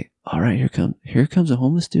 I was like, all right, here comes a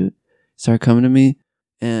homeless dude. Started coming to me,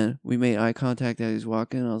 and we made eye contact as he was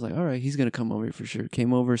walking. I was like, all right, he's going to come over here for sure.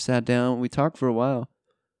 Came over, sat down. We talked for a while.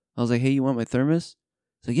 I was like, hey, you want my thermos?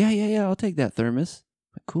 He's like, yeah, I'll take that thermos.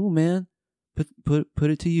 I'm like, cool, man. Put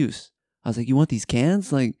it to use. I was like, you want these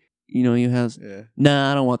cans? Like, you know, you have... Yeah.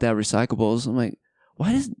 Nah, I don't want that recyclables. I'm like,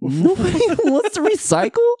 why does nobody wants to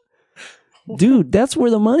recycle? Dude, that's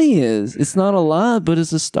where the money is. It's not a lot, but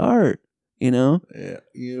it's a start, you know?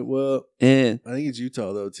 Yeah, well, and I think it's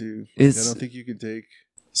Utah, though, too. Like, I don't think you can take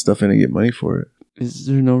stuff in and get money for it. Is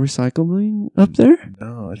there no recycling up there?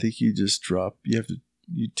 No, I think you just drop... You have to...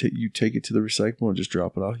 You take it to the recycle and just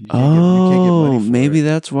drop it off. You can't get money for maybe it.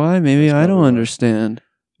 That's why. Maybe that's I don't understand.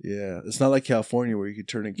 Yeah, it's not like California where you can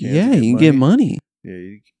turn in cans. Yeah, you can get money.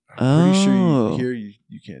 Yeah, I'm pretty sure here you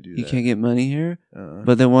can't do that. You can't get money here?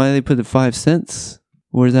 But then why do they put the 5 cents?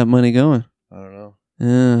 Where's that money going? I don't know.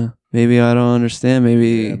 Yeah, maybe I don't understand.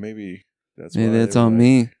 Maybe that's on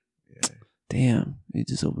me. Yeah. Damn, you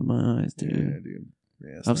just opened my eyes, dude. Yeah, dude.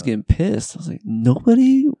 Yeah, I was getting pissed. I was like,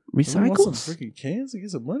 nobody recycles? Want some freaking cans to get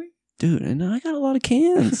some money? Dude, and I got a lot of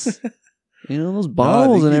cans. You know, those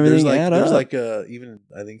bottles and everything add up. There's like even,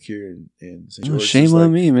 I think here in St. George. Shame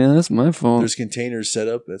on me, man. That's my fault. There's containers set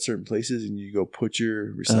up at certain places and you go put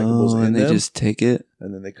your recyclables in and they just take it?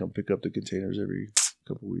 And then they come pick up the containers every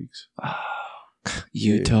couple weeks. Oh,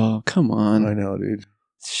 Utah, come on. I know, dude.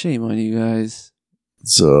 Shame on you guys.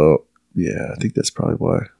 So, yeah, I think that's probably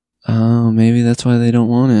why. Oh, maybe that's why they don't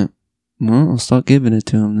want it. Well, I'll stop giving it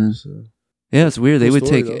to them then. So, yeah, it's weird. They would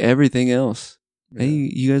take everything else. Yeah. Hey,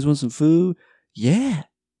 you guys want some food? Yeah.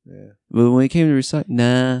 But when it came to recycle,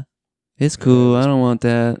 nah, it's cool. I don't want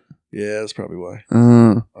that. Yeah, that's probably why.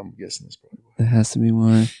 I'm guessing that's probably why. That has to be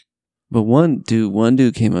why. But one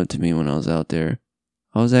dude came up to me when I was out there.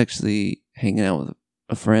 I was actually hanging out with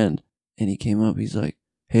a friend, and he came up. He's like,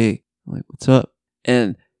 hey. I'm like, what's up?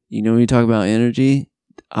 And you know when you talk about energy,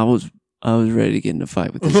 I was ready to get in a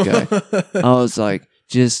fight with this guy. I was like,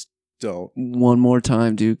 just don't. One more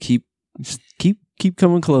time, dude. Keep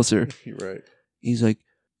coming closer. You're right. He's like,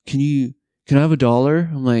 can I have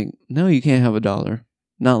 $1? I'm like, no, you can't have $1.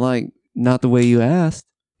 Not the way you asked.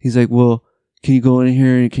 He's like, well, can you go in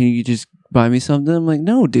here and can you just buy me something? I'm like,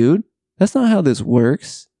 no, dude, that's not how this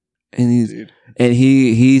works. And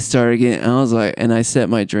he started getting, I was like, and I set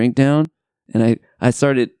my drink down and I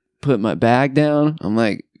started putting my bag down. I'm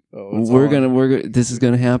like, this is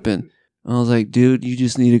gonna happen. I was like, dude, you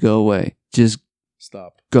just need to go away. Just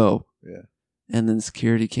stop. Go. Yeah. And then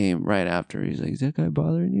security came right after. He's like, is that guy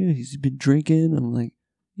bothering you? He's been drinking. I'm like,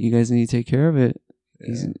 you guys need to take care of it.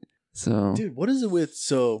 Yeah. Dude, what is it with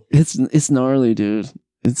it's gnarly, dude.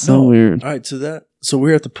 It's so weird. All right, so we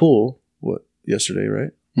were at the pool yesterday,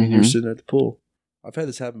 right? And you were sitting at the pool. I've had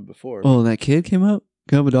this happen before. Oh, that kid came up?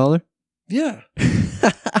 Can I have $1? Yeah.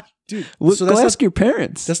 Dude, go ask your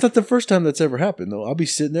parents. That's not the first time that's ever happened, though. I'll be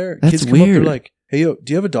sitting there. That's kids come weird. up, they're like, hey, yo,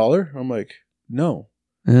 do you have $1? I'm like, no.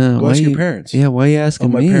 Go ask your parents. Yeah, why are you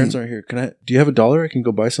asking my me? parents aren't here. Do you have $1? I can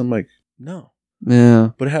go buy some. Like, no. Yeah.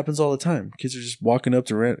 But it happens all the time. Kids are just walking up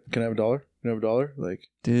to rent. Can I have $1? Can I have $1? Like,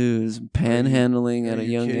 dude, panhandling at a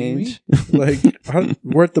young age. Like,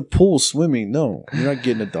 we're at the pool swimming. No, you're not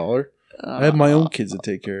getting $1. I have my own kids to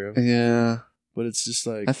take care of. Yeah. But it's just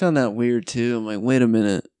like, I found that weird too. I'm like, wait a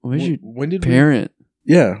minute. Where's your when did parent?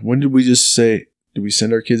 When did we just say, did we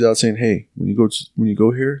send our kids out saying, hey, when you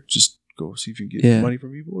go here, just go see if you can get money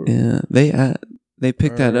from people? Or? Yeah. They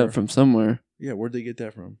picked that up from somewhere. Yeah, where'd they get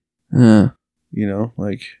that from? Yeah. You know,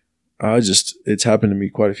 like, it's happened to me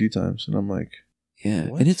quite a few times. And I'm like, yeah.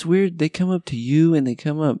 What? And it's weird. They come up to you and they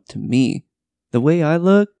come up to me. The way I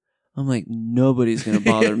look, I'm like, nobody's going to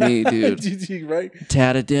bother me, dude. Right?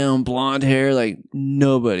 Tatted down, blonde hair, like,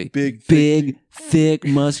 nobody. Big, thick,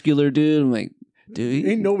 muscular dude. I'm like, dude.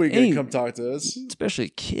 Ain't nobody going to come talk to us. Especially a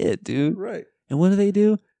kid, dude. Right. And what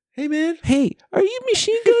do? Hey, man. Hey, are you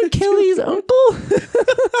Machine Gun Kelly's uncle?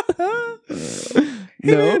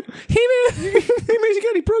 Hey, no. Man. Hey, man. Hey, man, you got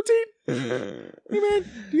any protein? Hey, man,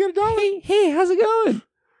 you got $1? Hey, how's it going?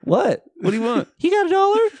 What do you want? You got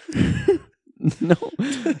 $1? No.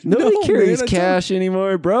 Nobody carries cash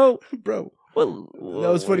anymore, bro. Bro. Well,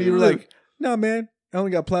 that was funny. You were like, nah, man, I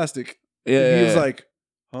only got plastic. Yeah. He was like,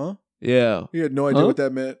 huh? Yeah. He had no idea what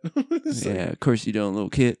that meant. Yeah, of course you don't, little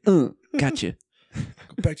kid. Gotcha. Go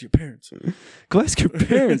back to your parents. Go ask your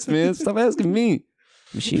parents, man. Stop asking me.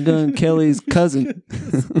 Machine Gun Kelly's cousin.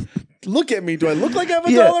 Look at me. Do I look like I have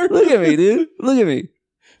 $1? Look at me, dude. Look at me.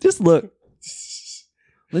 Just look.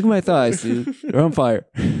 Look at my thighs, dude. They're on fire.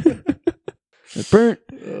 It burnt.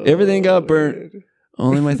 Everything got burnt. Man.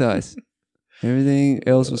 Only my thighs. Everything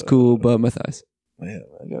else was cool but my thighs. Man,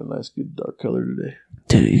 I got a nice, good dark color today.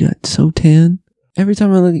 Dude, you got so tan. Every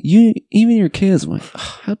time I look at you, even your kids, I'm like,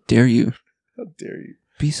 oh, how dare you? How dare you?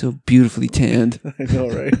 Be so beautifully tanned. I know,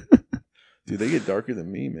 right? Dude, they get darker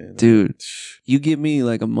than me, man. Dude, you give me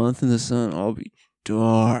like a month in the sun, I'll be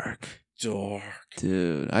dark.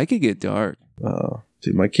 Dude, I could get dark.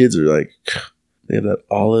 Dude, my kids are like, they have that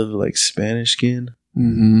olive, like, Spanish skin.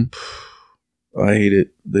 Mm-hmm. I hate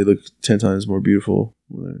it. They look 10 times more beautiful.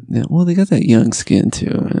 Yeah, well, they got that young skin too,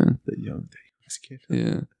 man. That young skin.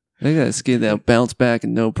 Yeah. They got a skin that'll bounce back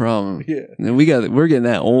and no problem. Yeah. And we're getting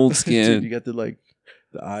that old skin. Dude, you got the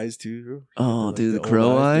eyes too. Oh, dude, the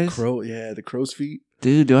crow eyes? The crow's feet.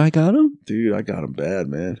 Dude, do I got them? Dude, I got them bad,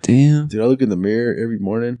 man. Damn. Dude, I look in the mirror every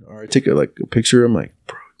morning, or I take a picture. I'm like,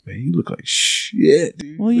 bro, man, you look like shit,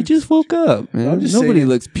 dude. Well, you just woke up, man. Nobody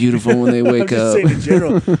looks beautiful when they wake up. I'm just saying in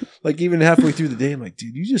general. Like, even halfway through the day, I'm like,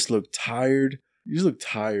 dude, you just look tired. You just look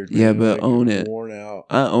tired, man. Yeah, but own it. Worn out.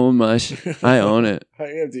 I own I own it. I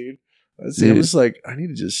am, dude. I'm just like, I need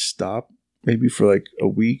to just stop maybe for like a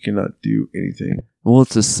week and not do anything. Well,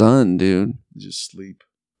 it's the sun, dude. Just sleep.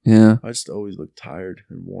 Yeah. I just always look tired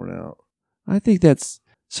and worn out. I think that's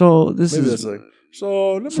so. Let me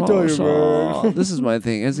tell you, man. This is my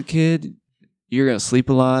thing. As a kid, you're gonna sleep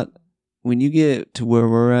a lot. When you get to where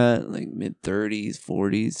we're at, like mid 30s,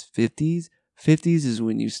 40s, 50s is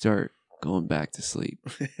when you start going back to sleep.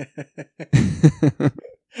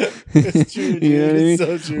 It's true, dude. You know what I mean?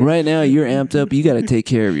 So true. Right now, you're amped up. You got to take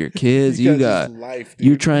care of your kids. Life,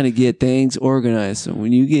 you're trying to get things organized. So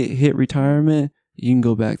when you hit retirement, you can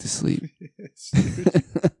go back to sleep.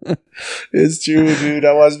 It's true, dude.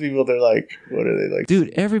 I watch people. They're like, what are they like?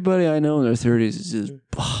 Dude, everybody I know in their 30s is just,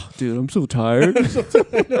 dude, I'm so tired.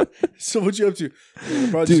 So what you up to?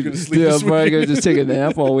 I'm probably just gonna sleep. Dude, I'm probably gonna just take a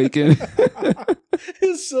nap all weekend.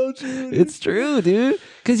 It's so true. Dude. It's true, dude.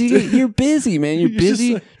 Because you're busy, man. You're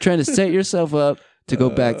busy trying to set yourself up to go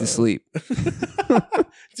back to sleep.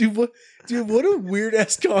 Dude, what a weird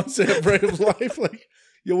ass concept, right? Of life, like,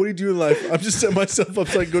 yo, what do you do in life? I'm just setting myself up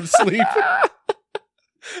so I can go to sleep.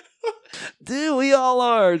 Dude, we all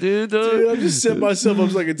are, dude. I'm just setting myself up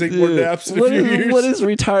so I can take more naps in a few years. What is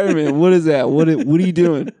retirement? What is that? What are you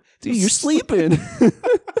doing? Dude, you're sleeping.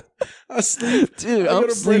 I sleep. Dude, I'm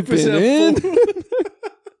sleeping, man.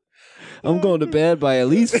 I'm going to bed by at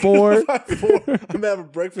least 4. I'm having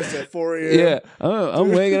breakfast at 4 a.m. Yeah, I'm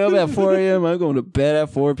waking up at 4 a.m. I'm going to bed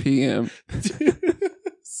at 4 p.m.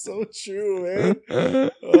 So true,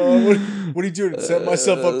 man. What are you doing? Set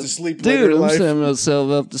myself up to sleep, dude. I'm setting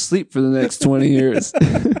myself up to sleep for the next 20 years.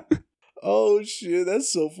 Oh shit,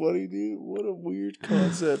 that's so funny, dude. What a weird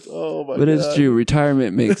concept. Oh my god. But it's true.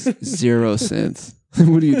 Retirement makes 0 sense.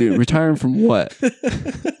 What do you do? Retiring from what?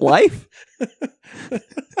 Life?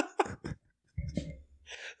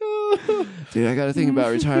 Dude, I got to think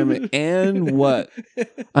about retirement and what?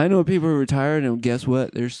 I know people are retired, and guess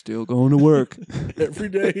what? They're still going to work every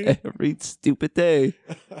day, every stupid day.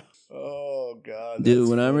 Oh God, Dude, that's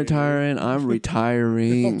when I'm funny, dude. retiring, I'm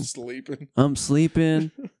retiring. I'm sleeping. I'm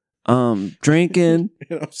sleeping. I'm drinking.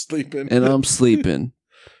 And I'm sleeping. And I'm sleeping.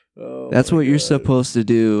 Oh, That's my what you're God. supposed to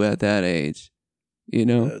do at that age. You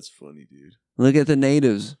know? That's funny, dude. Look at the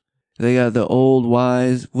natives. They got the old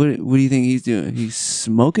wise. What do you think he's doing? He's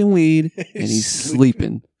smoking weed and he's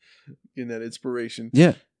sleeping. Getting that inspiration.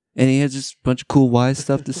 Yeah. And he has just a bunch of cool wise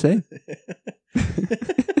stuff to say.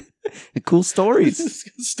 And cool stories.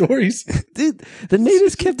 Stories. Dude, the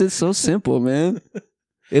natives kept it so simple, man.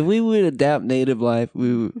 If we would adapt native life,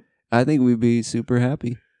 I think we'd be super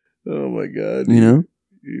happy. Oh my God. You know?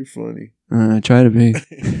 You're funny. I try to be.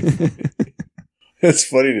 That's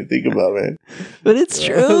funny to think about, man. But it's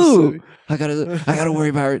Oh, true. I gotta worry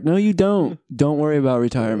about it. No, you don't. Don't worry about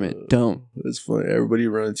retirement. Don't. It's funny. Everybody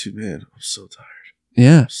you run into, man, I'm so tired.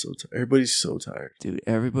 Yeah. I'm so tired. Everybody's so tired. Dude,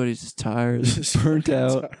 everybody's just tired, Just burnt fucking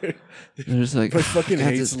out. tired. They're just like, I fucking I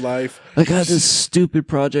got hates this- life. I got this stupid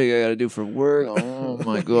project I gotta do for work. Oh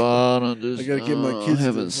my God. I gotta get my kids I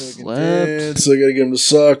haven't to fucking slept. dance. I gotta get them to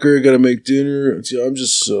soccer. I gotta make dinner. I'm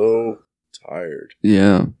just so tired.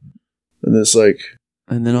 Yeah. And it's like,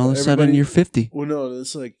 And then all of a sudden Everybody- you're 50. well, no,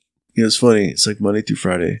 it's like, it's funny. It's like Monday through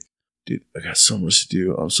Friday. Dude, I got so much to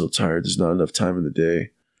do. I'm so tired. There's not enough time in the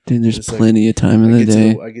day. Dude, there's It's like, plenty of time in the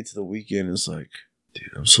day. I get to the weekend. And it's like, dude,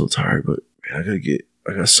 I'm so tired, but man,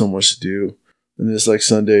 I got so much to do. And then it's like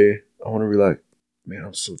Sunday. I want to be like, man,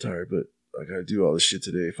 I'm so tired, but I gotta do all this shit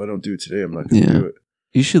today. If I don't do it today, I'm not gonna Yeah. do it.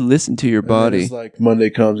 You should listen to your And then body. it's like Monday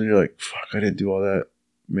comes and you're like, fuck, I didn't do all that.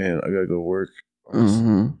 Man, I gotta go to work.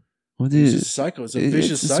 Well, It's dude, just a cycle. It's a it's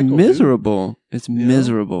vicious cycle. dude. miserable. It's know?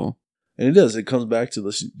 miserable. And it does. It comes back to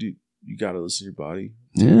listen. Dude, you gotta listen to your body.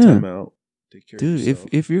 Take Yeah. time out. Take care Dude, of yourself.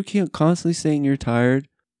 if you're constantly saying you're tired,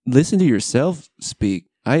 listen to yourself speak.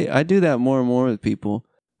 I do that more and more with people.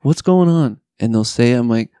 What's going on? And they'll say, I'm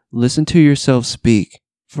like, listen to yourself speak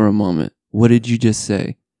for a moment. What did you just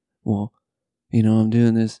say? Well, I'm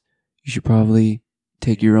doing this. You should probably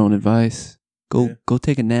take your own advice. Go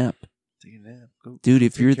take a nap. Take a nap. Go Dude,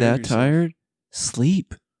 if take you're care of that yourself. tired,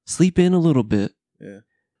 sleep. Sleep in a little bit. Yeah.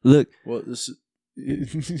 Look, Well, this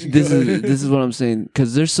this is what I'm saying,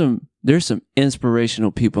 because there's some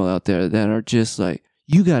inspirational people out there that are just like,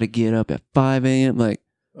 you got to get up at 5 a.m. Like,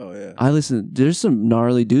 Oh yeah. there's some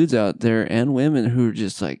gnarly dudes out there and women who are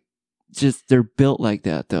just like, they're built like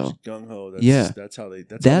that though. Gung ho. Yeah. That's how they.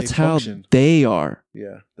 That's how function. they are.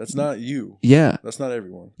 Yeah. That's not you. Yeah. That's not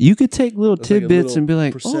everyone. You could take little That's like a tidbits little and be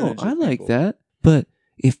like, oh, percentage of I like people." that. But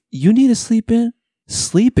if you need to sleep in,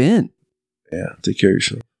 sleep in. Yeah. Take care of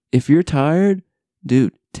yourself. If you're tired,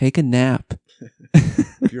 dude, take a nap.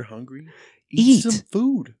 If you're hungry, Eat. some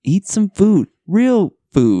food. Eat some food. Real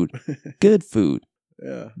food. Good food.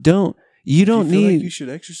 Yeah. You If don't you feel need like you should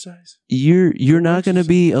exercise. you're Go not going to exercise.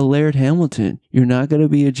 be a Laird Hamilton. You're not going to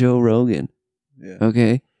be a Joe Rogan. Yeah.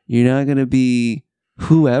 Okay? You're not going to be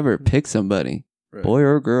whoever. Pick somebody, Right. boy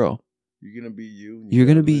or girl. You're gonna be you. and You're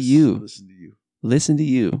gotta gonna be you. Listen to you. Listen to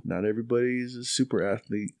you. Not everybody's a super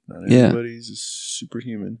athlete. Not Yeah. everybody's a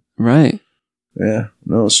superhuman. Right. Yeah.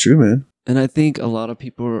 No, it's true, man. And I think a lot of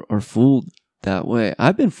people are fooled that way.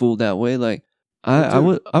 I've been fooled that way. Like I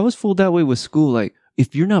was fooled that way with school. Like,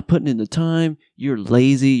 if you're not putting in the time, you're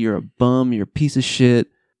lazy, you're a bum, you're a piece of shit.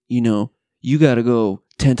 You got to go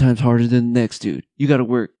 10 times harder than the next dude. You got to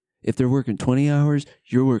work. If they're working 20 hours,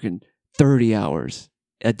 you're working 30 hours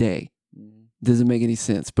a day. Doesn't make any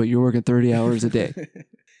sense, but you're working 30 hours a day.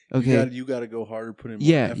 Okay. You got to go harder, put in more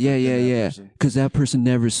Yeah, effort yeah, than yeah, that yeah. person. Because that person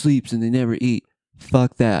never sleeps and they never eat.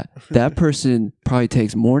 Fuck that. That person probably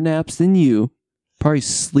takes more naps than you, probably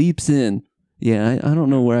sleeps in. Yeah, I don't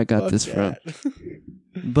know where I got Fuck this from. that.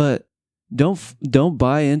 But don't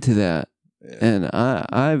buy into that. Yeah. And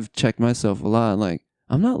I've checked myself a lot. Like,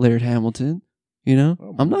 I'm not Laird Hamilton,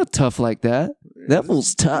 Oh, I'm not tough like that. Yeah, that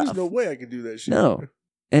fool's tough. There's no way I could do that shit. No.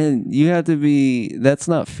 And you have to be, that's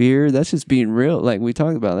not fear. That's just being real. Like we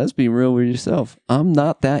talked about, that's being real with yourself. I'm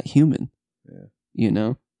not that human. Yeah.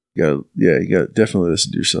 You You got to definitely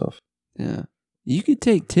listen to yourself. Yeah. You could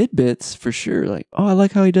take tidbits for sure. Like, oh, I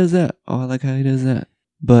like how he does that. Oh, I like how he does that.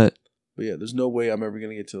 But yeah, there's no way I'm ever going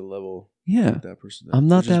to get to the level yeah, that person. I'm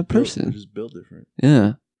not They're just that built- person. They're just built different.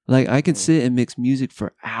 yeah. Like I could sit and mix music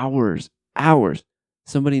for hours.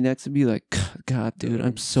 Somebody next to me like, God, dude,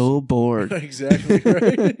 I'm so bored. Exactly,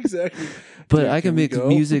 right? Exactly. But Dude, I can we mix go?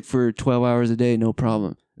 music for 12 hours a day, no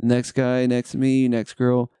problem. Next guy next to me, next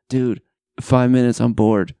girl, dude, 5 minutes, I'm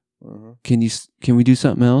bored. Uh-huh. Can we do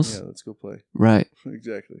something else? Yeah, let's go play. Right.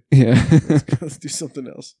 Exactly. Yeah. Let's do something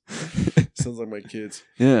else. Sounds like my kids.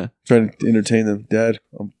 Yeah. Trying to entertain them. Dad,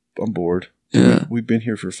 I'm bored. Yeah. We've been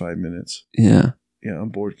here for 5 minutes. Yeah. yeah, I'm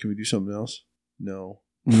bored. Can we do something else? No.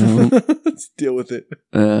 No. Let's deal with it.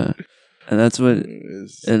 And that's what.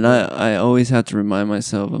 It's- And I always have to remind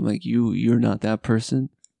myself. I'm like, you're not that person.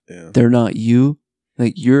 yeah. They're not you.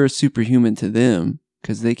 Like, you're superhuman to them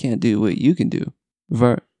because they can't do what you can do.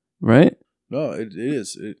 Right? No, it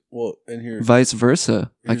is. Well, and here, Vice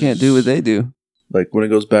versa. I can't do what they do. like when it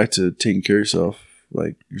goes back to taking care of yourself,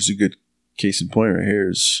 like here's a good case in point right here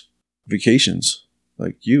is vacations.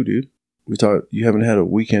 Like you, dude. We thought you haven't had a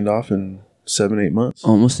weekend off in 7-8 months,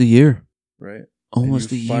 Almost a year. right?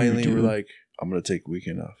 Almost and a you year. finally Dude. were like, I'm gonna take a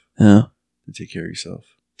weekend off Yeah. to take care of yourself.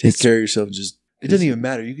 Take It's- care of yourself. And just it doesn't it's- even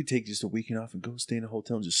matter. You could take just a weekend off and go stay in a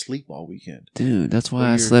hotel and just sleep all weekend. Dude, that's why Or I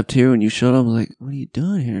you're- slept here when you showed up. I was like, what are you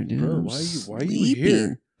doing here, dude? Bro, I'm why are you sleeping."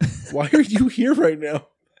 here? Why are you here right now?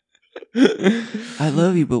 I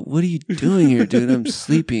love you, but what are you doing here, dude? I'm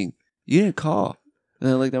sleeping. You didn't call. And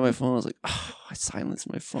I looked at my phone. I was like, oh, I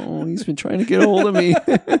silenced my phone. He's been trying to get a hold of me.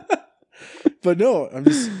 But no,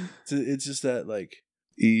 it's just that, like,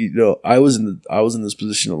 you know, I was in this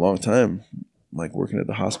position a long time, like working at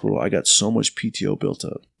the hospital. I got so much PTO built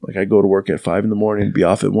up. Like, I go to work at 5 a.m, be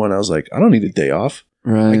off at 1. I was like, I don't need a day off. I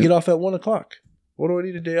Right. get off at 1 o'clock. What do I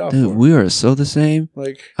need a day off Dude, for? we are so the same.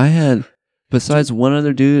 Like, I had, besides one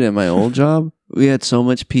other dude at my old job, we had so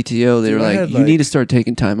much PTO. They Dude, were I like, had, you like- need to start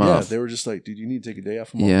taking time yeah, off. they were just like, dude, you need to take a day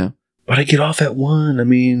off. I'm like, Yeah. but I get off at 1. I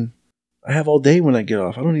mean, I have all day when I get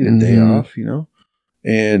off. I don't need a day Mhm. off, you know?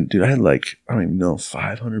 And dude, I had like, I don't even know,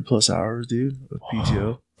 500 plus hours, dude, of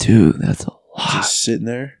PTO. Dude, that's a lot. Just sitting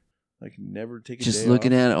there, like never taking Just day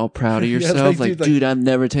looking off. at it all proud of Yeah, yourself. like, like, dude, dude, I'm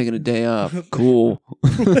never taking a day off. Cool.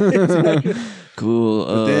 Exactly. Cool.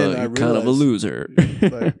 But then I You're kind of a realized- loser.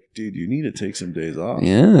 Like, dude, you need to take some days off.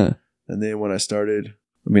 Yeah. And then when I started,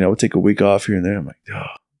 I mean, I would take a week off here and there. I'm like, oh,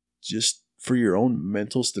 just for your own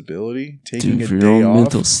mental stability, taking Dude, a for your day own off,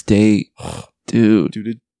 mental state. Dude. dude,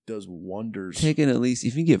 it does wonders. Taking at least,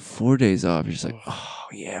 if you get 4 days off, you're just like, oh,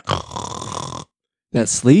 yeah. That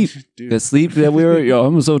sleep. dude, That sleep that we were, yo,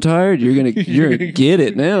 I'm so tired. You're gonna get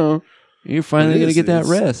it now. You're finally it gonna is, get that it's-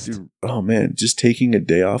 rest. dude, oh man, just taking a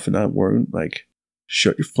day off and not worrying, like,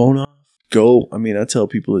 shut your phone off. Go. I mean, I tell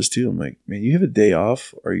people this too. I'm like, man, you have a day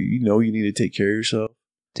off, or you know you need to take care of yourself.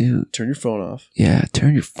 Dude, Turn your phone off. yeah,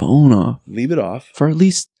 turn your phone off Leave it off. for at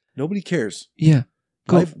least, Nobody cares. yeah,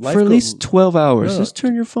 go Life for at goes- least 12 hours. No. Just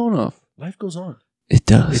turn your phone off. Life goes on. It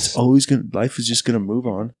does. It's always life is just gonna move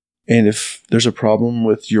on. And if there's a problem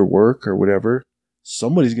with your work or whatever,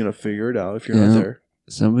 somebody's gonna figure it out if you're Yeah. not there.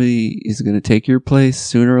 Somebody is gonna take your place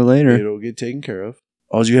sooner or later. It'll get taken care of.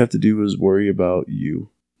 All you have to do is worry about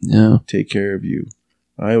you. Yeah. Take care of you.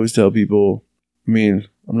 I always tell people, I mean,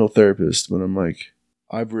 I'm no therapist, but I'm like,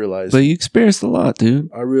 I've realized But you experienced a lot, dude.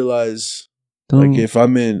 I realize Don't, like if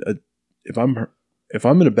I'm in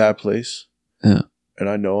a bad place, Yeah. and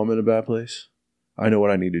I know I'm in a bad place, I know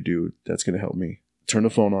what I need to do that's gonna help me. Turn the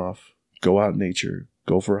phone off, go out in nature,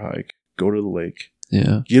 go for a hike, go to the lake,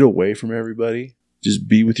 yeah. get away from everybody, just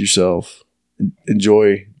be with yourself, and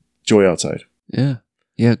enjoy outside. Yeah.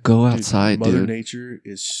 Yeah. Go Dude, outside, Mother dude. Nature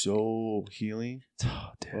is so healing.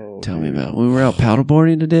 Oh, dude. Oh, Tell me dude. about it. When we were out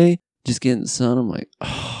paddleboarding today, just getting the sun. I'm like,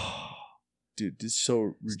 oh, Dude, this is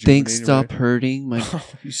so rejuvenating. things stop right? hurting. My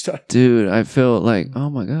You stop. dude, I felt like, oh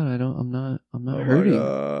my god, I'm not Oh hurting. my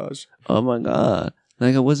gosh. Oh my god,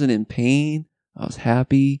 like I wasn't in pain. I was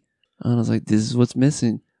happy. And I was like, this is what's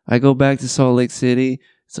missing. I go back to Salt Lake City.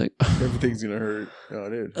 It's like, Everything's gonna hurt. Oh,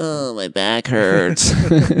 dude. oh, my back hurts.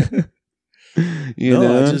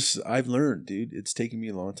 I've learned, dude. It's taken me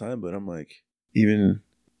a long time, but I'm like, even,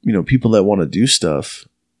 people that want to do stuff,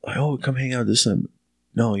 like, oh, come hang out this time.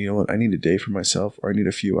 No, you know what? I need a day for myself, or I need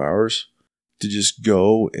a few hours to just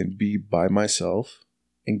go and be by myself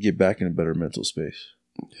and get back in a better mental space.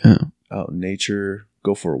 Yeah. Out in nature,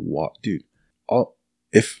 go for a walk, dude.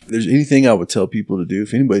 If there's anything I would tell people to do,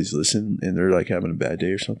 if anybody's listening and they're like having a bad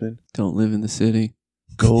day or something, Don't live in the city.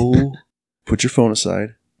 go put your phone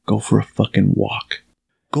aside, go for a fucking walk.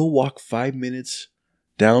 Go walk 5 minutes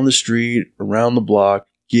down the street, around the block,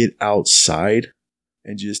 get outside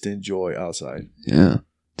and just enjoy outside. Yeah.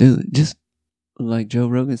 Dude, just like Joe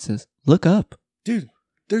Rogan says, look up. Dude,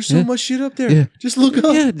 there's so Yeah. much shit up there. Yeah. Just look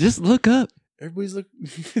up. Yeah, just look up. Everybody's looking.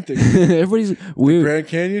 the Everybody's weird. Grand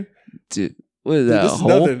Canyon? Dude, what is Dude, that? this A is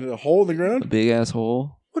hole? nothing. A hole in the A ground? big ass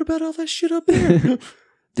hole? What about all that shit up there?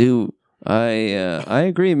 Dude, I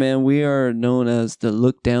agree, man. We are known as the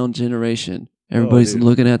look down generation. Everybody's dude.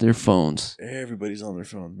 looking at their phones. Everybody's on their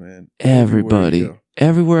phones, man. Everybody. Everywhere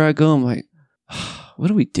Everywhere I go, I'm like, what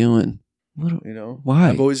are we doing? you go, Why?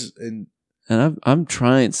 I've always, and And I'm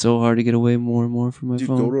trying so hard to get away more and more from my dude,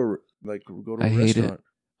 phone. go to a I hate it. restaurant.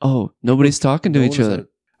 Oh, nobody's talking to No each one is other.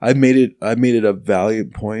 I made it a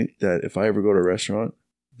valiant point that if I ever go to a restaurant,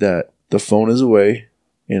 that the phone is away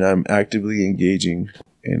and I'm actively engaging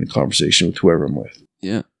in a conversation with whoever I'm with.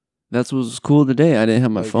 Yeah. That's what was cool today. I didn't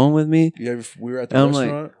have my Like, phone with me. Yeah, if we were at the And I'm like,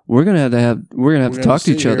 restaurant. we're gonna have to talk to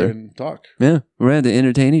sit each here other. and talk. Yeah. We're gonna have to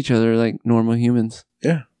entertain each other like normal humans.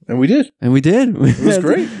 Yeah, and we did. And we did. It was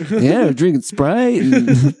great. Yeah, we're drinking Sprite.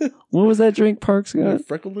 And what was that drink Parks got?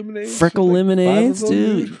 Freckle lemonades. Freckle Like lemonades, 5 of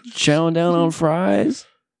them, dude. Chowing down on fries.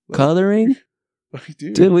 Like, Coloring. like,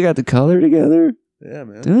 dude. Dude, we got to color together. Yeah,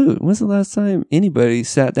 man. Dude, when's the last time anybody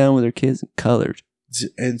sat down with their kids and colored?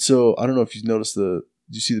 And so I don't know if you noticed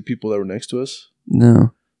did you see the people that were next to us?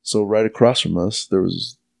 No. So right across from us, there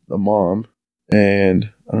was a mom,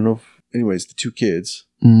 and I don't know anyways, the 2 kids.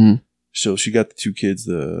 Mm-hmm. So she got the 2 kids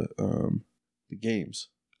the games.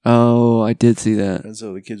 Oh, I did see that. And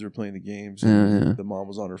so the kids were playing the games, and Yeah. the mom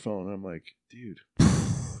was on her phone. And I'm like, dude.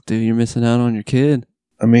 Dude, you're missing out on your kid.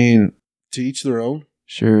 I mean, to each their own.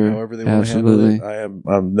 Sure. However they want to handle it.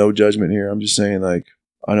 I'm no judgment here. I'm just saying, like,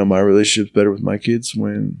 I know my relationship's better with my kids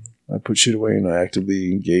when I put shit away and I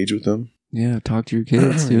actively engage with them. Yeah, talk to your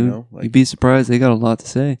kids, dude. You know, like- You'd be surprised. They got a lot to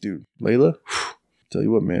say. Dude, Layla, tell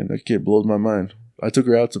you what, man, that kid blows my mind. I took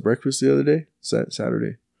her out to breakfast the other day,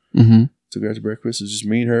 Saturday. Mm-hmm. Took her out to breakfast. It was just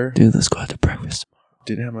me and her. Dude, let's go out to breakfast tomorrow.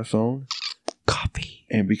 Didn't have my phone. Coffee.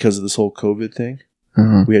 And because of this whole COVID thing,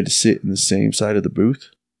 Uh-huh. we had to sit in the same side of the booth.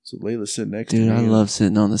 So Layla's sitting next to me. Dude, I and- love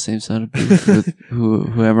sitting on the same side of booth with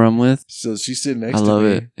whoever I'm with. So she's sitting next I to love me.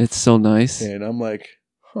 it. It's so nice. And I'm like,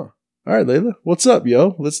 huh. All right, Layla, what's up,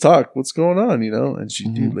 yo? Let's talk. What's going on, you know? And she,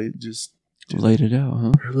 Mhm. dude, just Laid it out,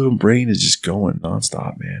 huh? her little brain is just going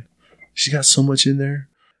nonstop, man. She got so much in there.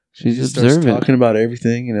 She's She just starts observant. talking about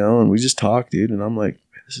everything, you know, and we just talk, dude. And I'm like,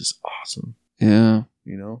 man, this is awesome, Yeah.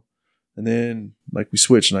 you know? And then, like, we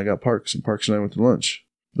switched and I got Parks, and Parks and I went to lunch.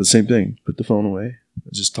 But same thing, put the phone away. I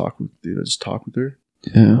just talk with her.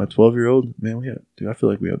 Yeah. My 12-year-old, man, I feel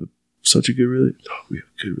like we have such a good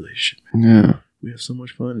relationship. Yeah. We have so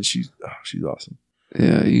much fun, and she's awesome.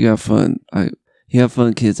 Yeah. You got fun. You have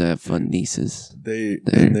fun kids. I have fun nieces. We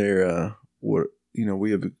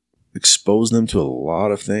have exposed them to a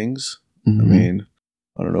lot of things. Mhm. I mean,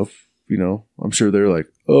 I don't know if, I'm sure they're like,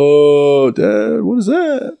 oh, Dad, what is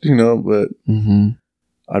that? But Mhm.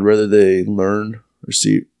 I'd rather they learn or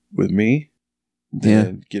see it with me Yeah.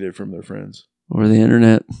 than get it from their friends Or the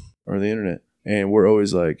internet. or the internet. And we're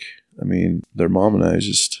always like, their mom and I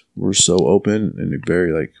we're so open and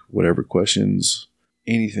very like whatever questions,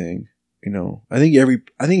 anything, I think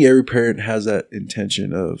every parent has that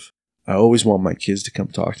intention of, I always want my kids to come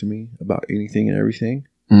talk to me about anything and everything.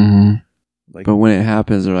 Mm-hmm. Like, But when it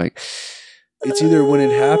happens, they're like, it's either when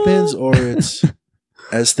it happens or it's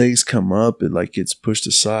as things come up, it like gets pushed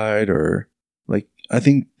aside, or like, I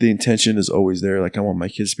think the intention is always there. Like, I want my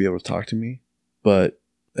kids to be able to talk to me, but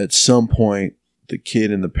at some point, the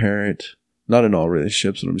kid and the parent, not in all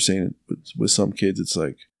relationships, but I'm saying with some kids, it's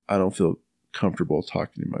like, I don't feel comfortable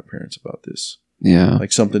talking to my parents about this. yeah.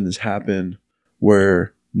 Like, something has happened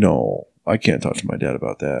where, no, I can't talk to my dad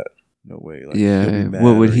about that. No way. Like, Yeah, he'll be mad,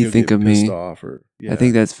 what would or he he'll think get of me? pissed off, or, I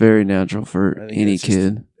think that's very natural for I think any it's just-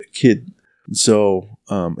 kid. kid. So,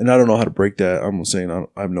 and I don't know how to break that. I'm saying I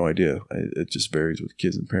have no idea. It just varies with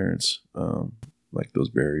kids and parents. Like those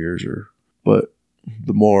barriers but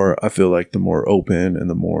the more I feel like the more open and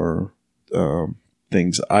the more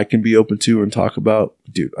things I can be open to and talk about.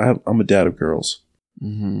 Dude, I'm a dad of girls.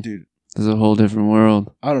 Mm-hmm. Dude, There's a whole different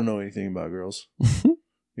world. I don't know anything about girls.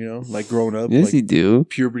 Like growing up, Yes, like you do.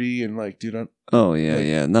 puberty and like, dude, Oh yeah, like,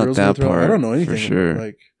 yeah. Not girls that go through- part. I don't know anything. for sure.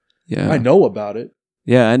 Like, Yeah, I know about it.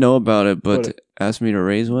 Yeah, I know about it, but, But- ask me to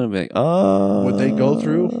raise one, I'd be like, oh, What they go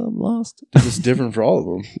through? I'm lost. It's different for all of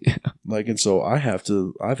them. Yeah. Like, and so I've had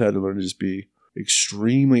to learn to just be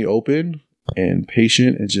extremely open and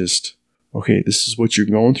patient and just, okay, this is what you're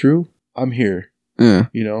going through. I'm here. Yeah,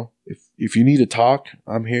 If you need to talk,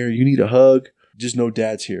 I'm here. You need a hug, just know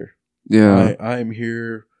Dad's here. yeah, I am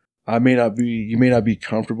here. You may not be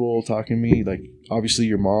comfortable talking to me. Like, obviously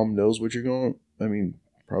your mom knows what you're going.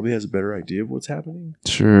 Probably has a better idea of what's happening,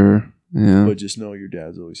 sure. Yeah, but just know your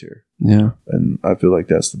dad's always here. yeah. And I feel like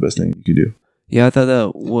that's the best thing you could do. Yeah, I thought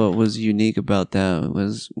that what was unique about that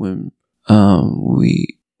was when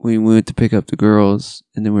we went to pick up the girls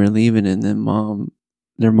and then we were leaving and then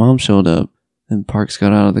their mom showed up and Parks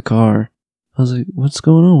got out of the car. I was like, what's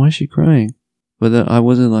going on? Why is she crying? But then I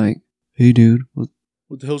wasn't like, hey dude. What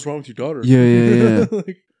the hell's wrong with your daughter? Yeah.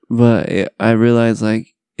 Like, But I realized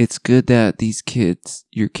like it's good that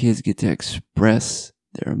your kids get to express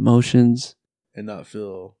their emotions and not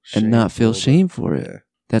feel and not feel shame for it. Yeah.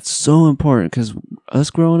 That's so important because us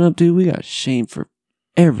growing up, dude, we got shamed for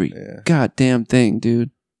every goddamn thing, dude.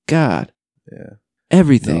 God. Yeah.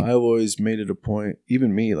 Everything. No, I've always made it a point,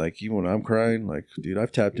 even me, like, even when I'm crying, like, dude,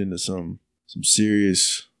 I've tapped into some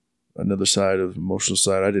serious, another side of emotional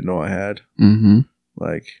side I didn't know I had. Mm-hmm.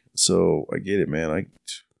 Like, so I get it, man.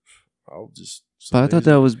 I'll just. But I thought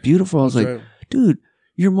that was beautiful. I was like, dude,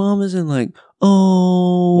 your mom isn't like,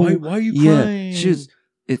 oh. Why are you crying?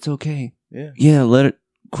 It's okay. Yeah. Yeah, let it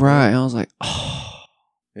cry. I was like, oh,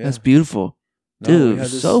 that's beautiful. Dude,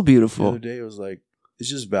 so beautiful. The other day, it was like, it's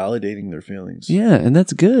just validating their feelings. Yeah, and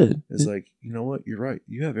that's good. It's like, you know what? You're right.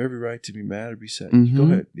 You have every right to be mad or be sad. Mm-hmm. Go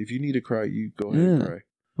ahead. If you need to cry, you go ahead and cry.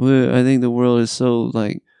 Well, I think the world is so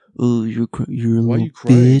like, oh, you're a Why little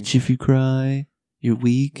bitch if you cry. You're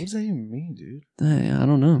weak. What does that even mean, dude? I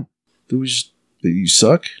don't know. That you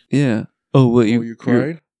suck? Yeah. Oh, what you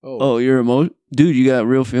cried? You're emotional? Dude, you got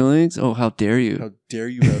real feelings? Oh, how dare you? How dare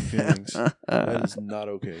you have feelings? That is not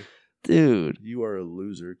okay. Dude. You are a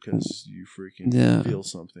loser because you freaking feel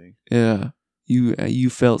something. Yeah. You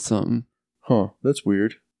felt something. Huh. That's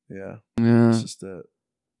weird. Yeah. Yeah. It's just that.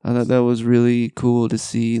 I thought that was really cool to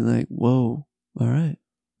see, like, whoa, all right.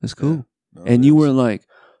 That's cool. Yeah. No, and you weren't like,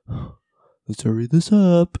 let's hurry this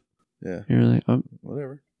up. Yeah. You're like,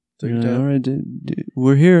 whatever. Take your time. All right, dude,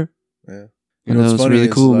 we're here. Yeah. You know, that was really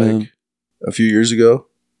cool, man. A few years ago,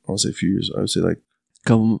 I won't say a few years, I would say like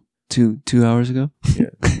two hours ago. Yeah,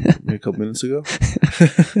 maybe a couple minutes ago.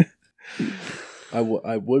 I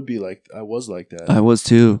was like that. I was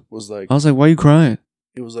too. I was like, why are you crying?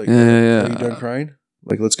 It was like, yeah. Are you done crying?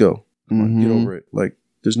 Like, let's go. Come on, get over it. Like,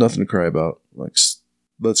 there's nothing to cry about. Like,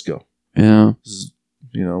 let's go. Yeah. This is,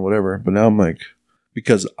 whatever. But now I'm like,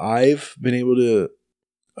 because I've been able to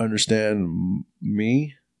understand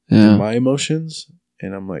me and my emotions,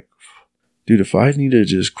 and I'm like, dude, if I need to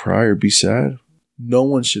just cry or be sad, no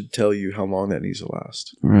one should tell you how long that needs to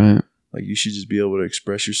last. Right. Like, you should just be able to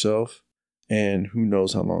express yourself, and who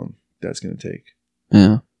knows how long that's going to take.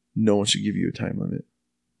 Yeah. No one should give you a time limit.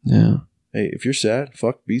 Yeah. Hey, if you're sad,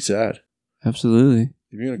 be sad. Absolutely.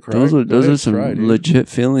 If you're going to cry, those are some legit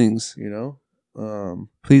feelings.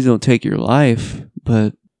 Please don't take your life,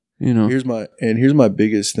 but, Here's my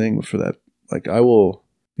biggest thing for that. Like, I will,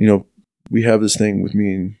 we have this thing with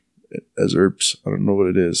me and as Earps, I don't know what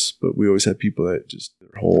it is, but we always have people that just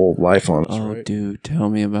their whole life on us, right? Oh, dude, tell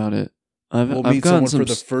me about it. We'll meet someone for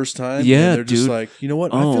the first time, yeah, and they're just like, you know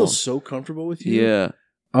what? I feel so comfortable with you. Yeah.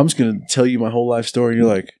 I'm just going to tell you my whole life story, and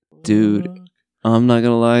you're like, dude, I'm not going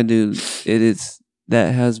to lie, dude.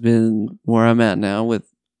 That has been where I'm at now with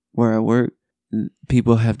where I work.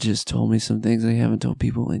 People have just told me some things they haven't told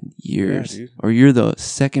people in years. Yeah, or you're the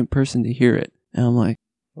second person to hear it. And I'm like,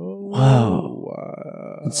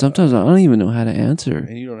 wow. And sometimes I don't even know how to answer.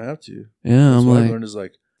 And you don't have to. Yeah, That's what I learned is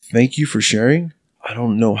like, thank you for sharing. I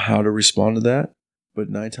don't know how to respond to that. But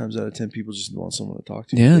 9 times out of 10, people just want someone to talk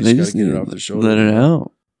to. Yeah, they just get it off their shoulder. Let it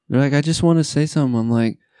out. They're like, I just want to say something. I'm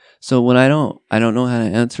like, so when I don't know how to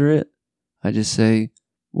answer it, I just say,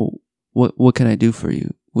 well, what can I do for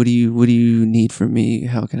you? What do you need from me?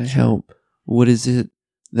 How can I help? What is it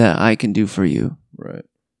that I can do for you? Right.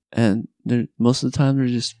 And most of the time,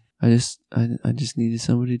 I just needed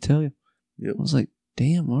somebody to tell you. Yep. I was like,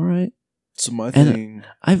 damn, all right. So my thing,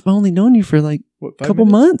 I've only known you for like a couple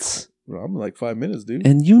months. Well, I'm like 5 minutes, dude.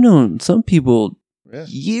 And you've known some people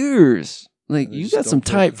years. Like, you got some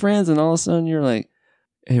tight friends, and all of a sudden you're like,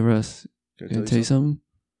 hey, Russ, can I tell you something?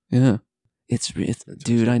 Yeah. It's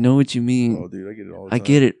dude, I know what you mean. Oh, dude, I get it all the time. I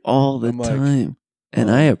get it all the time.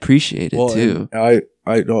 And I appreciate it too.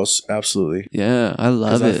 I know, absolutely. Yeah, I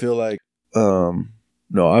love it. I feel like, no,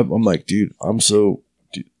 I'm like, dude,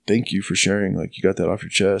 thank you for sharing. Like, you got that off your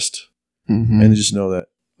chest. Mm-hmm. And just know that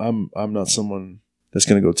I'm not someone that's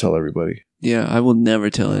going to go tell everybody. Yeah, I will never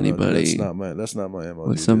tell anybody. That's not my MO.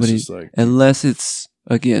 With somebody, like, unless it's,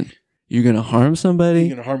 again, you're going to harm somebody.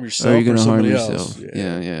 You're going to harm yourself, or you're going to harm yourself. Else.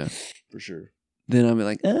 Yeah. For sure. Then I'll be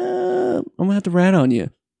like, I'm going to have to rat on you.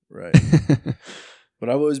 Right. But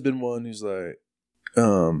I've always been one who's like,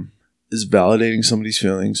 is validating somebody's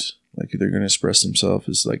feelings. Like, if they're going to express themselves,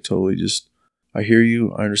 is like totally just, I hear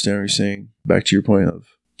you. I understand what you're saying. Back to your point of,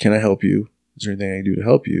 can I help you? Is there anything I can do to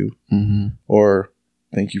help you? Mm-hmm. Or,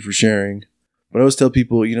 thank you for sharing. But I always tell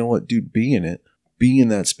people, you know what, dude, be in it. Be in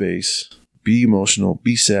that space. Be emotional.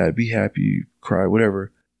 Be sad. Be happy. Cry.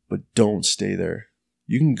 Whatever. But don't stay there.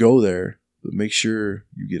 You can go there, but make sure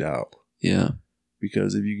you get out. Yeah.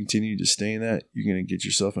 Because if you continue to stay in that, you're going to get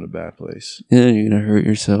yourself in a bad place. Yeah, you're going to hurt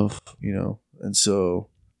yourself. And so,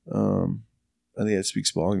 I think that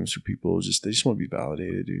speaks volumes for people. They just want to be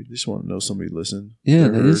validated, dude. They just want to know somebody listened. Yeah,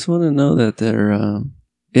 they just want to know that they're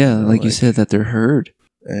Yeah, You know, like you said, that they're heard.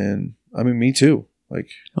 And I mean, me too. Like,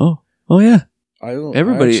 Oh yeah. I don't.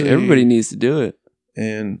 Everybody needs to do it.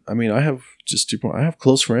 And I mean, I have I have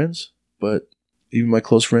close friends, but even my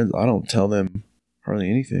close friends, I don't tell them hardly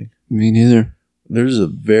anything. Me neither. There's a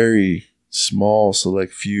very small,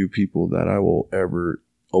 select few people that I will ever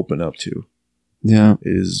open up to. Yeah.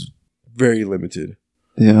 It is very limited.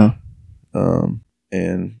 Yeah.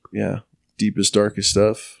 And yeah, deepest, darkest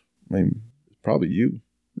stuff. I mean, probably you.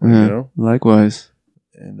 Yeah. You know. Likewise.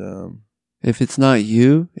 And if it's not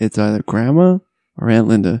you, it's either Grandma or Aunt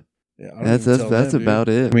Linda. yeah, I don't even tell That's them, about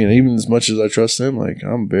dude. it. I mean, even as much as I trust them, like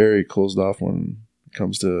I'm very closed off when it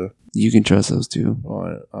comes to. You can trust those two.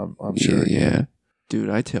 Oh, I'm sure. Yeah. Dude,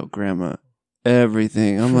 I tell Grandma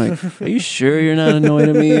everything. I'm like, are you sure you're not annoyed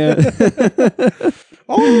at me yet?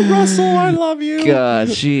 Oh, Russell, I love you. God,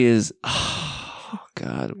 she is. Oh,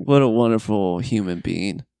 God, what a wonderful human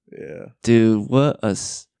being. Yeah. Dude,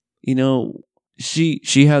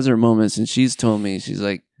 she has her moments, and she's told me, she's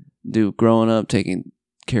like, dude, growing up, taking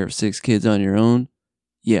care of 6 kids on your own,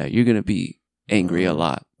 yeah, you're going to be angry a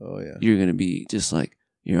lot. Oh, yeah. You're going to be just like,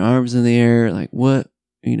 your arms in the air, like, what,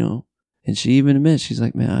 And she even admits, she's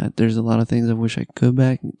like, man, there's a lot of things I wish I could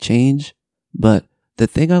back and change. But the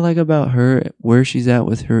thing I like about her, where she's at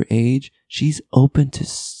with her age, she's open to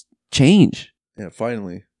change. Yeah,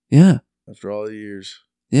 finally. Yeah. After all the years.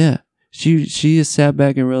 Yeah. She has sat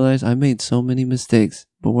back and realized I made so many mistakes.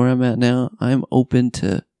 But where I'm at now, I'm open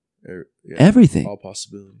to everything. All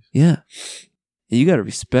possibilities. Yeah. And you got to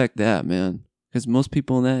respect that, man. Because most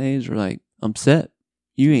people in that age are like, I'm set.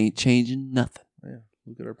 You ain't changing nothing. Yeah.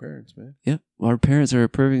 Look at our parents, man. Yeah. Our parents are a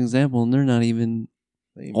perfect example, and they're not even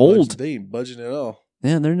old. They ain't budging at all.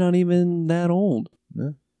 Yeah, they're not even that old.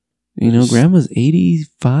 Yeah. Grandma's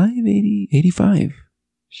 85.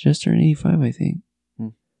 She just turned 85, I think.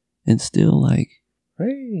 And still like,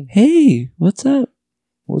 hey, what's up?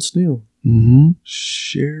 What's new? Mm-hmm.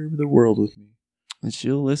 Share the world with me. And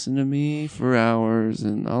she'll listen to me for hours,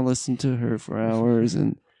 and I'll listen to her for hours,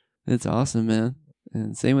 and it's awesome, man.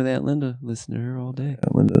 And same with Aunt Linda. Listen to her all day.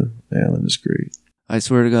 Aunt Linda's great. I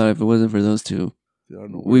swear to God, if it wasn't for those two,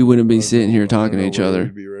 we wouldn't be sitting here talking to each other.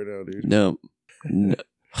 We'd be right now, dude. No.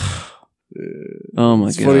 Oh my God.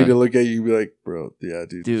 It's funny to look at you and be like, bro, yeah,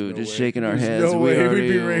 dude. Dude, just shaking our There's heads. No way we'd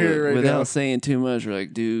be right here right without now. saying too much. We're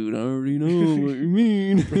like, dude, I already know what you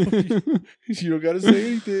mean. You don't got to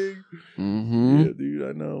say anything. Mm-hmm. Yeah, dude,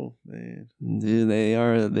 I know, man. Dude, they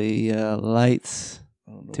are the lights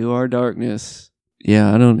to our darkness.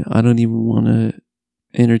 Yeah, I don't even want to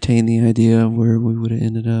entertain the idea of where we would have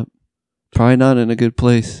ended up. Probably not in a good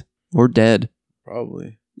place. Or dead.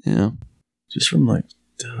 Probably. Yeah. Just from like,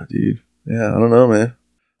 dude. Yeah, I don't know, man.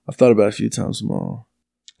 I've thought about it a few times tomorrow.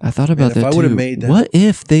 I thought about that if I too. would have made that. What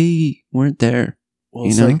if they weren't there? Well,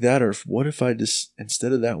 it's like that. Or what if I just,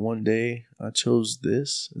 instead of that one day, I chose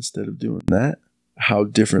this instead of doing that? How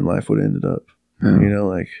different life would have ended up. Yeah.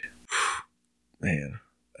 Like, man.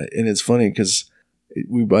 And it's funny because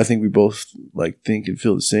I think we both like think and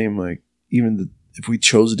feel the same. Like, even if we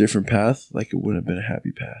chose a different path, like it wouldn't have been a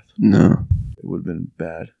happy path. No. It would have been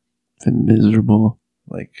bad. Been miserable.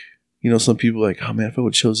 Like, some people are like, oh man, if I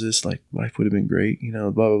would have chose this, like life would have been great, blah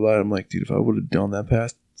blah blah. I'm like, dude, if I would have done that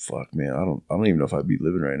path, fuck man, I don't even know if I'd be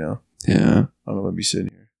living right now. Yeah. I don't know if I'd be sitting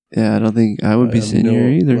here. Yeah, I don't think I would be sitting here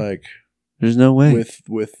either. Like, there's no way.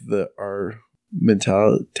 With our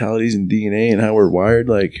mentalities and DNA and how we're wired,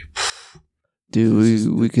 like, dude,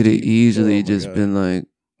 we could have easily been like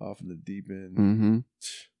off in the deep end. Mm-hmm.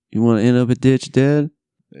 You want to end up a ditch dead?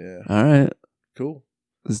 Yeah. All right. Cool.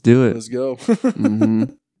 Let's do it. Let's go. Mm-hmm.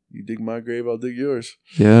 You dig my grave, I'll dig yours.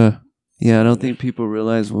 Yeah. Yeah, I don't think people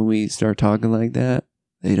realize when we start talking like that,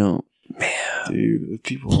 they don't. Man. Dude,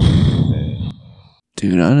 people, man.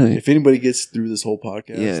 Dude, I don't. If anybody gets through this whole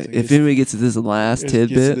podcast. Yeah, if anybody gets to this last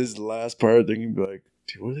tidbit. This last part, they're going to be like,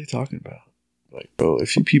 dude, what are they talking about? Like, bro,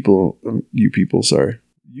 if you people. You people.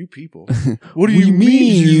 What do you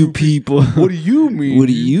mean, you people? What do you mean? What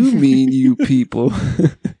do you mean, you people?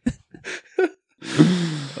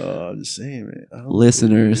 I'm just saying, man. The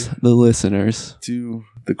listeners. To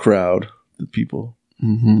the crowd, the people.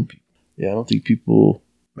 Mm-hmm. Yeah, I don't think people.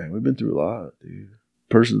 Man, we've been through a lot, dude.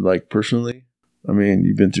 Personally, I mean,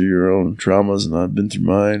 you've been through your own traumas, and I've been through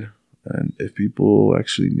mine. And if people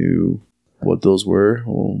actually knew what those were,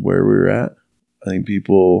 or where we were at, I think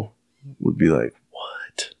people would be like,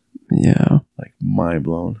 "What?" Yeah, like mind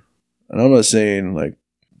blown. And I'm not saying like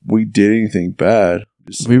we did anything bad.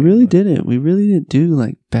 We really didn't. We really didn't do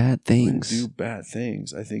like bad things. Do bad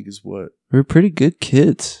things, I think, is what we're pretty good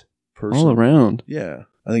kids all around. Yeah,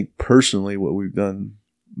 I think personally, what we've done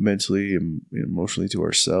mentally and emotionally to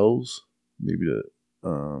ourselves, maybe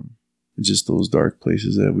to just those dark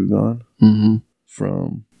places that we've gone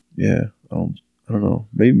from. Yeah, I don't know.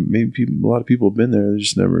 Maybe a lot of people have been there. They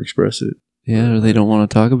just never express it. Yeah, or they don't want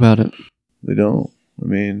to talk about it. They don't. I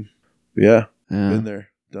mean, yeah. Been there,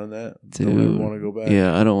 done that. Dude, don't ever want to go back.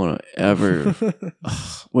 Yeah, I don't want to ever.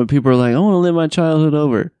 When people are like, I want to live my childhood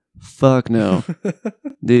over. Fuck no.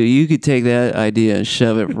 Dude, you could take that idea and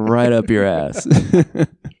shove it right up your ass.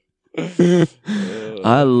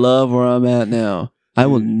 I love where I'm at now. I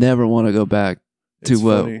will never want to go back to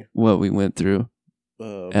what we went through.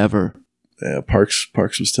 Ever. Yeah, Parks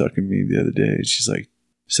was talking to me the other day. She's like,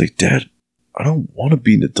 Dad, I don't want to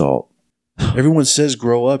be an adult. Everyone says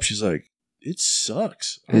grow up. She's like, it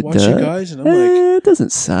sucks. I watch you guys and I'm like, it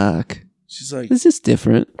doesn't suck. She's like, it's just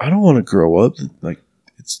different. I don't want to grow up. Like,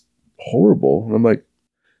 it's horrible. And I'm like,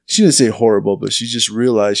 she didn't say horrible, but she just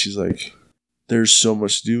realized, she's like, there's so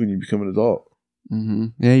much to do when you become an adult. Mm-hmm.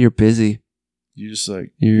 Yeah, you're busy. You just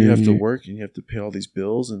like, you have to work and you have to pay all these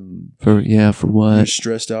bills. And for what? You're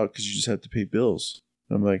stressed out because you just have to pay bills.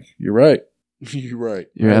 And I'm like, you're right. You're right.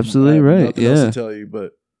 You're absolutely right. Nothing else to tell you,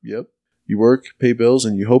 but yep. You work, pay bills,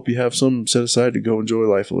 and you hope you have some set aside to go enjoy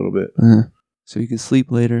life a little bit. So you can sleep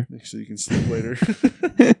later. So you can sleep later.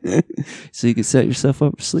 So you can set yourself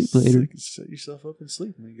up for sleep later. So you can set yourself up and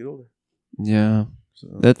sleep when you get older. Yeah.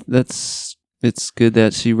 So. It's good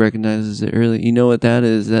that she recognizes it early. You know what that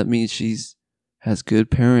is? That means she's has good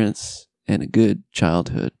parents and a good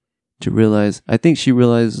childhood to realize. I think she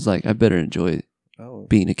realizes, like, I better enjoy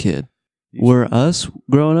being a kid. Where us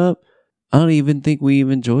growing up, I don't even think we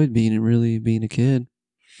even enjoyed being a kid.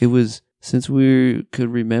 It was, since we could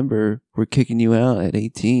remember, we're kicking you out at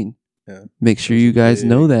 18. Yeah. Make sure you guys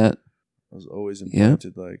know that. I was always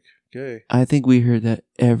implanted, like, okay. I think we heard that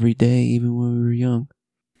every day, even when we were young.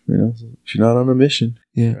 You know, if you're not on a mission,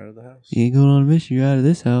 you're out of the house. You ain't going on a mission, you're out of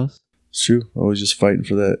this house. It's true. I was just fighting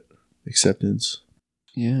for that acceptance.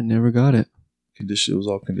 Yeah, never got it. It was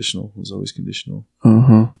all conditional. It was always conditional.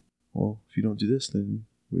 Well, if you don't do this, then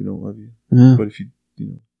we don't love you. Yeah. But if you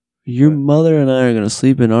know. Your mother and I are going to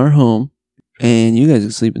sleep in our home, and you guys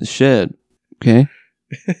can sleep in the shed. Okay?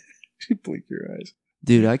 You blink your eyes.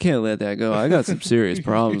 Dude, I can't let that go. I got some serious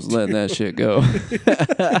problems letting that shit go. You do,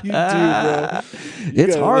 bro.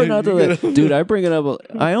 It's hard not to let... Dude,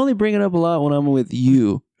 I only bring it up a lot when I'm with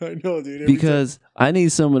you. I know, dude. Because I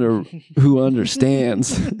need someone who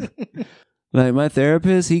understands. Like, my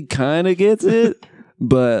therapist, he kind of gets it.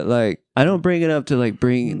 But, like, I don't bring it up to, like,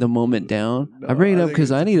 bring the moment down. No, I bring it up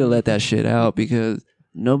because I need to let that shit out because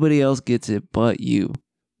nobody else gets it but you.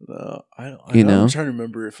 No, I know. I'm trying to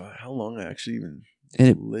remember how long I actually even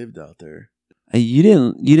lived out there. You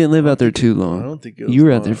didn't live out there too long. I don't think it was you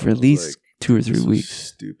were out there for at least 2 or 3 weeks.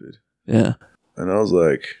 Stupid. Yeah. And I was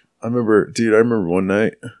like, I remember one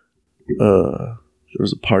night, there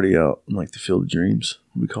was a party out in, like, the Field of Dreams,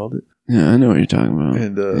 we called it. Yeah, I know what you're talking about.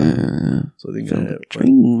 And so I think I had,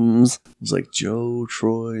 dreams. It was like Joe,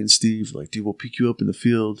 Troy, and Steve. Like, dude, we'll pick you up in the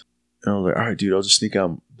field. And I was like, all right, dude, I'll just sneak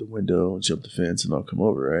out the window and jump the fence, and I'll come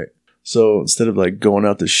over, right? So instead of, like, going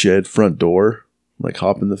out the shed front door, like,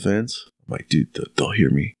 hopping the fence, I'm like, dude, they'll hear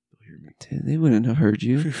me. Dude, they wouldn't have heard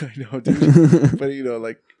you. I know, dude. But, you know,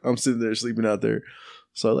 like, I'm sitting there sleeping out there.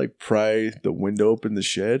 So I, like, pry the window open the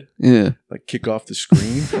shed. Yeah. Like, kick off the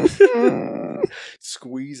screen.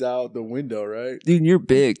 Squeeze out the window, right? Dude, you're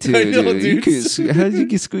big, too, I know, dude. How did you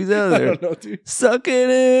get squeezed out of there? I don't know, dude. Suck it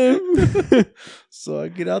in. So I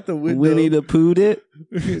get out the window. Winnie the Pooh'd it.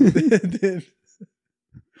 then,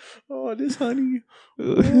 oh, this honey.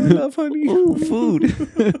 Oh, I love honey. Oh,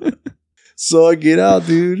 food. So I get out,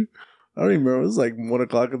 dude. I don't even remember. It was like 1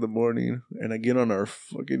 o'clock in the morning, and I get on our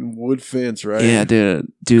fucking wood fence, right? Yeah,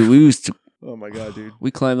 dude. Dude, we used to. Oh my god, dude! We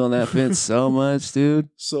climbed on that fence so much, dude.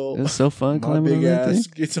 So it was so fun climbing on that thing. My big ass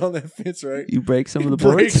gets on that fence, right? You break some of the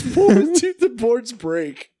boards. Dude, the boards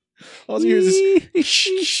break. All you hear is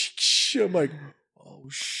this. I'm like, oh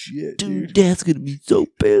shit, dude! Dad's gonna be so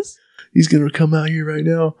pissed. He's gonna come out here right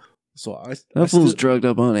now. So that fool's drugged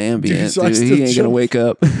up on Ambien, dude. He ain't gonna wake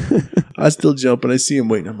up. I still jump and I see him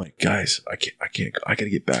waiting. I'm like, guys, I gotta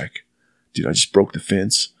get back, dude. I just broke the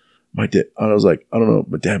fence. My dad, I was like, I don't know,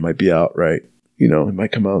 my dad might be out, right? You know, he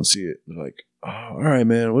might come out and see it. They're like, oh, all right,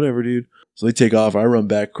 man, whatever, dude. So they take off. I run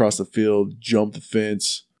back across the field, jump the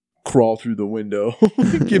fence, crawl through the window,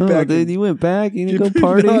 get back. Dude, you went back? You didn't go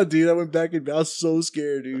party? No, dude, I went back and I was so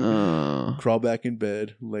scared, dude. Crawl back in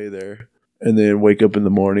bed, lay there, and then wake up in the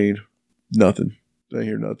morning. Nothing. I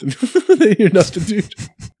hear nothing. They hear nothing, dude.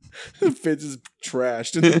 The fence is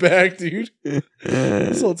trashed in the back, dude.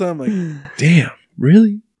 This whole time, I'm like, damn,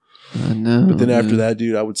 really? I know. But then after dude. that,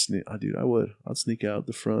 dude, I would sneak. I'd sneak out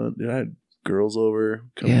the front. Dude, I had girls over.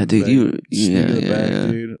 Yeah, in the dude, back, sneak in the back, yeah.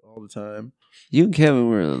 dude, all the time. You and Kevin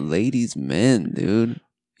were the ladies' men, dude.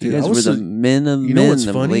 You Dude, I guys was were the so- men of You know men, what's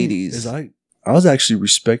them funny? ladies. Is I was actually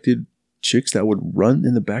respected chicks that would run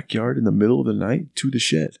in the backyard in the middle of the night to the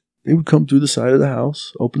shed. They would come through the side of the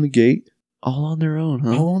house, open the gate, all on their own,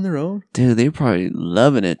 huh? all on their own, Dude, they're probably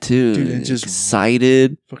loving it too. Dude, and just-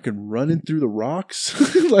 excited. fucking running through the rocks.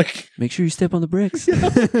 Like, Make sure you step on the bricks.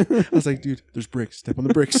 I was like, dude, there's bricks. Step on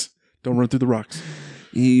the bricks. Don't run through the rocks.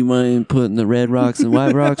 You mind putting the red rocks and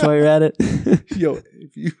white rocks while you're at it? Yo,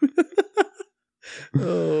 if you.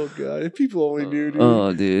 Oh god, if people only knew, dude.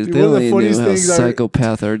 Oh, dude. Dude, They one of the only knew funniest how things I-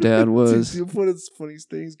 psychopath our dad was. Dude, one of the funniest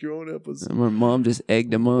things growing up was My mom just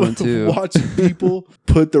egged him on, too. watching people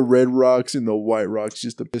put the red rocks in the white rocks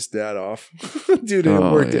just to piss dad off. Dude, and it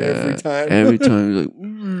Oh, worked yeah. every time. Every time he's like,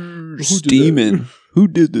 Who did steaming. Who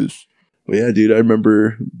did this? But yeah, dude, I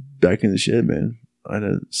remember back in the shed, man. I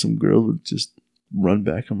had some girl would just run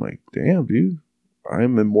back. I'm like, damn, dude,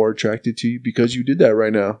 I'm more attracted to you because you did that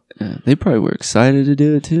right now. Yeah, they probably were excited to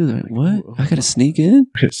do it, too. They're like, what? I got to sneak in?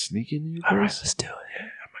 I gotta sneak in your All right, place. let's do it. Yeah,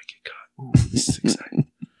 I might get caught. Ooh, this is exciting.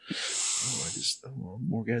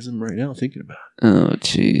 I'm orgasm right now thinking about Oh,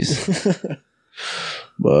 jeez. it.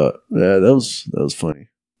 But yeah, that was funny.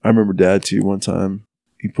 I remember Dad too. One time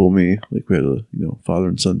he pulled me, like we had a father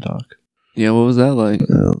and son talk. Yeah, what was that like?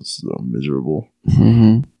 That was so miserable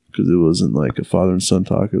Mm-hmm. because it wasn't like a father and son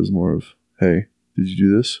talk. It was more of, hey, did you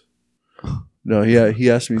do this? No, he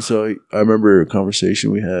asked me. So I remember a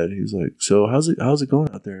conversation we had. He was like, so how's it going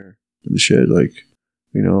out there in the shed? Like,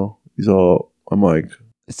 he's all. I'm like,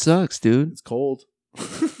 It sucks, dude. it's cold.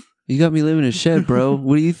 You got me living in a shed, bro.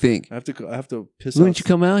 What do you think? I have to piss Why off. don't you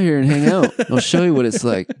come out here and hang out? I'll show you what it's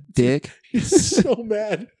like, dick. He's so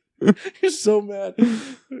mad. He's so mad.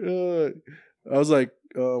 I was like,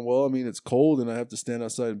 well, I mean, it's cold and I have to stand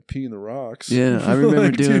outside and pee in the rocks. Yeah, I remember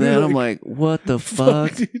Like, doing dude, that. I'm like, what the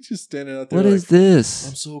fuck? Dude, just standing out there. What like, is this?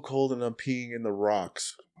 I'm so cold and I'm peeing in the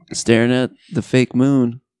rocks. Staring at the fake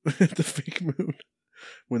moon. The fake moon.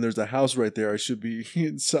 When there's a house right there, I should be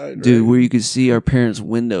inside. Dude, right? where you could see our parents'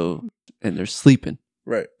 window and they're sleeping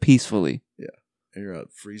Right. peacefully And you're out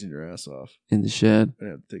freezing your ass off. in the shed. I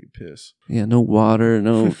have to take a piss. Yeah, no water,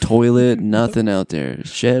 no toilet, nothing out there.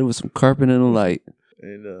 Shed with some carpet and a light.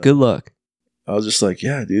 And Good luck. I was just like,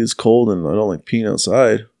 yeah, dude, it's cold and I don't like peeing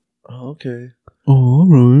outside. Oh, okay. Oh, all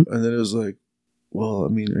right. And then it was like, well, I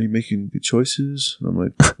mean, are you making good choices? And I'm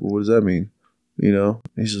like, well, what does that mean?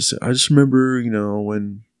 He's just, I just remember,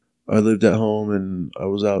 when I lived at home and I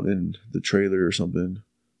was out in the trailer or something,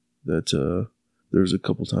 that there was a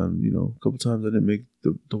couple times I didn't make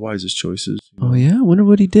the wisest choices. Oh, yeah? I wonder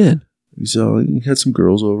what he did. He had some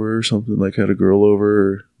girls over or something, like had a girl over,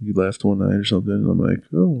 or he left one night or something. And I'm like,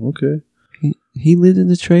 oh, okay. He lived in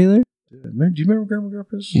the trailer? Yeah. Man, do you remember Grandma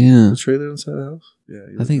Grandpa's? Yeah. The trailer inside the house? Yeah.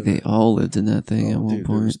 he I lived think in they there. all lived in that thing at one Dude,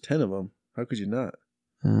 there was point. 10 of them. How could you not?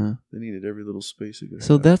 They needed every little space they could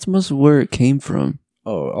So have. that's must where it came from.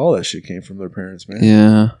 Oh, all that shit came from their parents, man.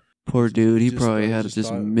 Yeah. Poor dude. He Just probably thought- had it just just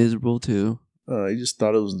thought- miserable too. He just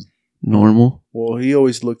thought it was, Normal. well, he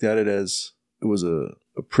always looked at it as it was a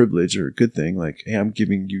privilege or a good thing. Like, hey, I'm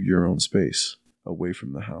giving you your own space away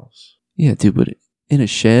from the house. Yeah, dude, but in a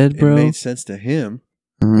shed, bro. It made sense to him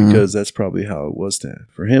Uh, because that's probably how it was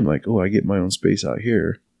for him. Like, oh, I get my own space out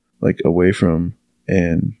here, like away from,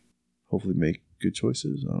 and hopefully make good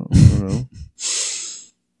choices. I don't know.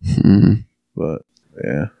 hmm. But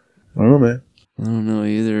yeah, I don't know, man. I don't know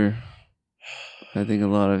either. I think a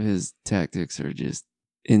lot of his tactics are just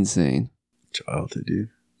insane. Childhood, dude.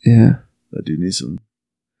 Yeah. That dude needs some.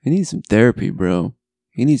 He needs some therapy, bro.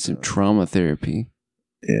 He needs some trauma therapy.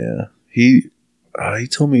 Yeah, he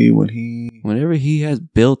told me Whenever he has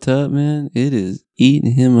built up, man, it is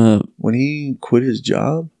eating him up. when he quit his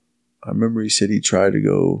job. I remember he said he tried to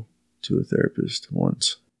go to a therapist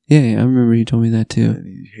once, Yeah, I remember he told me that too. and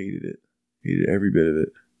he hated it. Hated every bit of it.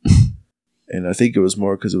 And I think it was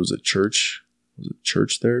more because it was a church. It was a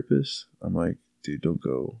church therapist. I'm like, dude, don't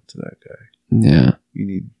go to that guy. Yeah.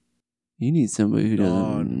 You You need somebody who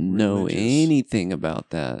doesn't know Non-religious. anything about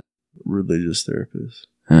that. religious therapist.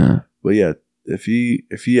 Huh. But yeah, if he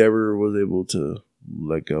ever was able to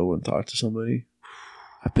let go and talk to somebody,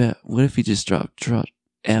 I bet. What if he just dropped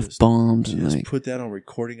F-bombs and just like, put that on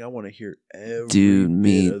recording. I want to hear every Dude, bit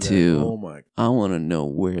me of that. too. Oh my I want to know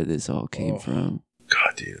where this all came Oh. from.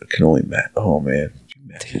 god, dude! I can only imagine. Oh man, Could you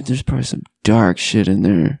imagine? Dude, there's probably some dark shit in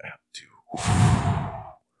there. Dude.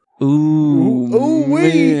 Ooh, Ooh,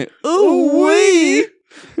 wee. man. Ooh, wee.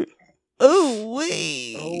 wee. Ooh,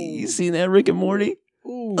 wee. Oh. You seen that, Rick and Morty?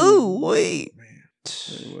 Ooh, Ooh, wait. Man.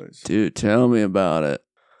 Anyways, Dude, tell me about it.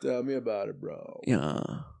 tell me about it, bro. Yeah.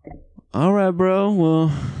 All right, bro.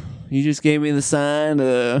 Well, you just gave me the sign.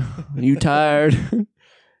 You tired?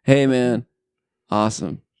 Hey, man.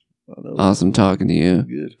 Awesome. I know. Awesome talking to you.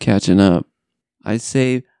 Good. Catching up. I'd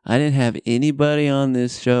say I didn't have anybody on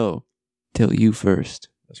this show till you first.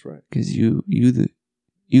 That's right. Because you the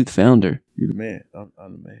founder. You're the man. I'm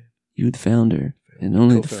the man. You the founder. And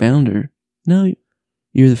only the founder. No,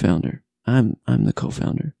 you're the founder. I'm the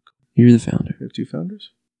co-founder. You're the founder. You have two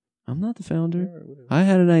founders? I'm not the founder. All right, whatever. I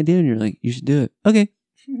had an idea and you're like, you should do it. Okay.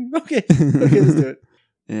 Okay, let's do it.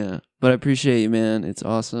 Yeah. But I appreciate you, man. It's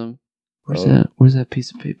awesome. Where's Oh. that? Where's that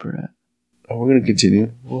piece of paper at? Oh, we're gonna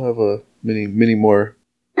continue. We'll have many more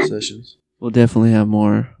sessions. We'll definitely have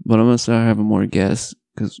more, but I'm gonna start having more guests.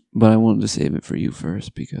 But I wanted to save it for you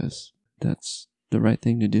first because that's the right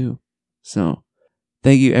thing to do. So,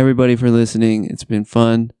 thank you everybody for listening. It's been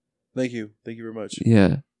fun. Thank you very much.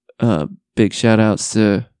 Yeah. Big shout outs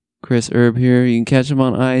to Chris Herb here. You can catch him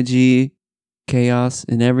on IG. Chaos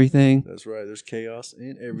and everything. That's right. There's chaos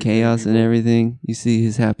in everything. Chaos and everything. You see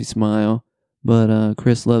his happy smile. But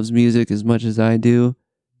Chris loves music as much as I do.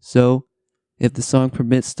 So, if the song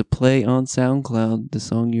permits to play on SoundCloud, the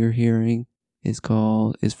song you're hearing is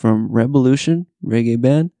from Revolution Reggae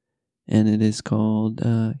Band, and it is called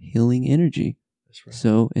Healing Energy. That's right.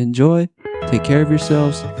 So enjoy. Take care of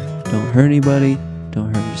yourselves. Don't hurt anybody.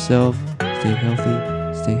 Don't hurt yourself. Stay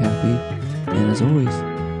healthy. Stay happy. And as always,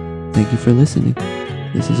 thank you for listening.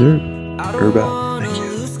 This is Herb. Herb out. Thank you.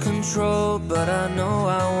 Lose control, but I know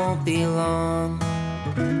I won't be long.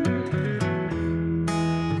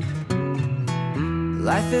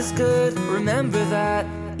 Life is good, remember that,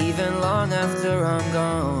 even long after I'm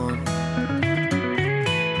gone.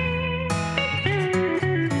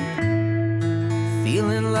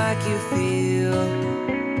 Feeling like you feel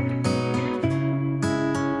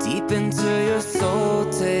deep into your soul.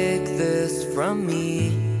 Take this from me,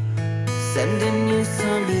 sending you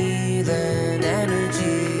some healing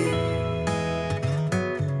energy.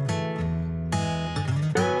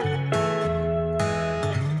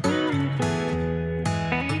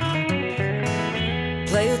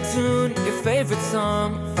 Play a tune, your favorite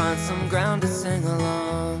song, find some ground to sing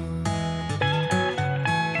along.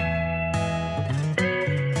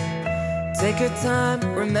 Take your time,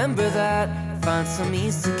 remember that, find some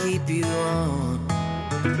ease to keep you on.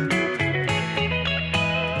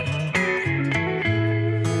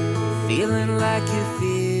 Feeling like you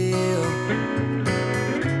feel,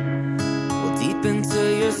 well, deep into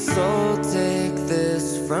your soul. Take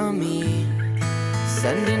this from me,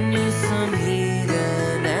 sending you some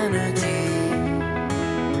healing energy.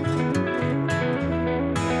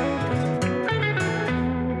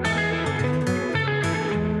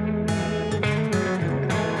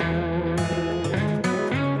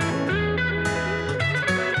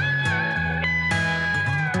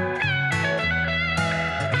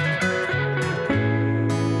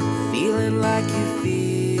 Feeling like you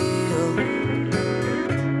feel,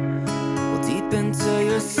 well, deep into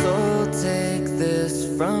your soul. Take this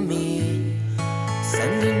from me,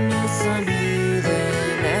 sending you some healing.